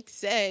ever like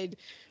said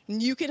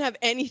you can have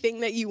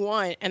anything that you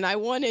want. And I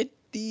wanted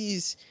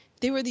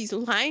they were these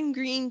lime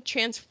green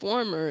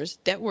transformers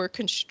that were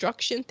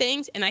construction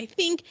things, and I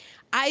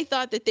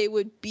thought that they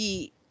would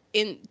be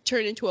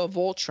turn into a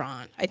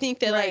Voltron. I think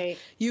that like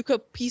you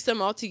could piece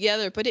them all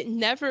together, but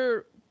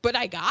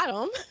I got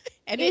them.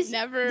 And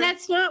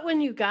That's not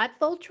when you got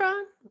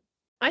Voltron?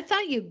 I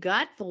thought you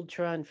got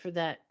Voltron for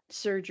that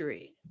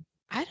surgery.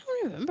 I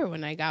don't remember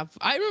when I got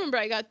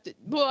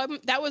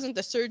that wasn't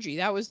the surgery,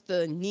 that was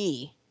the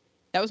knee.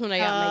 That was when I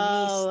got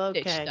my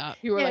knee stitched up.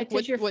 You were like,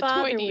 what your toy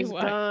father do you was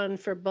want? gone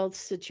for both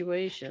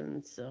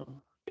situations, so.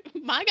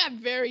 I got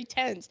very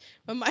tense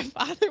when my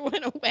father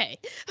went away.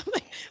 I'm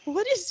like,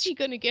 what is she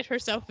going to get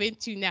herself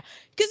into now?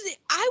 Because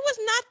I was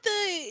not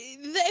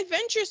the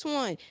adventurous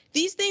one.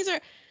 These things are,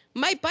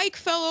 my bike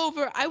fell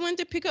over. I went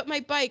to pick up my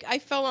bike. I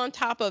fell on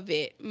top of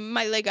it.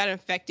 My leg got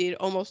infected,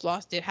 almost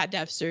lost it, had to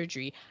have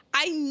surgery.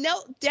 I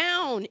knelt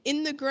down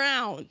in the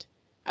ground.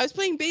 I was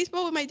playing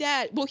baseball with my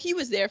dad. Well, he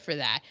was there for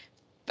that.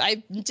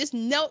 I just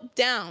knelt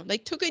down,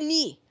 like took a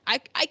knee. I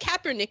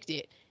Kaepernicked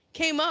it,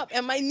 came up,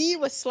 and my knee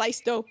was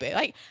sliced open.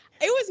 Like,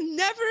 it was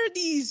never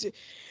these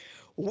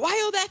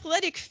wild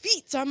athletic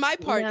feats on my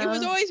part. No. It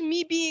was always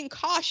me being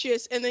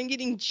cautious and then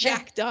getting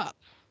jacked up.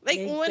 Like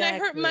when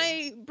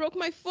I broke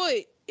my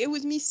foot, it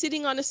was me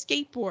sitting on a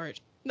skateboard.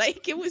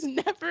 Like, it was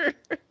never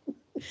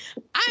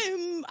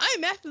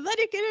I'm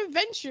athletic and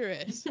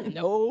adventurous.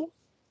 No.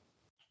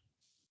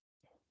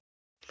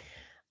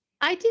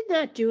 I did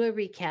not do a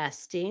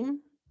recasting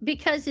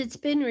because it's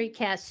been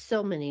recast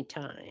so many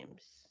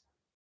times.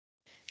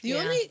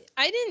 I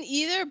didn't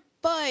either,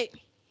 but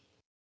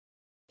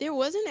there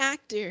was an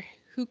actor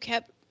who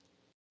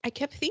I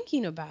kept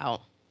thinking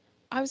about.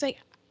 I was like,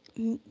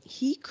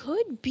 he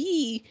could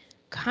be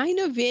kind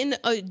of in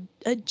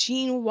a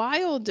Gene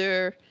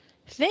Wilder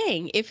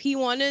thing if he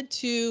wanted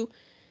to.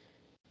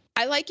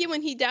 I like it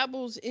when he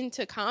dabbles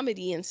into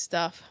comedy and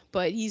stuff,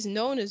 but he's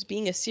known as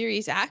being a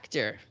serious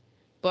actor.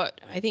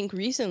 But I think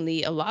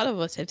recently a lot of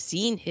us have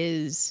seen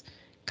his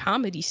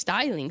comedy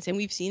stylings, and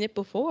we've seen it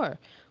before.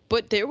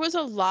 But there was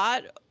a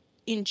lot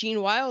in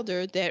Gene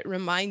Wilder that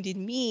reminded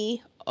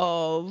me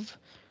of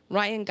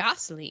Ryan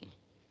Gosling.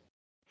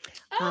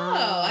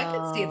 Oh, I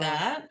could see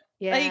that.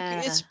 Like, Yeah.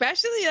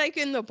 especially like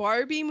in the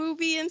Barbie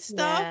movie and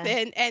stuff,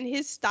 Yeah. and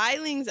his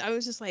stylings, I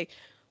was just like,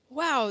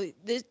 wow,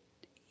 this.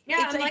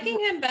 Yeah, It's I'm like, liking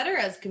him better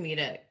as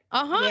comedic.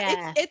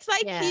 Yeah. It's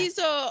like Yeah. he's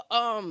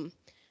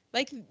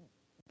like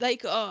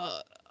like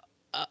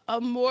a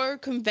more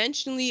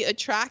conventionally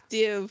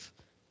attractive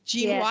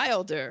Gene Yes.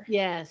 Wilder.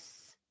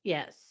 Yes.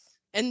 Yes.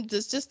 And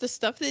there's just the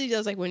stuff that he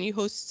does, like when he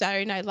hosts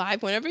Saturday Night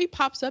Live, whenever he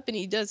pops up and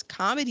he does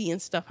comedy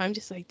and stuff, I'm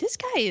just like, this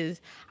guy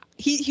is,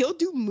 he'll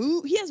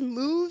do he has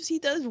moves, he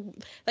does,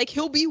 like,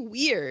 he'll be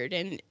weird,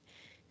 and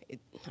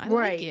I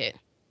like it.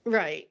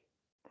 Right.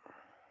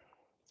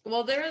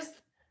 Well, there's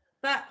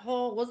that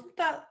whole, wasn't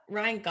that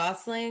Ryan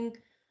Gosling?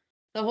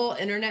 The whole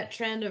internet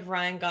trend of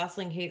Ryan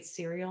Gosling hates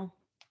cereal.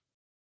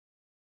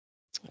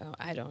 Oh,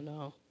 I don't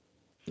know.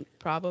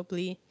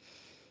 Probably.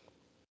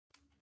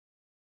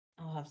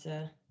 I'll have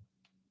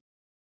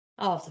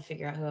to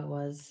figure out who it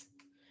was.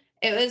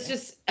 It was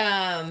just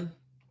oh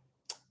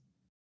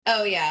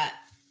yeah,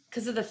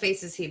 because of the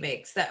faces he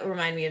makes that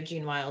remind me of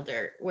Gene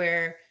Wilder,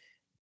 where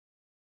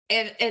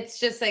it's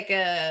just like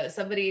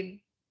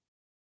somebody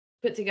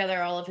put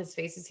together all of his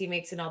faces he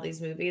makes in all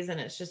these movies, and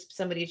it's just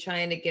somebody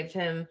trying to give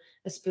him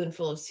a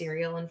spoonful of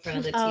cereal in front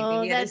of the TV.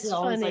 Oh, and that's he's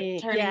always funny.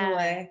 like turning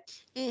away.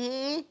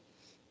 Mm-hmm.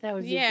 That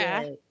would be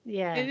Yeah. good.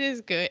 Yeah. It is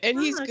good, and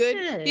he's Oh, good.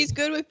 good. He's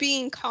good with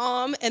being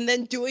calm and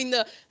then doing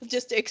the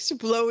just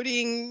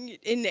exploding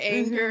in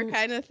anger Mhm.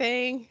 kind of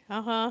thing.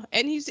 And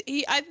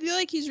I feel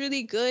like he's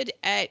really good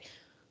at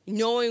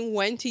knowing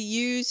when to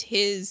use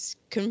his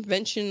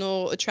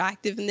conventional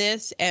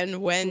attractiveness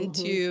and when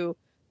Mhm. to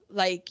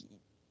like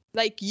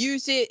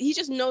use it. He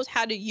just knows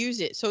how to use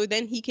it, so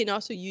then he can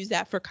also use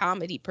that for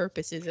comedy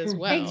purposes as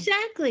well.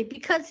 Exactly,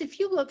 because if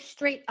you look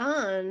straight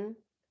on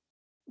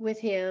with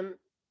him,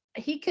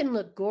 he can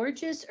look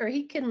gorgeous or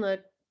he can look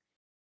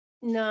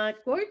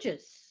not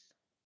gorgeous.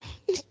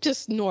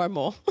 Just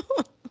normal.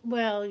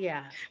 Well,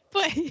 yeah.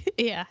 But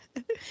yeah.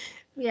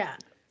 Yeah.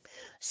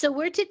 So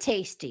we're to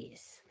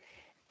Tasties.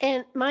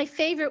 And my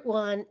favorite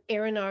one,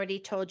 Aaron already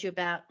told you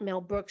about Mel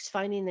Brooks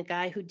finding the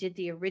guy who did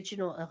the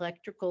original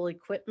electrical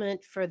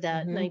equipment for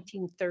the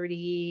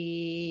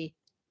 1930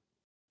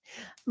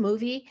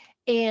 movie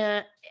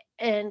and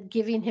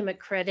giving him a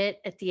credit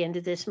at the end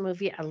of this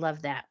movie. I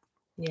love that.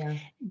 Yeah.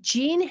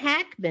 Gene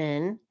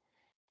Hackman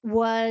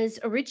was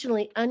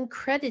originally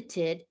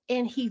uncredited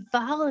and he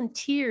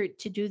volunteered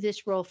to do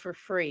this role for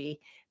free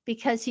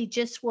because he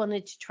just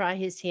wanted to try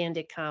his hand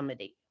at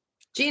comedy.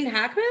 Gene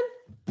Hackman?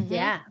 Mhm.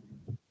 Yeah.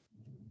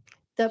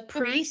 The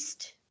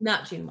priest.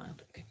 Not Gene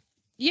Wilder. Okay.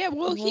 Yeah,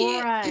 well,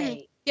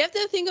 Right. you have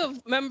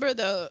to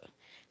remember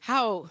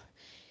how,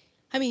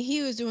 I mean,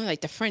 he was doing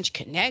like the French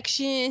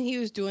Connection, he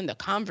was doing the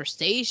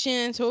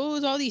Conversation, so it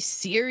was all these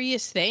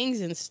serious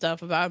things and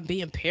stuff about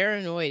being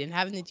paranoid and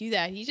having to do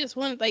that. He just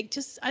wanted I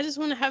just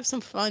want to have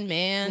some fun,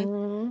 man.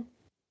 Mhm.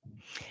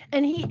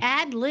 And he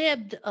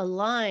ad-libbed a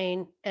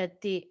line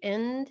at the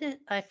end.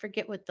 I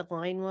forget what the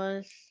line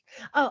was.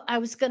 Oh, I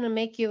was going to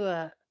make you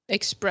a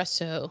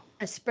Espresso.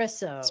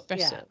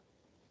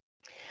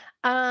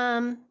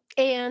 Yeah.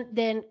 And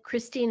then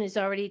Christine has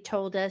already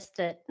told us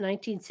that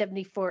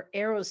 1974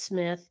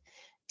 Aerosmith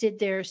did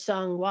their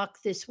song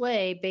Walk This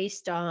Way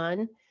based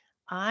on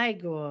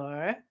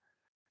Igor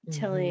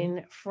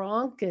telling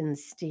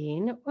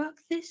Frankenstein,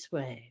 walk this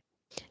way.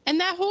 And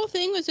that whole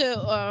thing was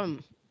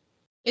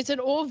it's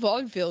an old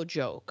vaudeville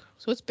joke,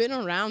 so it's been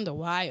around a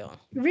while.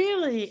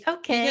 Really?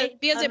 Okay.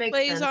 Because That it makes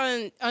plays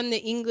sense. on the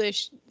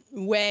English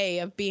way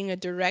of being a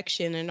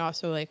direction and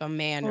also like a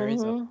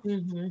mannerism.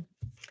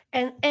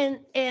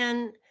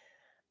 And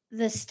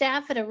the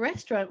staff at a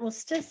restaurant will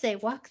still say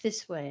walk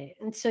this way,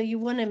 and so you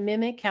want to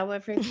mimic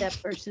however that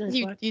person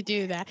is walking. You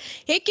do that.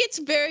 It gets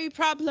very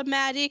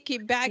problematic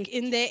back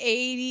in the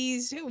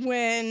 80s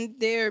when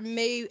there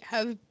may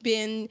have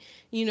been,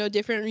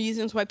 different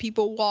reasons why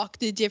people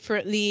walked it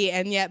differently,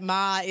 and yet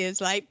Ma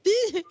is like,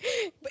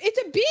 it's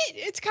a bit,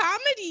 it's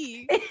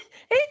comedy.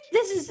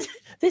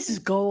 This is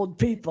gold,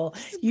 people.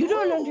 You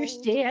don't gold.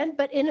 understand,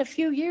 but in a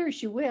few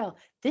years you will.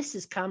 This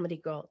is comedy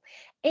gold.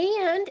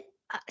 And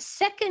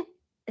second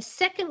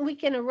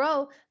week in a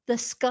row, the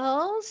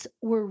skulls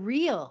were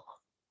real.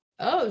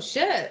 Oh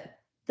shit.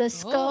 The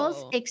skulls,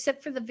 Oh.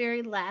 except for the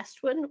very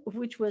last one,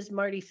 which was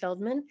Marty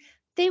Feldman,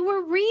 they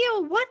were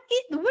real. What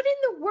in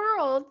the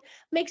world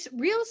makes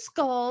real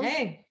skulls?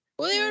 Hey.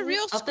 Well, they were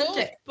real skulls,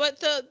 Authentic.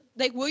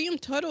 but William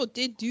Tuttle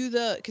did do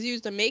because he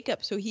was the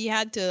makeup, so he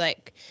had to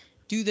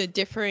do the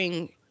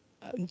differing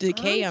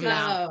decay I'm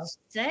amount.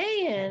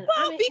 saying.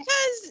 Well,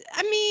 because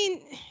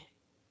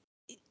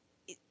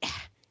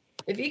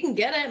If you can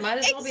get it, might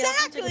as well be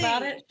authentic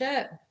about it.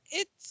 Shit.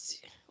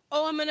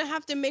 I'm gonna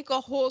have to make a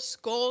whole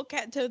skull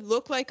to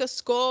look like a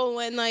skull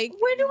when where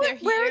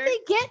are they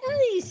getting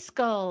these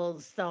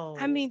skulls though?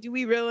 I mean, do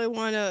we really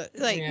want to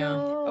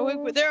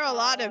No. there are a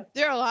lot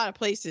of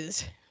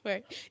places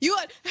where you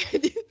want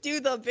do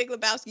the Big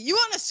Lebowski. You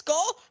want a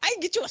skull? I can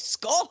get you a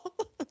skull.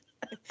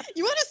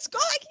 You want a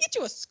skull? I can get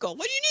you a skull.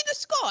 What do you need a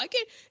skull? I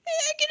can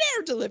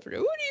air deliver it.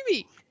 What do you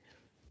mean?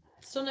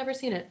 Still never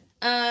seen it.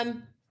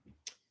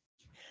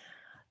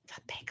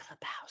 The Big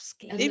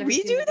Lebowski. I've Did never we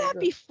seen do The Big that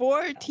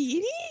before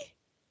Teeny?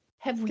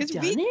 Have we 'Cause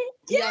done we- it?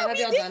 Yeah, Yeah, have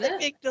we y'all did done the it?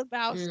 Big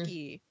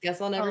Lebowski.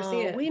 Guess I'll never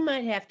see it. We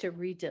might have to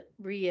read. Nah,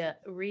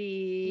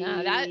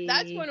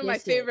 that's one of my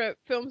favorite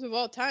films of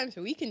all time,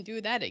 so we can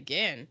do that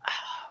again.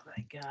 Oh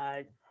my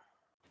God.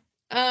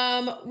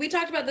 We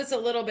talked about this a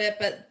little bit,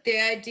 but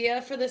the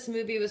idea for this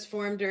movie was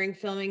formed during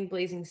filming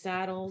Blazing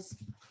Saddles.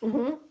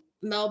 Mm-hmm.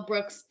 Mel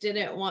Brooks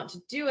didn't want to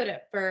do it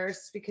at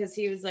first because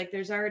he was like,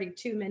 there's already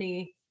too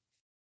many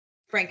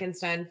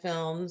Frankenstein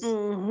films.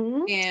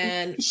 Mm-hmm.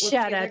 And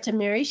Shout out to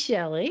Mary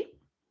Shelley.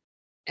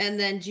 And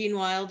then Gene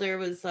Wilder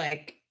was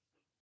like,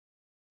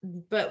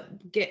 but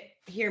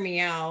hear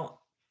me out.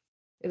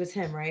 It was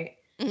him, right?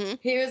 Mm-hmm.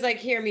 He was like,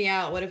 hear me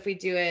out. What if we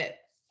do it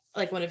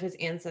like one of his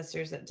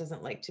ancestors that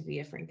doesn't like to be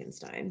a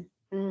Frankenstein?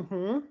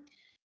 Mm-hmm.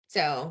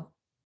 So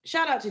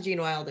shout out to Gene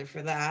Wilder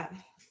for that.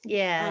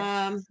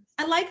 Yeah.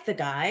 I like the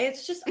guy.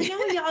 It's just, I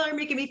know y'all are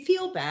making me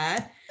feel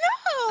bad.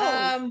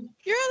 No,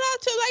 you're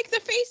allowed to like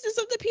the faces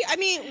of the people. I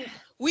mean,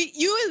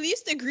 you at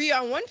least agree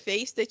on one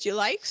face that you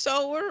like,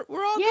 so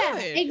we're all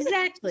good.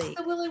 Exactly.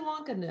 It's the Willy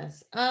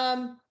Wonka-ness.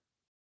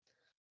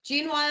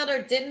 Gene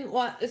Wilder didn't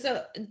want,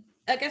 so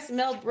I guess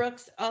Mel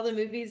Brooks, all the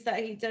movies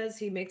that he does,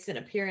 he makes an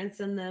appearance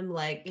in them,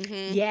 like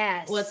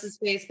Yes. what's his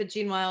face, but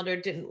Gene Wilder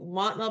didn't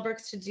want Mel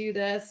Brooks to do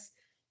this.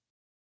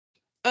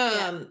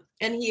 And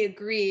he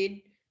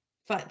agreed,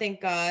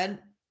 thank God.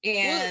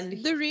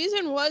 And the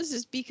reason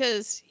is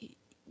because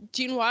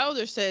Gene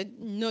Wilder said,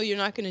 no, you're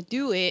not going to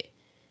do it.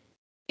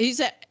 He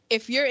said,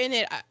 if you're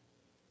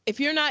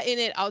not in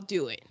it, I'll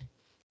do it.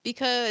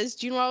 Because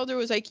Gene Wilder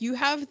was like, you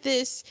have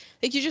this,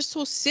 like, you're just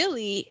so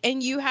silly,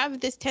 and you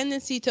have this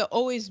tendency to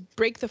always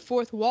break the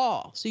fourth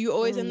wall. So you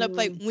always end up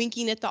like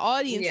winking at the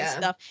audience and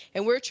stuff.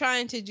 And we're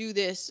trying to do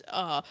this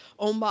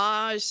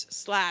homage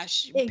 /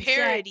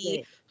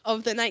 parody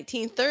of the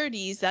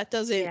 1930s. That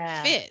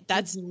doesn't fit.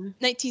 That's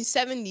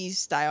 1970s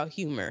style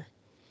humor.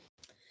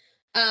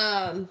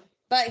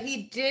 But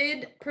he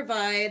did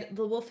provide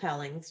the wolf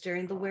howlings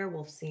during the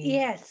werewolf scene.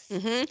 Yes.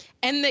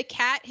 And the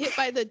cat hit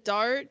by the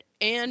dart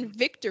and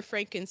Victor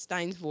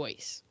Frankenstein's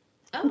voice.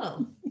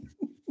 Oh.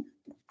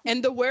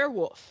 And the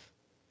werewolf.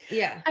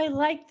 Yeah. I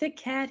like the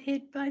cat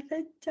hit by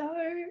the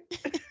dart.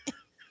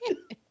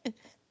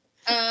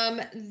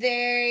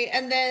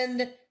 And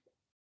then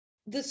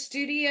the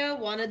studio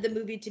wanted the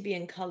movie to be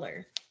in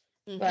color.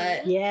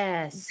 But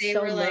yes, they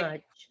so were like,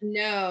 much.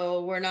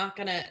 no, we're not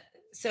gonna.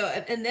 So,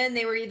 and then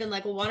they were even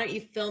like, well, why don't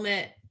you film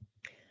it?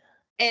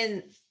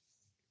 And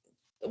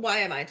why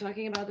am I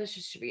talking about this?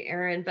 It should be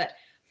Aaron, but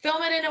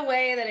film it in a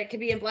way that it could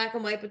be in black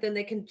and white, but then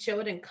they can show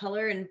it in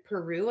color in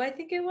Peru, I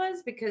think it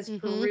was, because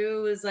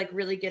Peru is like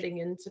really getting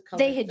into color.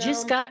 They had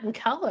just gotten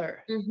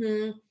color.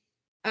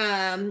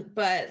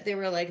 But they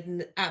were like,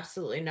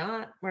 absolutely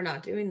not. We're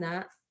not doing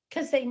that.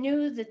 Because they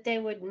knew that they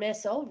would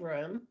mess over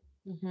him.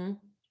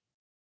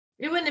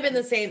 It wouldn't have been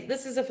the same.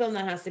 This is a film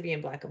that has to be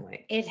in black and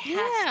white. It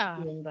has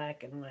to be in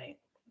black and white.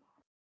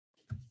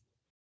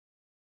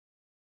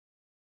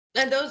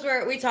 And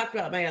we talked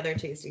about my other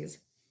tasties.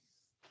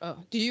 Oh,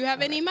 do you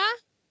have any, Ma?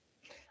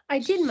 I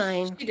did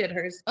mine. She did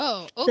hers.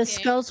 Oh, okay. The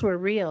skulls were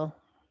real.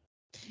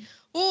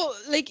 Well,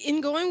 like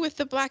in going with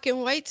the black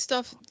and white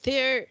stuff,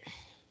 the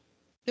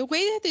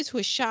way that this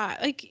was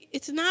shot, like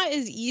it's not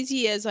as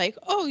easy as like,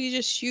 oh, you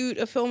just shoot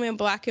a film in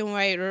black and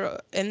white,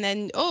 and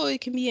then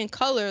it can be in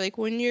color. Like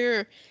when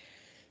you're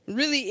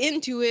really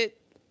into it,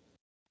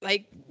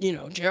 like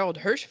Gerald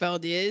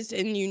Hirschfeld is,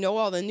 and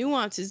all the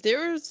nuances.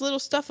 There was little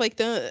stuff like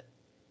the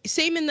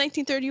same in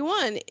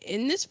 1931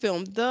 in this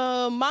film,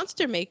 the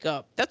monster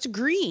makeup, that's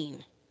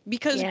green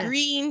because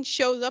green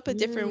shows up a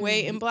different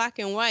way in black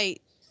and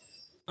white.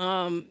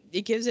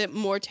 It gives it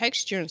more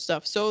texture and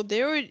stuff. So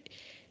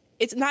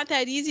it's not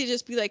that easy to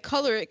just be like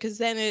color it, because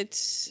then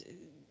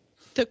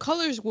the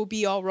colors will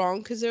be all wrong,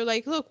 because they're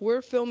like, look,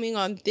 we're filming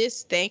on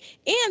this thing.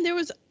 And there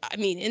was,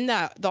 in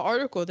the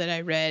article that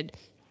I read,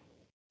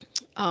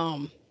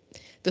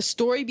 the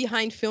story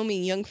behind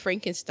filming Young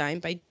Frankenstein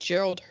by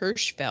Gerald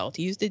Hirschfeld.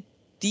 He used a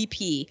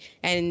DP,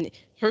 and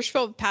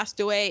Hirschfeld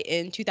passed away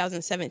in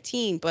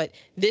 2017, but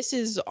this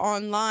is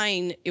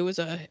online. It was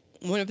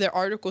one of their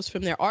articles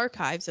from their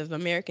archives of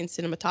American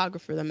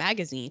Cinematographer, the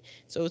magazine.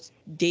 So it's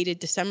dated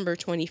December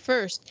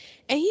 21st.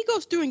 And he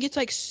goes through and gets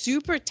like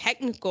super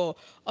technical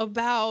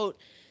about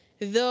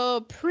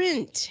the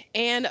print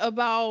and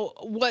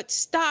about what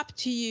stop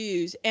to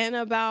use and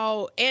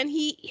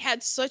he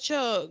had such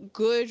a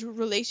good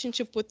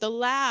relationship with the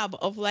lab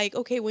of like,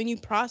 okay, when you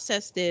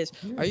process this,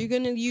 are you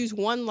going to use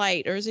one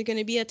light or is it going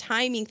to be a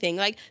timing thing?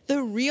 Like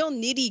the real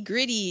nitty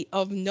gritty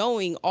of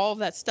knowing all of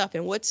that stuff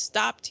and what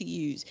stop to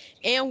use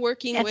and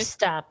working with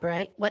f-stop,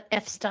 right? What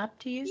f-stop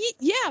to use?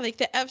 Yeah, like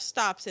the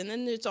f-stops. And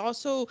then there's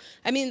also,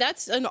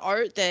 that's an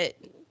art that,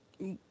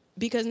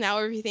 because now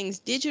everything's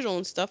digital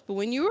and stuff, but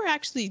when you were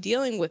actually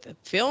dealing with a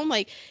film,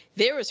 like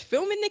there was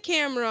film in the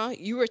camera,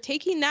 you were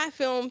taking that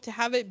film to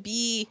have it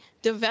be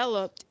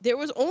developed. There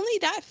was only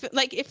that,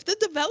 like if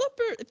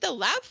the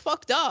lab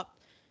fucked up,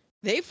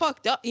 they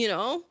fucked up,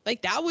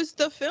 like that was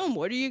the film.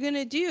 What are you going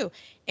to do?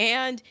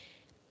 And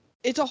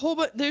it's a whole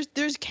but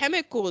there's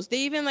chemicals. They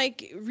even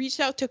like reached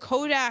out to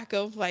Kodak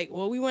of like,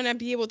 well, we want to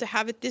be able to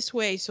have it this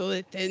way so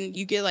that then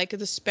you get like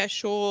the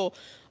special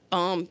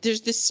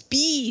there's the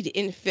speed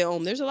in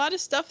film. There's a lot of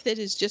stuff that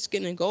is just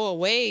going to go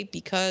away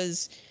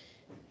because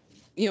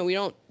we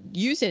don't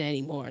use it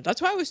anymore.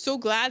 That's why I was so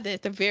glad that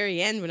at the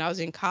very end when I was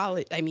in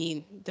college,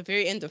 the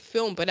very end of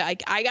film, but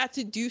I got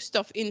to do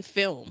stuff in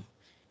film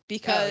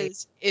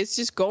because it's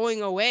just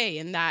going away,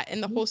 and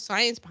the whole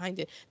science behind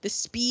it, the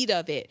speed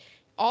of it,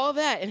 all of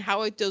that, and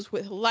how it does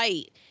with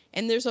light.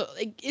 And there's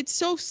it's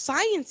so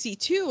sciencey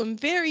too, and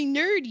very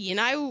nerdy. And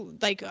I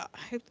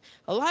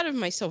a lot of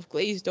myself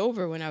glazed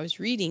over when I was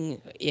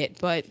reading it,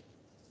 but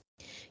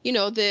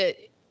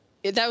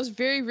that was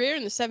very rare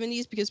in the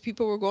 70s because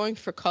people were going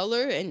for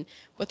color,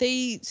 but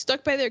they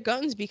stuck by their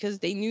guns because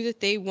they knew that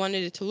they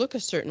wanted it to look a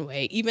certain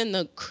way. Even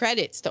the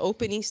credits, the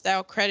opening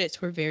style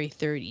credits, were very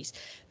 30s.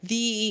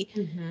 The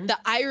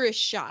iris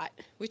shot,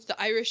 which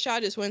the iris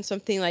shot is when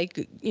something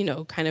like,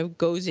 kind of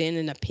goes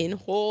in a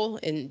pinhole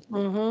and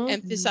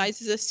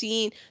emphasizes a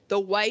scene. The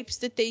wipes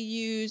that they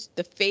use,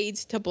 the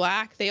fades to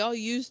black, they all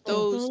used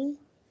those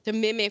to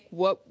mimic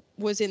what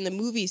was in the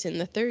movies in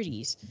the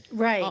 30s.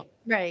 Right,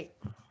 right.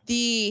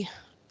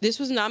 This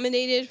was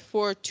nominated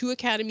for 2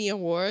 Academy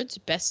Awards,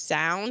 Best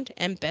Sound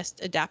and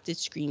Best Adapted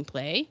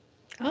Screenplay.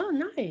 Oh,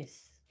 nice.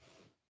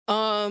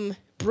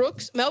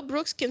 Mel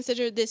Brooks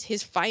considered this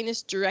his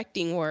finest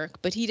directing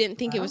work, but he didn't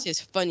think it was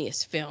his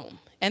funniest film.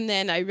 And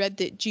then I read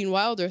that Gene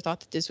Wilder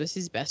thought that this was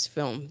his best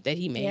film that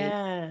he made.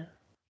 Yeah.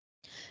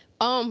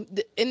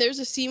 And there's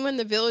a scene when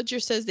the villager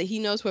says that he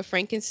knows what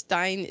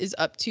Frankenstein is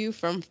up to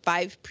from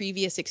 5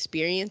 previous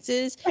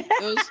experiences.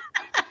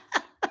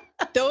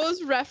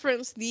 Those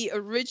reference the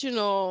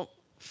original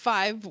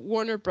 5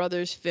 Warner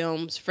Brothers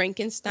films: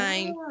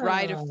 Frankenstein,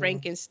 Bride of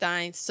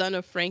Frankenstein, Son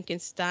of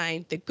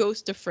Frankenstein, The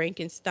Ghost of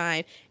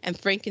Frankenstein, and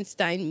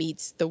Frankenstein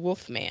Meets the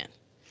Wolfman.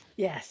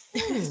 Yes.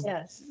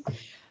 Yes.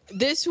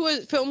 This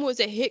film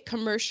was a hit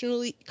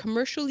commercially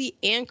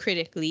and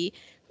critically.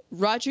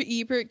 Roger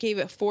Ebert gave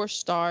it 4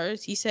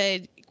 stars. He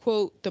said,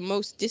 quote, "the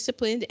most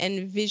disciplined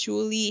and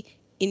visually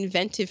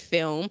inventive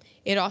film.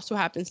 It also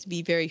happens to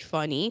be very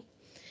funny."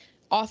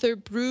 Author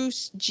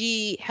Bruce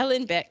G.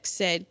 Hellenbeck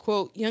said,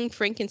 quote, "Young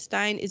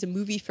Frankenstein is a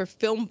movie for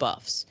film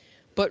buffs,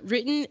 but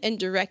written and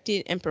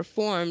directed and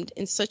performed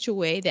in such a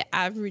way that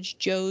average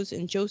Joes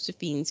and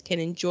Josephines can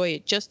enjoy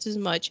it just as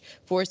much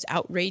for its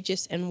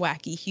outrageous and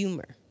wacky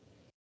humor."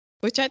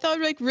 Which I thought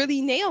really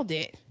nailed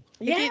it.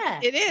 Yeah.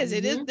 It is.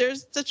 It is.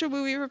 There's such a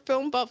movie for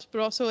film buffs, but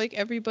also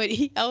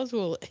everybody else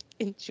will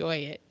enjoy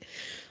it.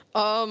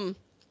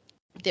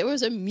 There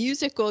was a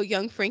musical,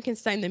 Young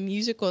Frankenstein, the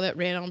musical, that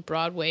ran on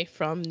Broadway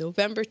from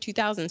November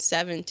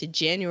 2007 to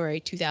January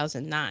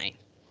 2009.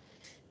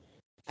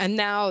 And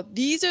now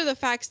these are the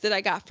facts that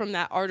I got from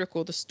that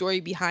article, The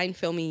Story Behind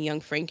Filming Young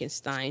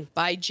Frankenstein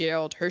by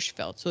Gerald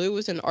Hirschfeld. So it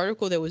was an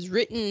article that was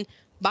written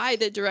by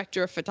the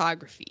director of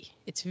photography.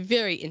 It's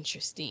very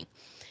interesting.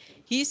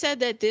 He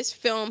said that this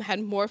film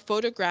had more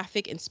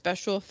photographic and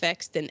special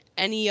effects than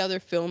any other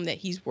film that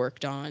he's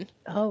worked on.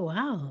 Oh,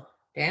 wow.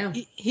 Damn.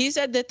 He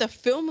said that the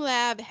film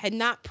lab had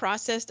not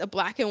processed a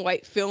black and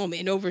white film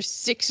in over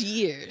 6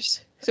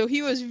 years. So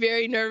he was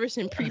very nervous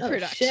in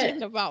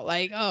pre-production about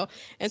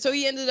and so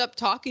he ended up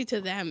talking to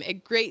them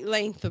at great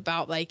length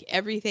about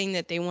everything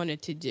that they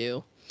wanted to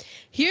do.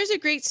 Here's a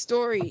great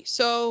story.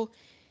 So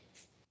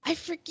I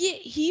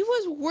forget, he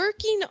was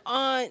working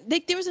on,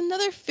 there was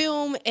another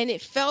film and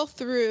it fell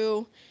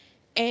through,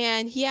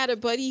 and he had a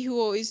buddy who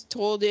always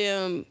told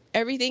him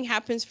everything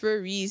happens for a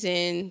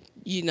reason,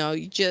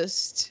 you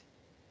just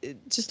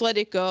let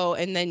it go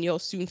and then you'll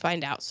soon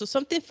find out. So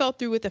something fell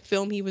through with the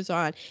film he was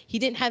on. He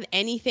didn't have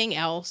anything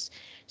else.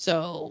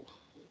 So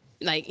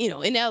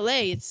in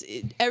LA,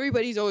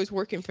 everybody's always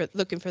looking for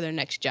their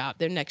next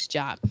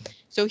job.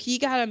 So he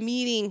got a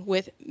meeting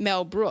with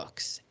Mel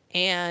Brooks,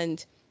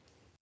 and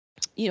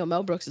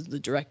Mel Brooks is the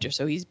director,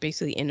 so he's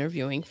basically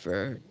interviewing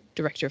for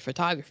director of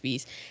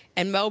photographies.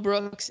 And Mel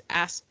Brooks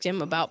asked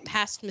him about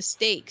past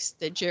mistakes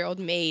that Gerald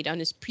made on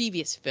his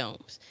previous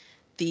films.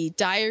 The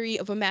Diary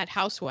of a Mad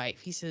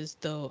Housewife. He says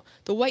the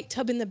white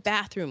tub in the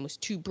bathroom was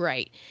too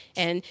bright.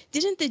 And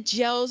didn't the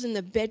gels in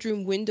the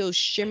bedroom windows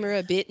shimmer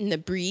a bit in the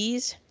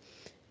breeze?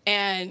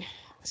 And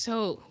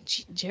so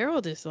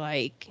Gerald is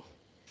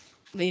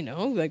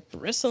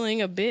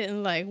bristling a bit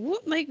and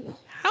what,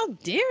 how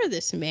dare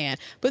this man?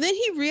 But then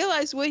he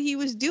realized what he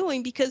was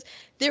doing, because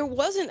there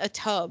wasn't a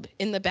tub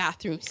in the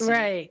bathroom scene.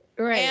 Right.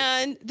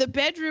 And the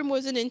bedroom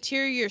was an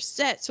interior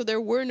set, so there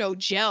were no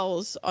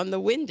gels on the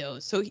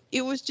windows. So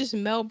it was just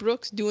Mel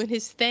Brooks doing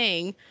his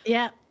thing.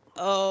 Yeah.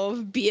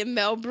 Of being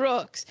Mel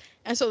Brooks.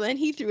 And so then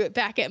he threw it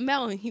back at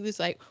Mel, and he was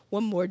like,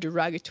 "One more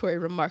derogatory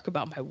remark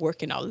about my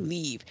work and I'll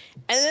leave."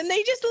 And then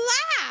they just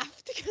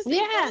laughed because they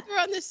both were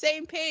on the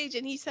same page.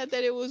 And he said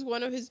that it was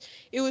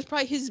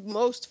probably his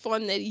most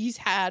fun that he's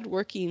had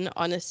working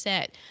on a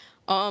set.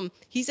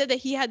 He said that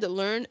he had to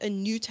learn a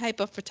new type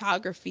of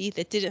photography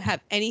that didn't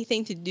have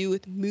anything to do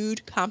with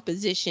mood,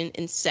 composition,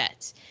 and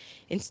sets.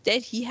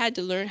 Instead, he had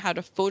to learn how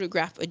to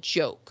photograph a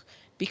joke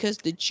because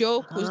the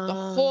joke was the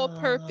whole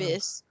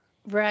purpose,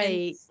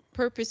 Right.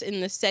 purpose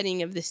in the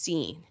setting of the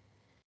scene.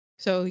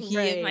 So he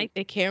and Right. like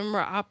the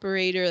camera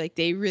operator, like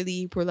they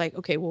really were like,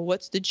 okay, well,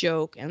 what's the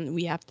joke? And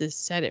we have to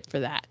set it for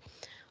that.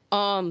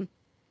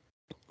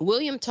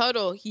 William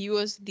Tuttle, he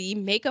was the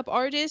makeup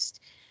artist.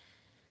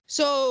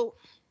 So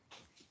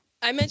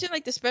I mentioned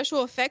like the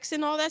special effects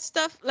and all that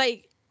stuff,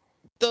 like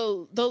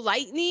the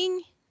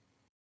lightning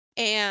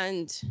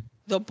and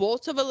the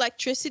bolts of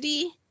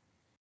electricity.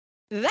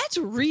 That's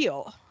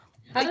real.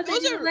 How Like did they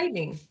those do the are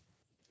lightning?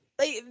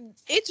 like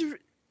it's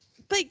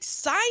like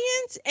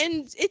science,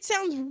 and it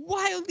sounds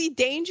wildly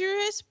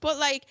dangerous, but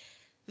like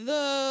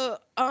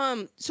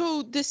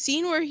so the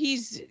scene where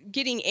he's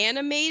getting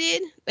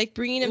animated, like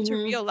bringing him to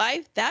real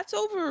life, that's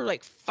over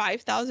like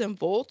 5,000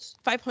 volts,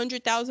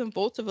 500,000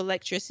 volts of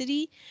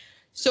electricity.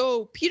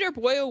 So Peter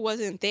Boyle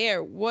wasn't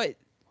there. What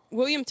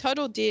William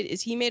Tuttle did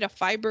is he made a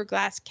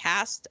fiberglass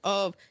cast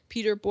of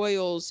Peter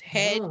Boyle's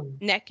head,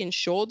 neck, and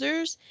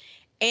shoulders.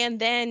 And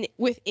then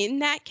within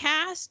that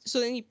cast,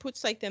 so then he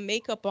puts like the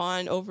makeup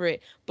on over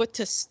it. But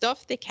to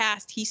stuff the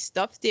cast, he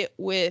stuffed it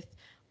with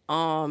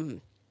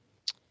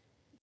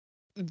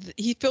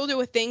he filled it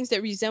with things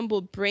that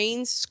resembled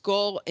brains,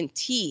 skull, and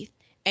teeth.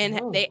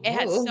 And it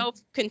had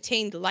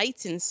self-contained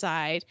lights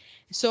inside.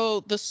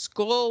 So the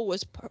skull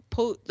was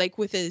like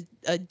with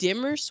a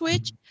dimmer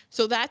switch.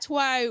 So that's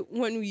why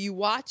when you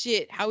watch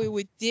it, how it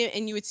would dim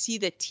and you would see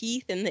the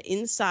teeth and the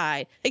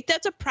inside. Like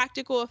that's a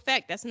practical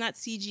effect. That's not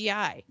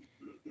CGI.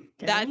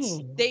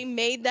 They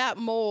made that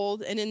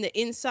mold and in the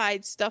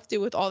inside stuffed it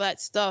with all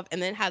that stuff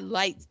and then had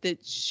lights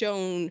that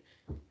shone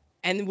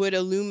and would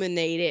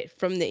illuminate it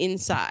from the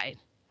inside.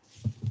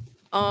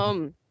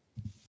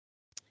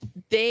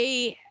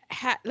 They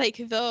had like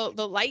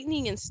the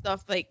lightning and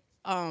stuff, like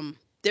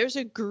there's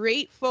a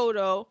great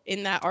photo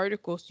in that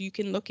article, so you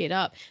can look it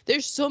up.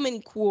 There's so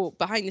many cool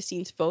behind the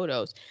scenes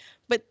photos,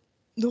 but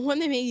the one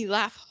that made me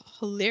laugh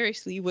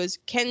hilariously was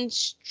Ken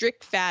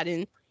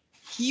Strickfaden.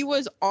 He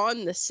was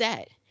on the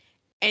set.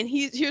 And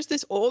here's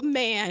this old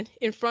man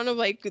in front of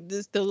like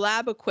the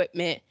lab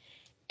equipment,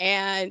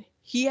 and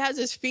he has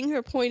his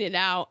finger pointed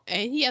out,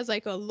 and he has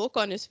like a look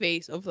on his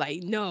face of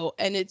like no,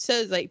 and it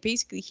says like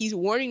basically he's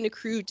warning the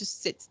crew to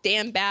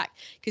stand back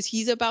because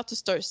he's about to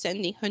start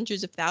sending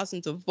hundreds of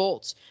thousands of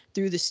volts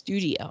through the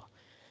studio.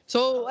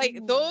 So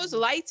like those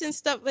lights and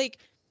stuff, like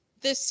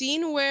the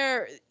scene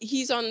where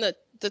he's on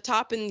the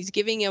top and he's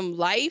giving him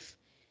life.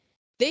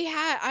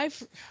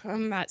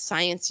 I'm not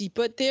sciencey,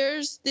 but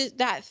there's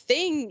that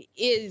thing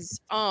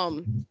is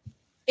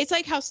it's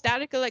like how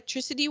static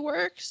electricity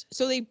works.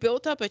 So they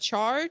built up a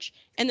charge,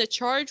 and the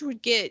charge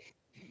would get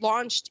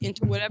launched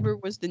into whatever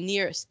was the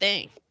nearest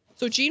thing.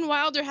 So Gene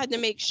Wilder had to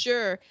make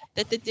sure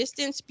that the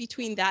distance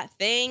between that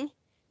thing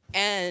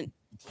and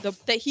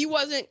that he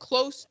wasn't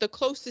the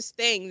closest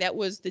thing that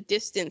was the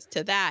distance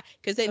to that,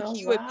 because then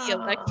he would be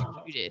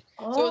electrocuted.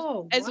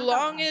 So as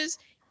long as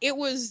it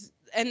was,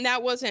 and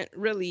that wasn't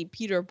really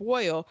Peter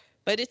Boyle,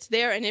 but it's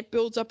there and it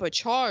builds up a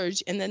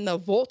charge and then the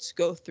volts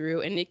go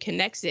through and it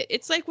connects it.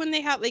 It's like when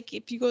they have, like,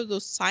 if you go to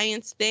those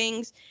science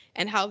things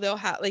and how they'll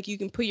have, like, you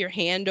can put your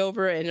hand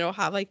over it and it'll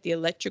have like the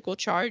electrical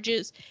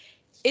charges.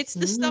 It's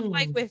the stuff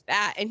like with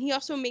that. And he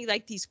also made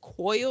like these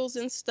coils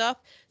and stuff.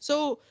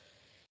 So,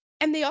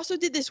 and they also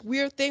did this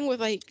weird thing with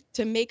like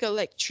to make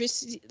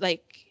electricity,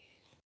 like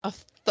a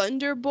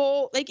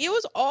thunderbolt. Like it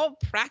was all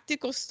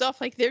practical stuff.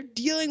 Like they're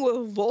dealing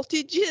with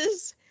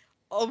voltages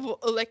of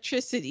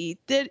electricity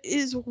that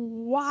is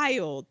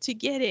wild to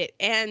get it.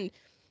 And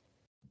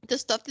the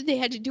stuff that they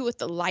had to do with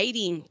the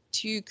lighting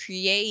to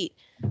create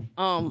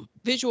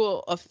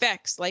visual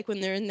effects, like when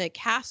they're in the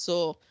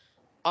castle,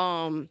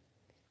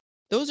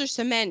 those are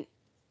cement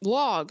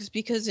logs,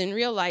 because in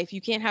real life you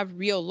can't have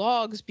real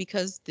logs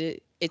because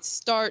it's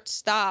start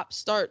stop,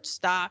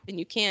 and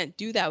you can't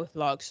do that with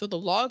logs. So the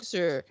logs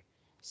are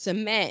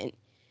cement.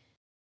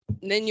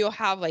 And then you'll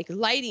have like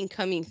lighting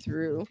coming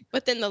through,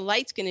 but then the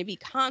light's going to be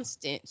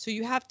constant. So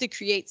you have to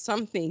create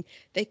something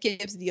that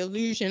gives the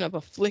illusion of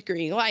a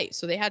flickering light.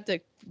 So they had to,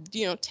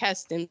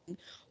 test and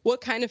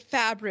what kind of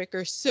fabric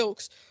or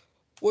silks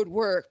would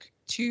work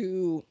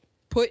to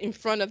put in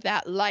front of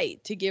that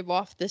light to give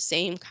off the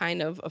same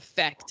kind of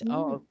effect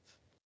of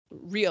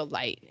real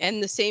light.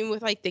 And the same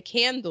with like the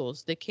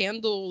candles. The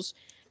candles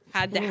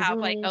had to have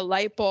like a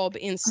light bulb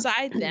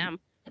inside them,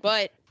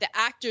 but the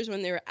actors,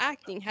 when they were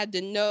acting, had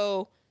to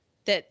know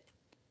that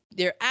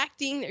they're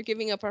acting, they're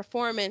giving a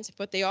performance,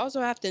 but they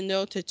also have to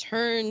know to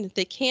turn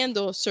the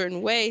candle a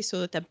certain way so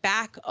that the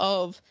back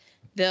of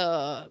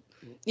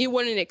you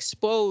wouldn't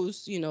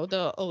expose,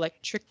 the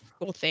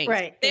electrical things.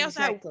 Right. They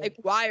also have like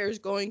wires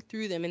going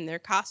through them in their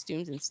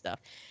costumes and stuff.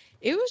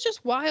 It was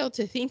just wild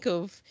to think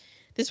of.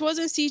 This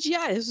wasn't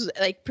CGI. This was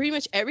like pretty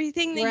much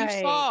everything that you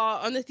saw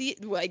on the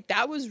theater, like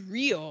that was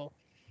real.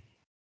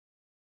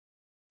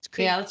 It's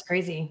crazy. Yeah, that's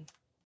crazy.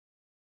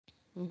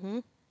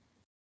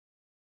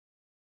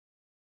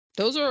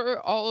 Those are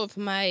all of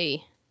my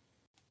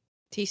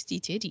tasty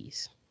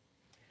titties.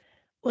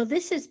 Well,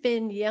 this has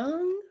been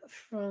Young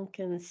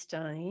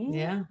Frankenstein.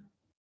 Yeah.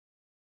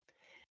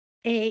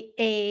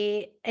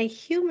 A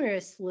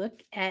humorous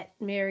look at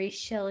Mary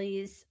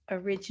Shelley's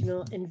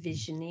original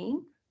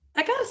envisioning.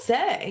 I gotta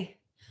say,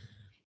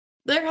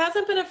 there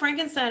hasn't been a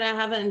Frankenstein I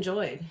haven't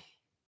enjoyed.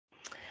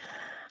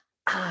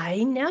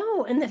 I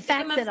know, and the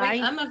fact that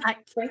I'm a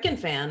Franken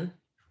fan.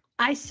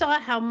 I saw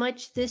how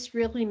much this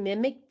really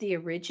mimicked the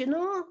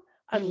original.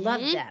 I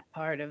loved that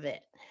part of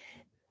it.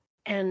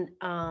 And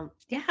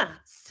yeah,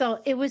 so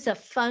it was a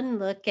fun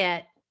look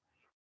at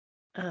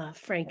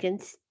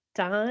Frankenstein.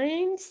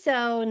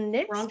 So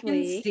next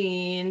week,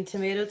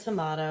 Frankenstein,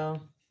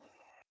 tomato.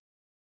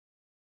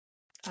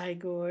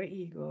 Igor.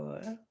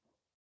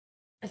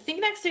 I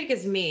think next week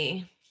is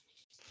me.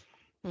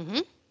 Mm-hmm.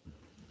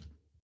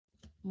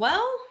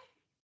 Well,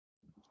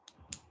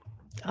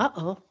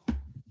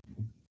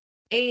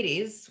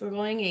 80s. We're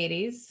going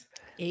 80s.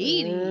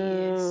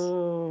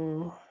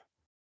 80s.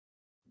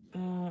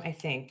 I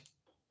think.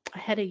 I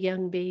had a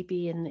young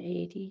baby in the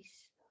 80s.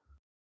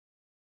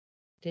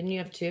 Didn't you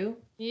have two?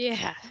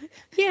 Yeah.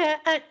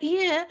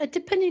 Yeah,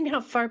 depending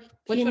how far.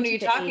 Which one are into you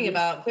the talking 80s.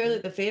 about? Clearly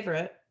the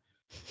favorite.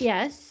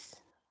 Yes.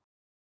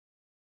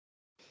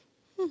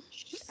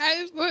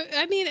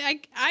 I mean, I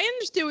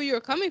understood where you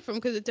were coming from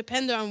because it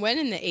depended on when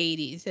in the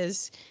 80s.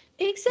 As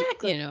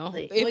Exactly. you know,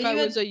 if Well, I you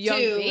was had a young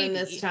two baby. in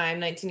this time,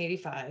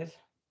 1985.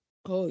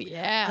 Oh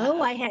yeah.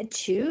 Oh, I had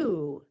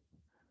two.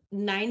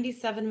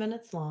 97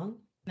 minutes long.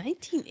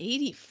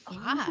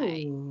 1985.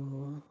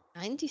 Oh.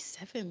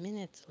 97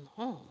 minutes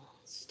long.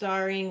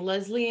 Starring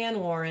Leslie Ann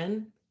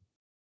Warren,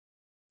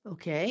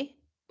 Okay.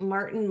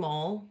 Martin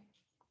Mull,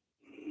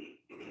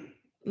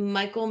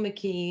 Michael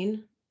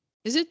McKean.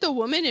 Is it the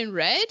woman in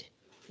red?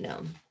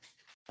 No.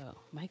 Oh,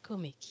 Michael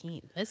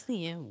McKean.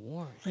 Leslie Ann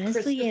Warren. Leslie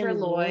Christopher Ann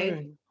Lloyd.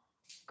 Warren.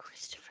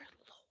 Christopher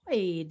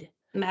Lloyd.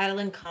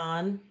 Madeline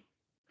Kahn.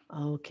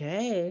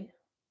 Okay.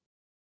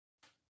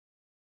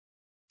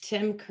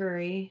 Tim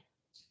Curry.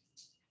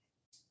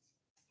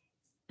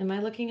 Am I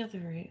looking at the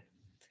right?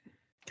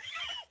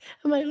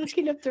 Am I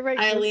looking up the right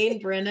Eileen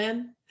movie?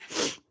 Brennan.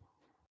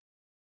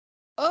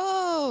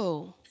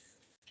 Oh.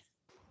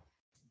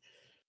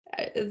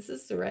 Is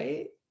this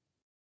right?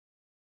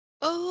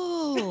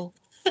 Oh.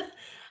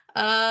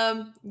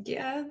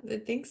 Yeah, I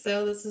think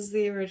so. This is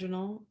the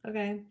original.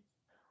 Okay.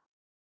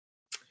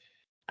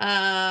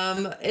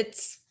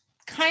 It's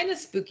kind of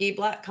spooky,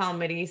 black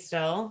comedy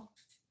still.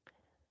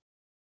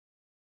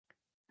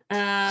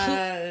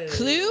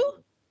 Clue?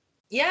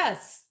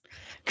 Yes.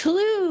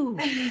 Clue.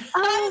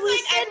 I we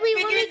said we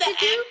figured wanted to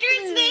do actors'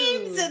 Clue.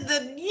 names and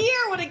the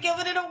year would have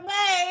given it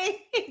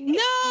away.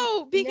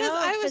 No, because No,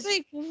 I was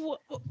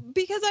 'cause- like,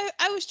 because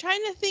I was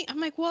trying to think. I'm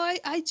like, well,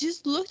 I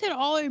just looked at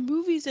all our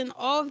movies and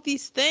all of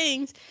these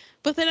things,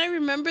 but then I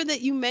remember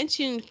that you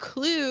mentioned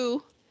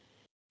Clue,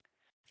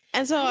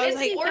 and so I was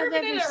like, think I've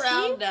orbited ever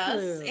around seen us,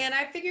 Clue. and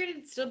I figured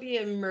it'd still be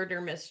a murder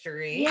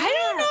mystery. Yeah. I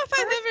don't know if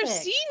I've ever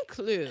perfect. seen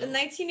Clue. A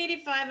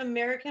 1985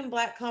 American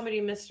black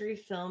comedy mystery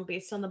film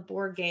based on the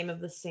board game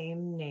of the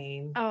same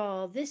name.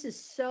 Oh, this is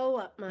so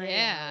up my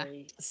Yeah.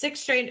 alley.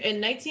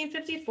 In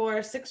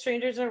 1954, six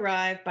strangers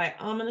arrive by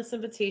ominous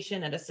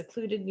invitation at a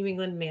secluded New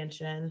England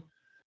mansion.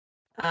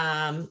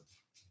 Isn't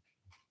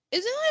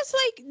this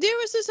like there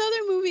was this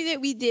other movie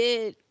that we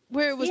did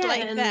where it was Yeah,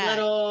 like and that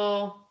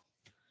little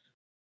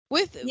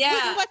with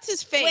what's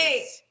his face?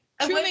 Wait,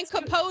 Truman what's-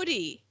 Capote.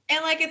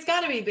 and like it's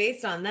got to be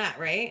based on that,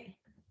 right?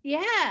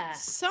 Yeah.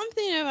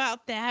 Something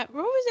about that.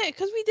 What was it?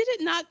 Because we did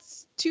it not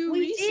too We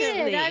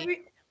recently. did.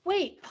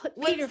 Wait,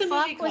 What's Peter the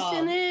movie Falk was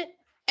in called? it?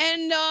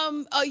 And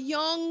a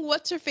young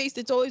what's her face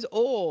that's always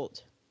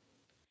old.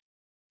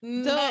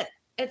 But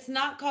it's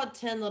not called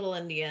 10 Little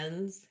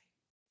Indians.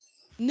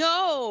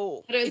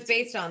 No. But it was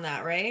based on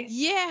that, right?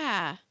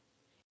 Yeah.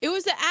 It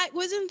was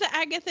wasn't the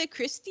Agatha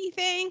Christie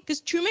thing?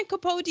 Because Truman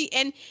Capote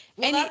and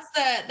Well,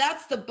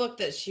 that's the book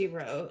that she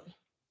wrote.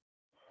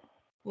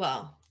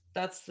 Well,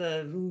 that's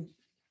the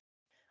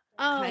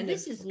Oh, kind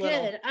this of is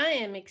little- good. I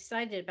am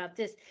excited about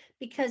this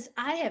because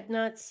I have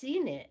not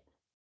seen it.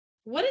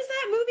 What is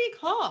that movie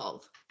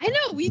called? I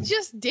know we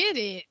just did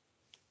it.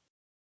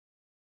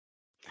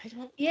 I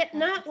don't. Yet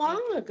not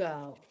long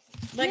ago.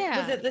 Like,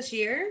 Yeah. was it this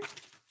year?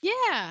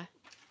 Yeah.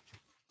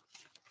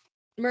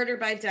 Murder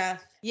by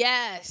Death.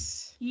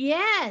 Yes.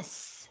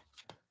 Yes.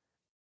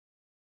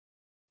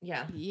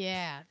 Yeah.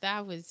 Yeah,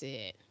 that was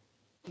it.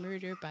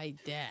 Murder by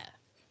Death.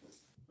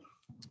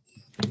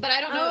 But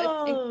I don't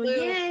know. Oh,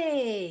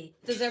 yay.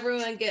 Does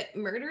everyone get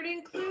murdered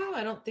in Clue?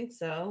 I don't think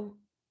so.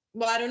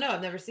 Well, I don't know.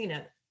 I've never seen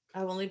it.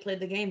 I've only played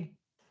the game.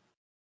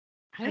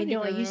 I don't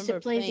know. I even used to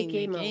remember play the playing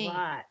game a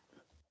lot.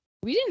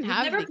 We didn't You've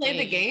have never played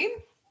the game?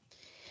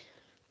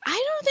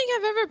 I don't think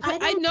I've ever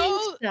played. I don't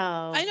know. think so.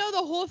 I know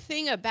the whole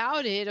thing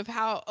about it of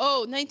how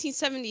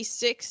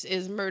 1976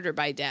 is Murder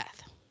by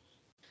Death.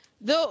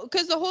 Though,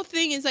 because the whole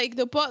thing is like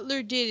the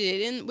butler did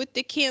it, and with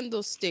the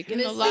candlestick in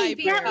And the it's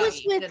library. That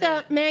was with Did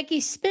it.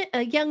 Maggie Smith,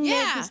 young Yeah,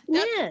 Maggie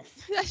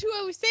Smith. That's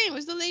what I was saying.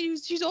 Was the lady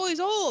she's always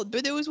old,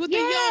 but it was with the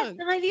Yes, young.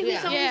 the lady who's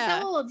Yeah. always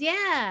Yeah. old.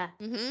 Yeah.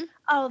 Mm-hmm.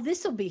 Oh,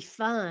 this will be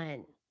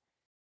fun.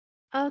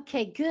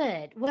 Okay,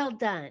 good. Well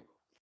done.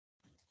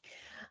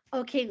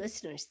 Okay,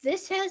 listeners,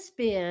 this has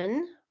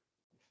been.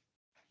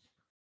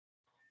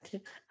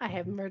 I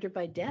have Murder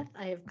by Death.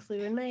 I have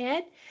Clue in my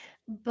head.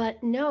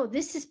 But no,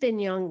 this has been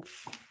Young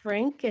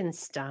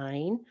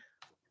Frankenstein.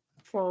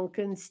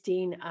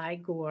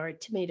 Igor,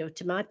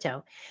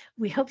 tomato.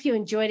 We hope you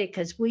enjoyed it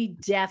because we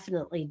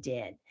definitely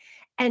did.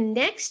 And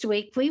next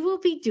week we will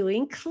be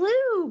doing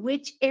Clue,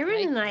 which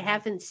Erin and I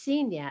haven't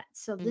seen yet.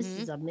 So this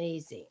is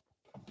amazing.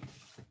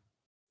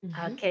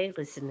 Okay,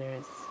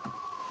 listeners.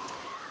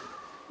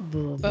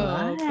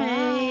 Bye-bye.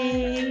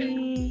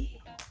 Bye-bye.